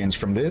experience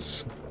from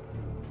this.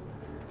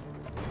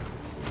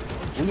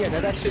 Well, yeah,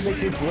 that actually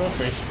makes it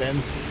worth it,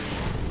 Benz.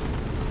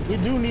 We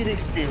do need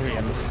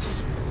experience.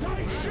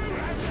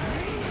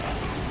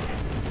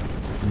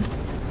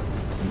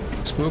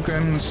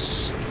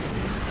 Spookums.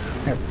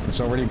 Yep, it's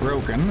already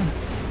broken.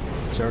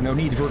 So no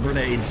need for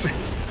grenades.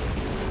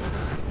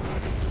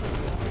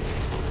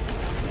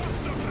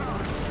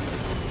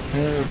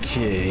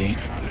 Okay.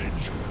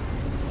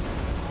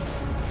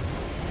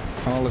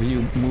 All of you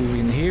move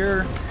in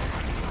here.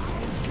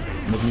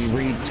 Let me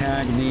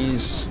re-tag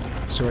these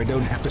so I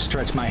don't have to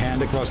stretch my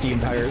hand across the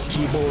entire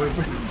keyboard.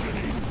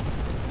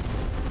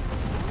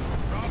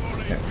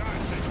 Yeah.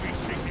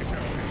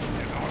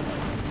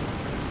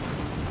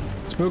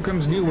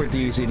 Spookums, deal with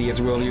these idiots,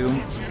 will you?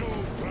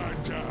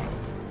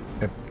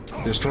 Yep.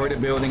 Destroy the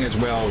building as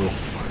well.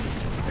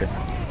 Yep.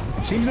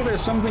 It seems that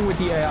there's something with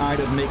the AI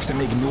that makes them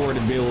ignore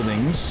the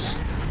buildings.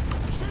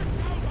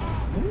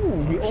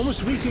 Ooh, we're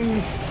almost reaching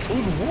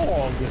full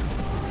wog.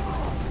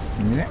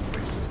 Yeah.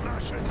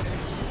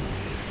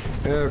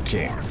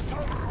 Okay.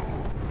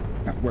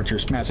 Now, what you're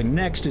smashing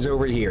next is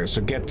over here,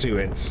 so get to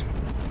it.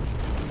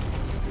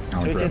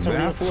 I'll we grab get some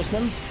that.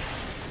 reinforcements?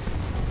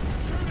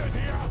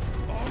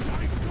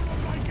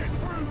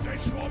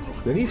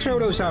 Did he throw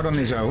those out on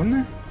his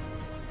own?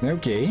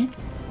 Okay.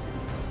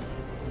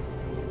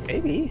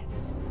 Maybe.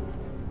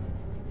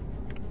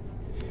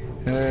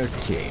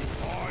 Okay.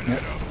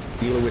 Yep.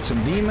 Deal with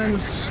some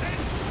demons.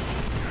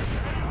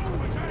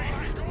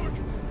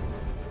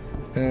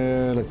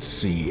 Let's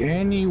see.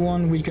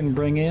 Anyone we can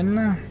bring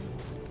in?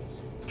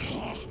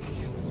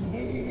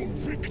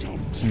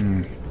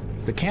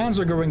 The cans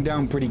are going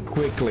down pretty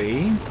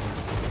quickly.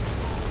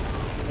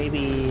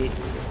 Maybe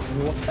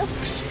war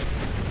trucks?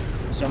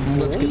 Some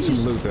Let's get some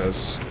boys?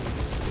 looters.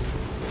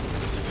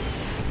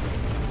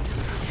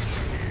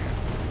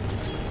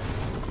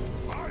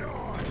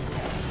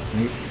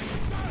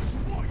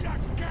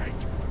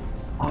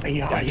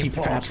 I keep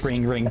fast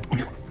ring.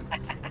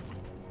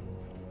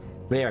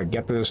 There,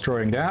 get to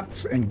destroying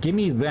that, and give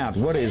me that.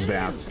 What is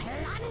that?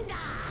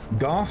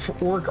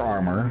 Goth orc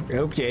armor.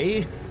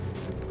 Okay.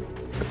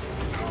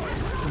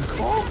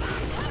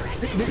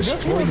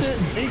 That's one of the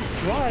big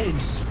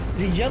tribes.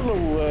 The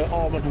yellow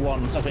armored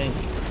ones, I think.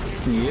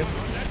 Yep.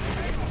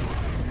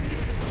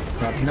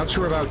 Not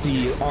sure about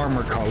the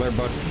armor color,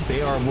 but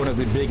they are one of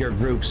the bigger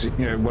groups,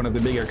 one of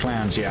the bigger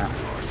clans, yeah.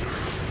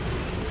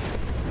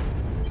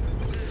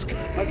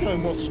 I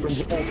can watch the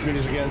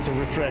Orkz again to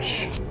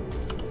refresh.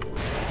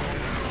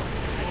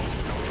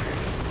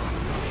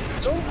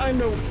 So I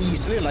know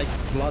easily, like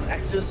blood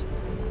axes.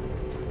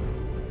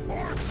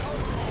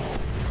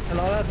 And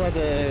all that, but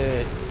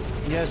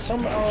yeah,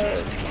 some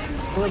are.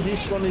 Or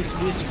which one is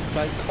which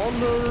by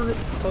color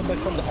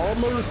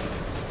armor?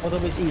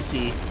 Other is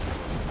easy.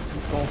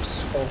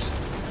 Orkz.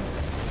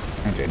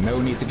 Okay, no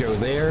need to go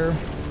there.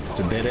 It's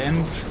a dead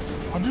end.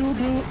 Are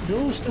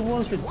those the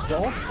ones with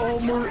dark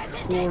armor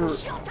or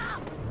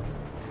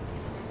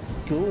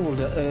gold,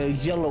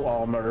 yellow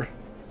armor?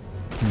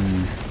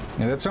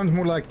 Yeah, that sounds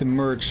more like the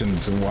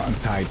merchants and one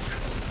type.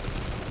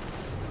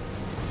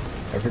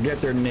 I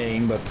forget their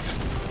name, but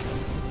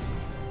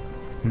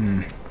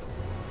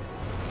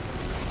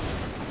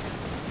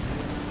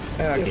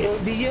Okay.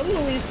 The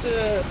yellow is,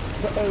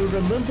 if I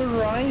remember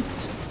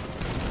right,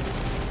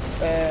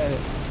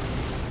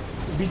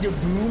 bigger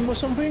boom or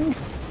something.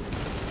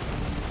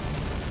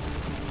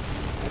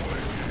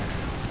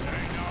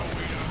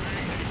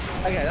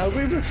 Okay, I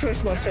will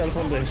refresh myself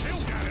on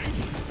this.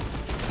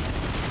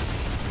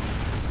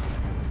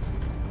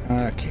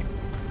 Okay.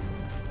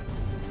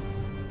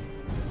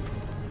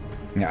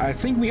 Yeah, I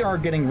think we are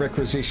getting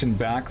requisition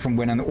back from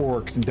when an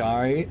orc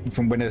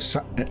from when a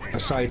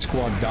side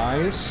squad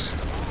dies.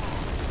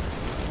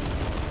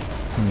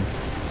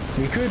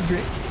 We could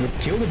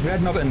kill the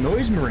dreadnought and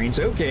noise marines,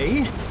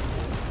 okay.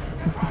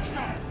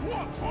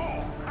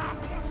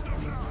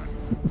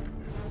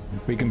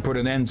 We can put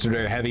an end to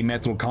their heavy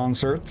metal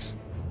concerts.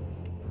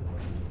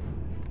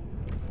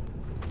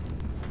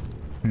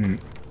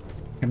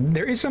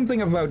 There is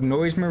something about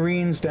noise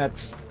marines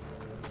that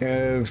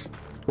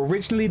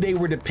originally they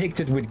were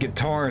depicted with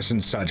guitars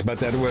and such, but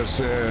that was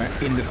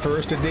in the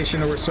first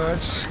edition or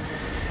such,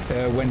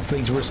 when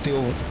things were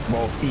still,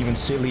 well, even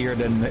sillier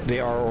than they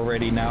are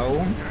already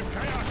now.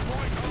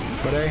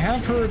 But I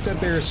have heard that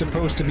there's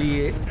supposed to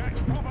be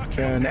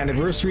an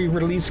anniversary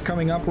release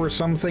coming up or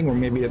something, or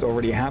maybe it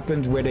already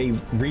happened, where they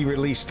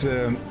re-released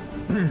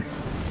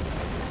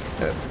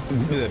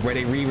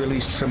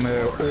some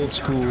old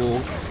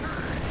school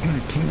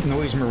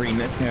noise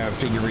marine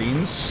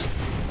figurines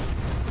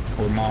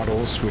or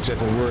models,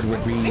 whichever word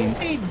would be.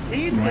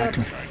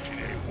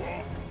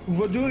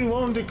 We're doing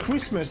one of the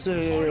Christmas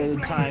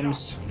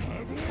times,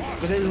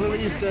 but they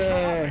released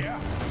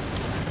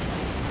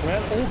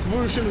well, old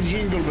version of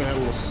Jingle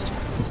Bells.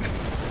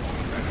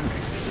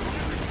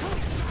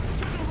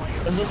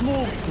 And there's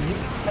more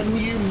a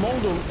new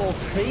model of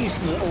pace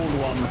than the old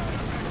one,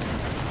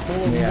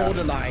 more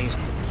modernized.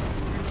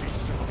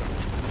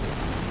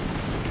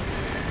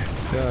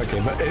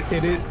 Okay, but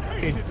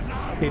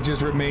it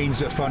just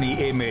remains a funny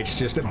image,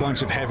 just a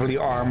bunch of heavily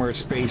armored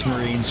space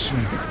marines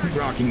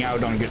rocking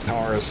out on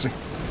guitars.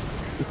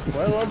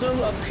 Well,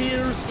 Otto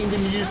appears in the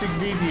music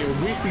video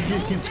with the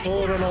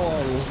guitar and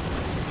all.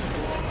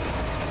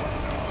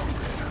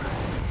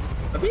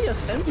 I think I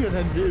sent you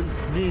that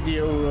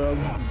video a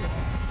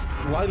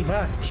while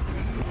back.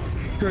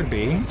 Could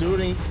be.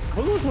 During, it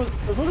was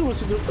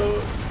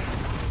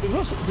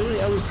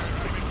during our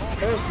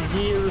first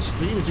year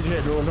streaming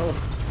together or not.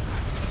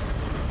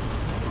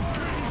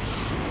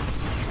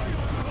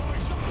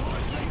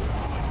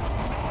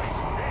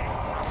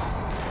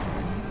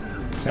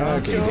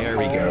 Okay, there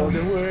we go. All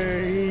the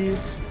way.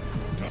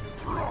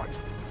 Right,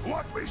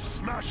 what we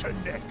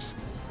smashing next?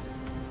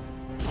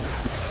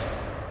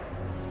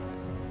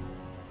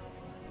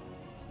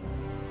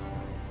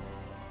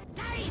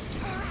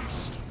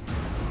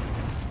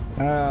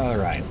 All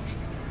right.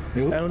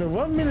 Only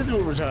 1 minute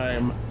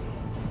overtime.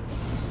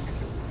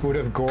 Foot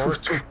of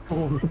Gork.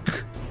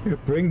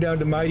 Bring down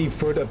the mighty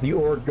foot of the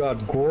Orc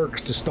god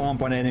Gork to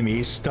stomp on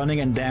enemies,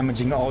 stunning and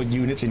damaging all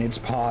units in its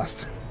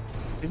path.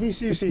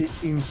 This is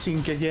in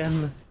sync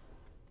again.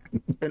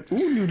 And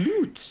new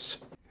loots.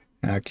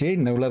 Okay,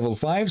 no level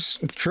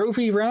 5s.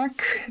 Trophy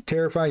rack.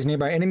 Terrifies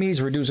nearby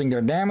enemies, reducing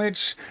their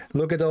damage.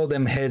 Look at all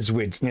them heads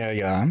with...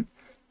 Yeah.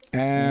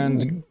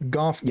 And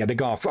Goth... Yeah, the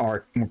Goth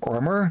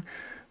armor.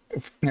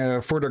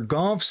 For the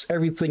Goths,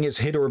 everything is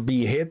hit or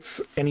be hit.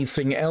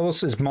 Anything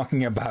else is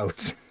mucking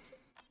about.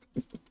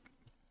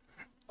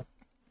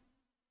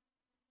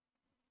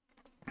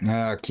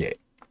 Okay.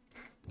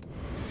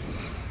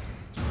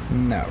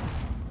 Now,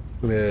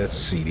 let's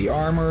see the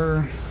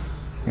armor.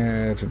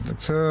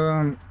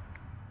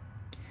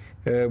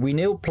 We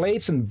nail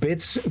plates and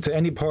bits to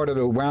any part of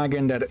the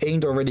wagon that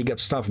ain't already got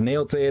stuff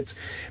nailed to it,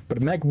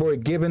 but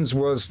MacBoy Gibbons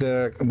was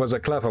a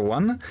clever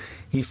one.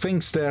 He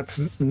thinks that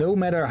no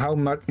matter how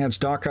much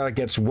Daka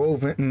gets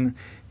woven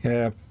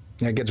at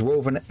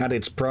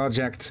its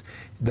project,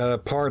 the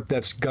part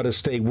that's gotta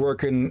stay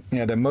working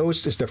the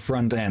most is the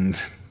front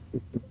end.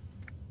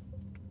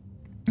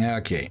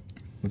 Okay,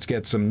 let's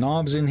get some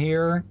knobs in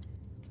here.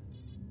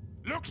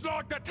 Looks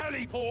like the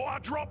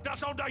teleporter dropped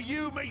us onto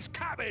Yumi's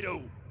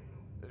capital.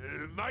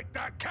 Make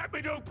that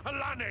capital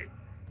planet.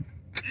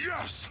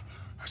 Yes!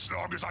 As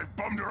long as I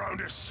bummed around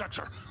this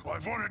sector,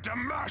 I've wanted to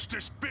mash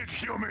this big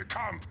human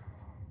camp.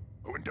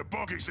 When the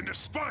buggies and the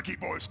spiky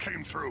boys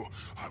came through,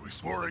 I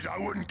was worried I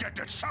wouldn't get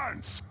the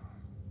chance.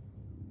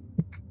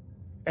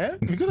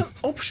 We got an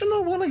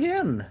optional one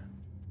again.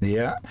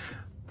 Yeah.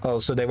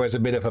 Also, there was a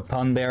bit of a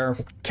pun there.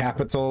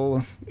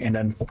 Capital, and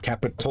then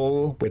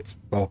capital, which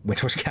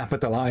was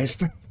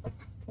capitalized.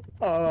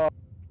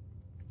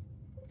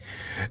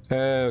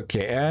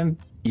 Okay, and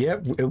yeah,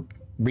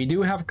 we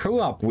do have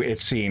co-op, it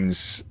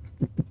seems.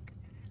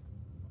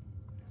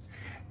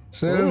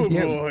 So,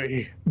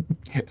 boy.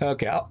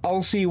 Okay,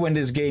 I'll see when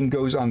this game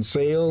goes on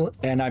sale,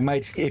 and I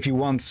might, if you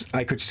want,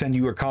 I could send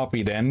you a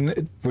copy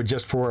then,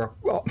 just for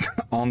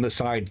on the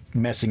side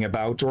messing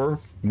about, or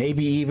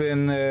maybe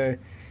even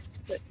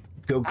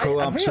go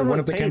co-op for one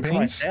of the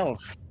campaigns.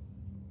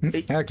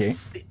 Okay.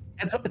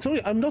 I told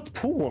you, I'm not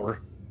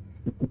poor.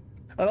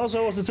 And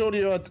also told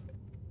you that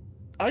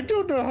I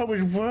don't know how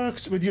it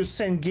works when you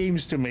send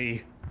games to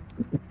me.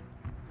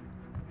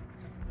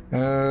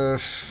 Yeah,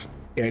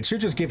 it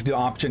should just give the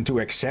option to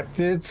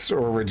accept it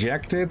or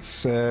reject it.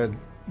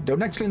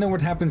 Don't actually know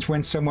what happens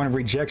when someone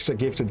rejects a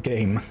gifted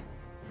game.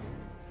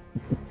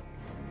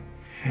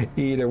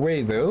 Either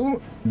way,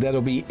 though, that'll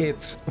be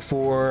it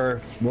for,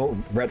 well,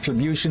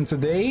 Retribution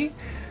today.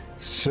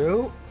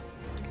 So,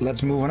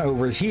 let's move on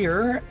over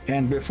here.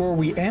 And before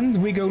we end,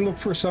 we go look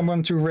for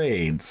someone to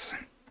raid.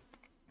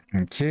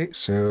 Okay,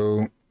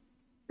 so...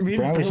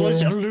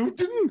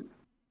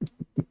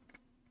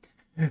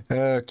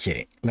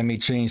 Okay, let me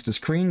change the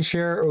screen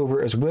share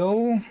over as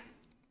well.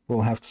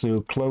 We'll have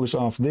to close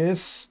off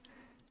this.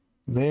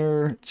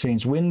 There,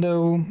 change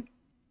window.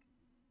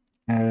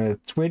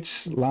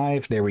 Twitch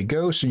live, there we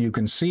go, so you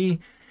can see.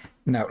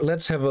 Now,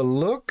 let's have a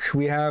look.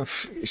 We have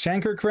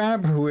Shanker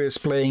Crab, who is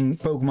playing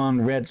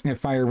Pokemon Red,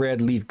 Fire Red,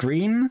 Leaf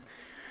Green.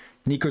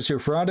 Nico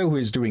Silverado, who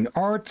is doing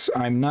art.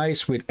 I'm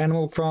Nice with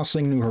Animal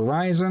Crossing New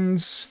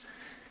Horizons.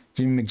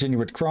 Jimmy McGinny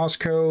with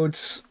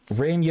Crosscodes.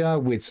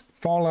 Rainia with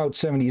Fallout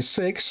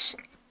 76.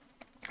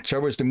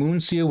 Chubbers the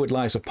Moon Seal with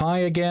Lies of Pi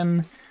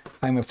again.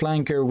 I'm a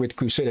Flanker with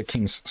Crusader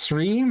Kings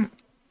 3.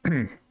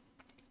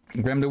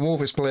 Graham the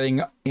Wolf is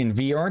playing in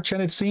VR chat,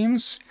 it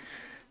seems.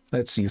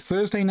 Let's see,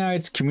 Thursday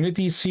night,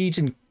 Community Siege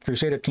and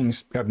Crusader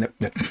Kings... no.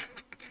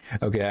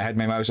 Okay, I had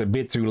my mouse a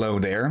bit too low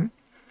there.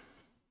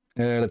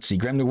 Let's see,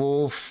 Graham the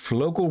Wolf,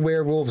 Local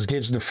Werewolves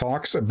gives the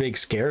Fox a big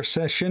scare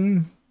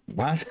session.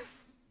 What?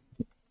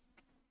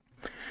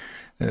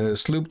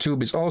 Sloop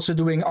Tube is also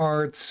doing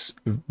art.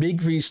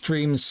 Big V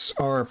streams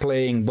are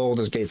playing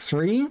Baldur's Gate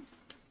 3.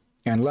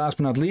 And last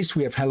but not least,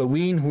 we have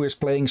Halloween, who is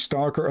playing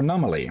Stalker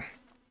Anomaly.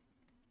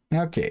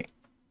 Okay.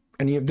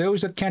 Any of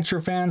those that catch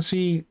your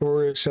fancy,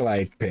 or shall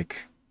I pick?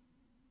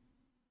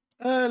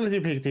 Let you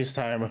pick this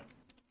time.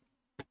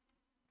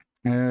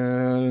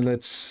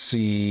 Let's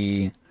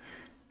see.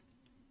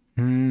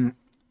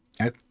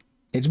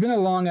 It's been a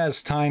long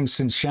ass time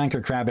since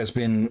Shanker Crab has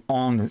been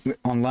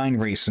online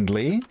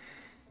recently.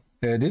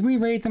 Did we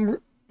raid them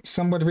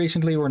somewhat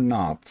recently or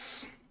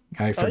not?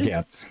 I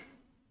forget.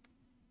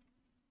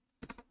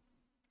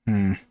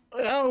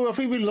 Oh, I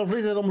think we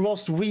raided them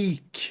last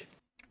week.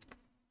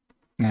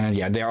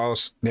 Yeah,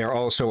 they're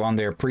also on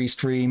their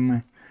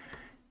pre-stream.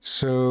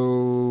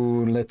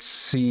 So let's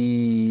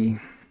see.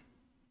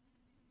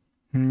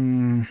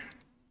 I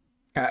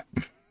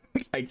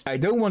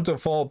don't want to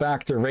fall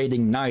back to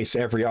raiding nice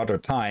every other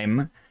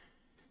time,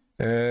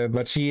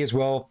 but she is,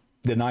 well,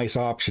 the nice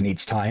option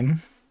each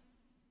time.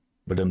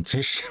 But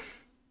tish.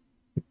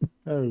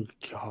 Oh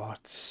God.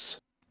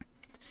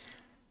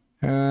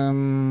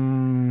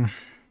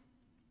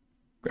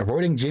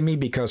 Avoiding Jimmy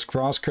because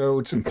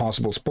crosscodes and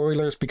possible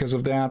spoilers because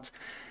of that.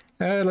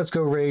 Let's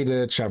go raid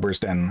Chubbers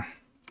then.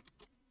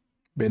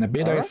 Been a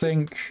bit, I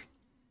think.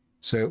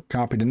 So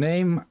copy the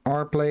name,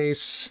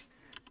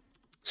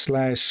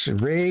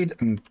 rplace/raid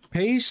and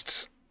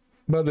paste.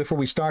 But before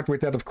we start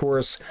with that, of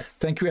course,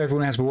 thank you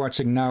everyone who has been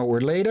watching now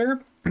or later.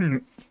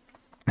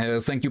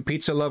 Thank you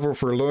Pizza Lover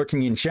for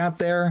lurking in chat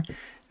there.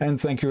 And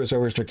thank you as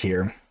always,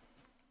 Drakir.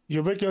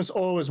 You're welcome as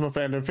always, my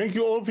friend. And thank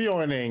you all for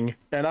joining.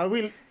 And I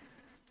will...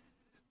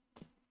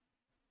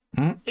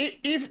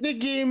 If the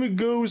game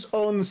goes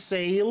on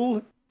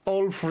sale,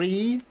 all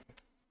free,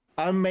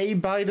 I may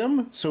buy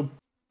them. So,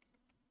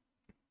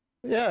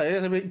 yeah, I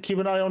guess I will keep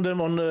an eye on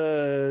them on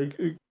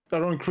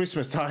around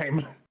Christmas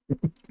time.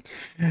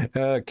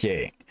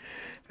 Okay,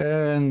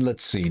 and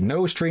let's see.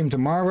 No stream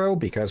tomorrow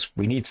because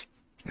we need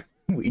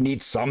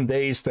some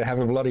days to have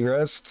a bloody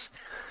rest.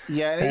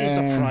 Yeah, it is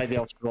a Friday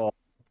after all.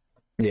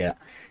 Yeah.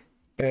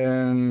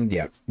 And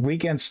yeah,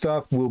 weekend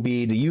stuff will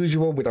be the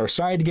usual with our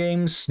side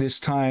games.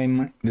 This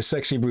time, the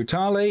Sexy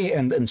Brutale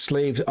and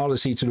Enslaved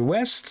Odyssey to the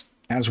West,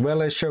 as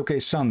well as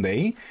Showcase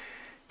Sunday.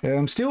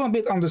 I'm still a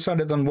bit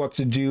undecided on what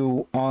to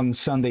do on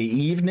Sunday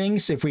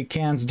evenings if we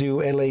can't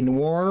do LA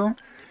Noire.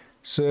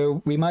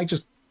 So we might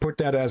just put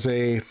that as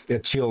a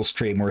chill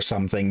stream or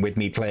something with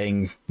me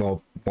playing,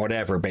 well,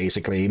 whatever,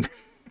 basically.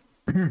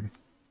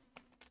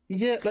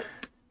 Yeah, like...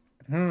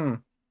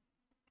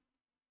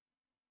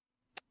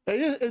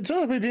 It's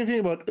all I've been thinking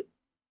about.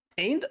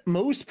 Ain't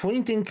most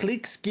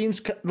point-and-click games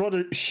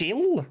rather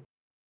chill?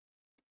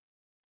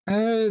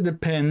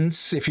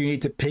 Depends. If you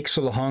need to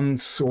pixel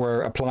hunt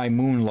or apply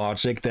moon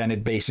logic, then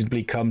it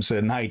basically becomes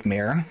a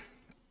nightmare.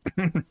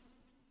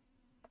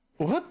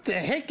 What the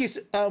heck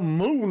is a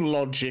moon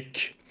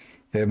logic?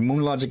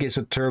 Moon logic is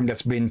a term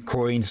that's been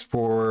coined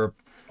for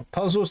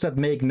puzzles that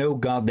make no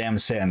goddamn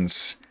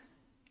sense.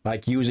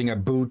 Like using a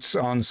boot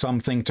on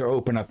something to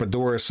open up a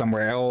door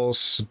somewhere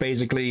else.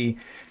 Basically,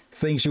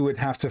 things you would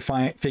have to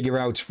figure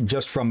out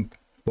just from,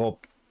 well,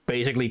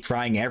 basically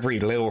trying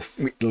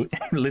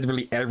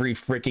literally every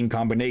freaking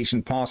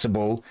combination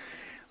possible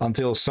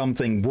until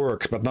something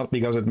works, but not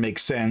because it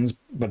makes sense,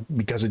 but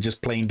because it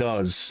just plain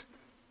does.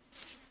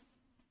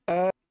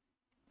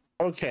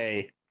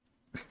 Okay.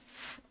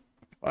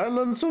 I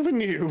learned something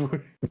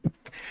new.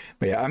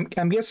 Yeah,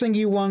 I'm guessing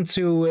you want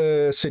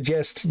to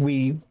suggest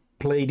we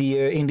play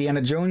the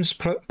Indiana Jones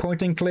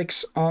point and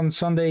clicks on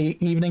Sunday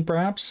evening,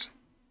 perhaps?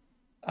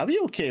 I'll be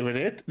okay with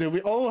it. We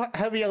all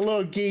having a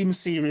lot of game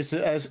series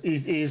as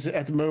it is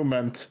at the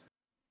moment.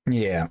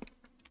 Yeah.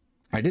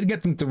 I did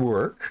get them to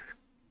work.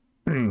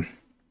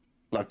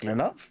 Luckily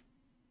enough.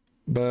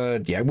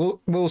 But yeah,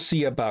 we'll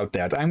see about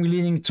that. I'm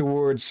leaning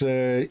towards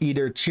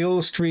either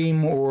chill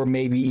stream or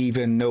maybe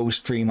even no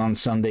stream on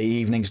Sunday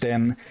evenings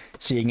then,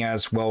 seeing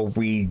as, well,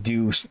 we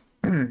do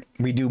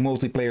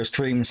multiplayer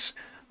streams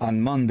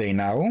on Monday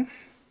now.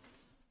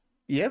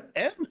 Yep,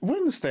 and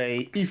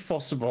Wednesday, if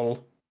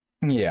possible.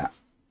 Yeah.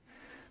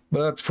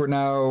 But for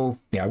now,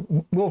 yeah,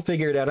 we'll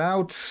figure that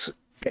out.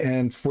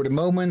 And for the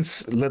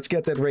moment, let's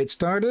get that raid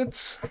started.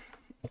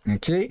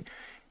 Okay.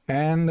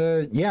 And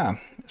yeah,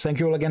 thank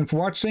you all again for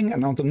watching.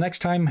 And until next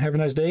time, have a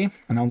nice day.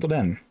 And until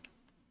then.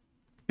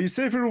 Be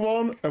safe,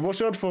 everyone, and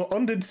watch out for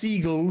undead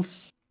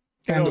seagulls.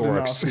 And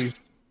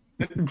orcs.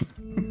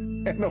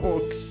 And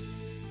orcs.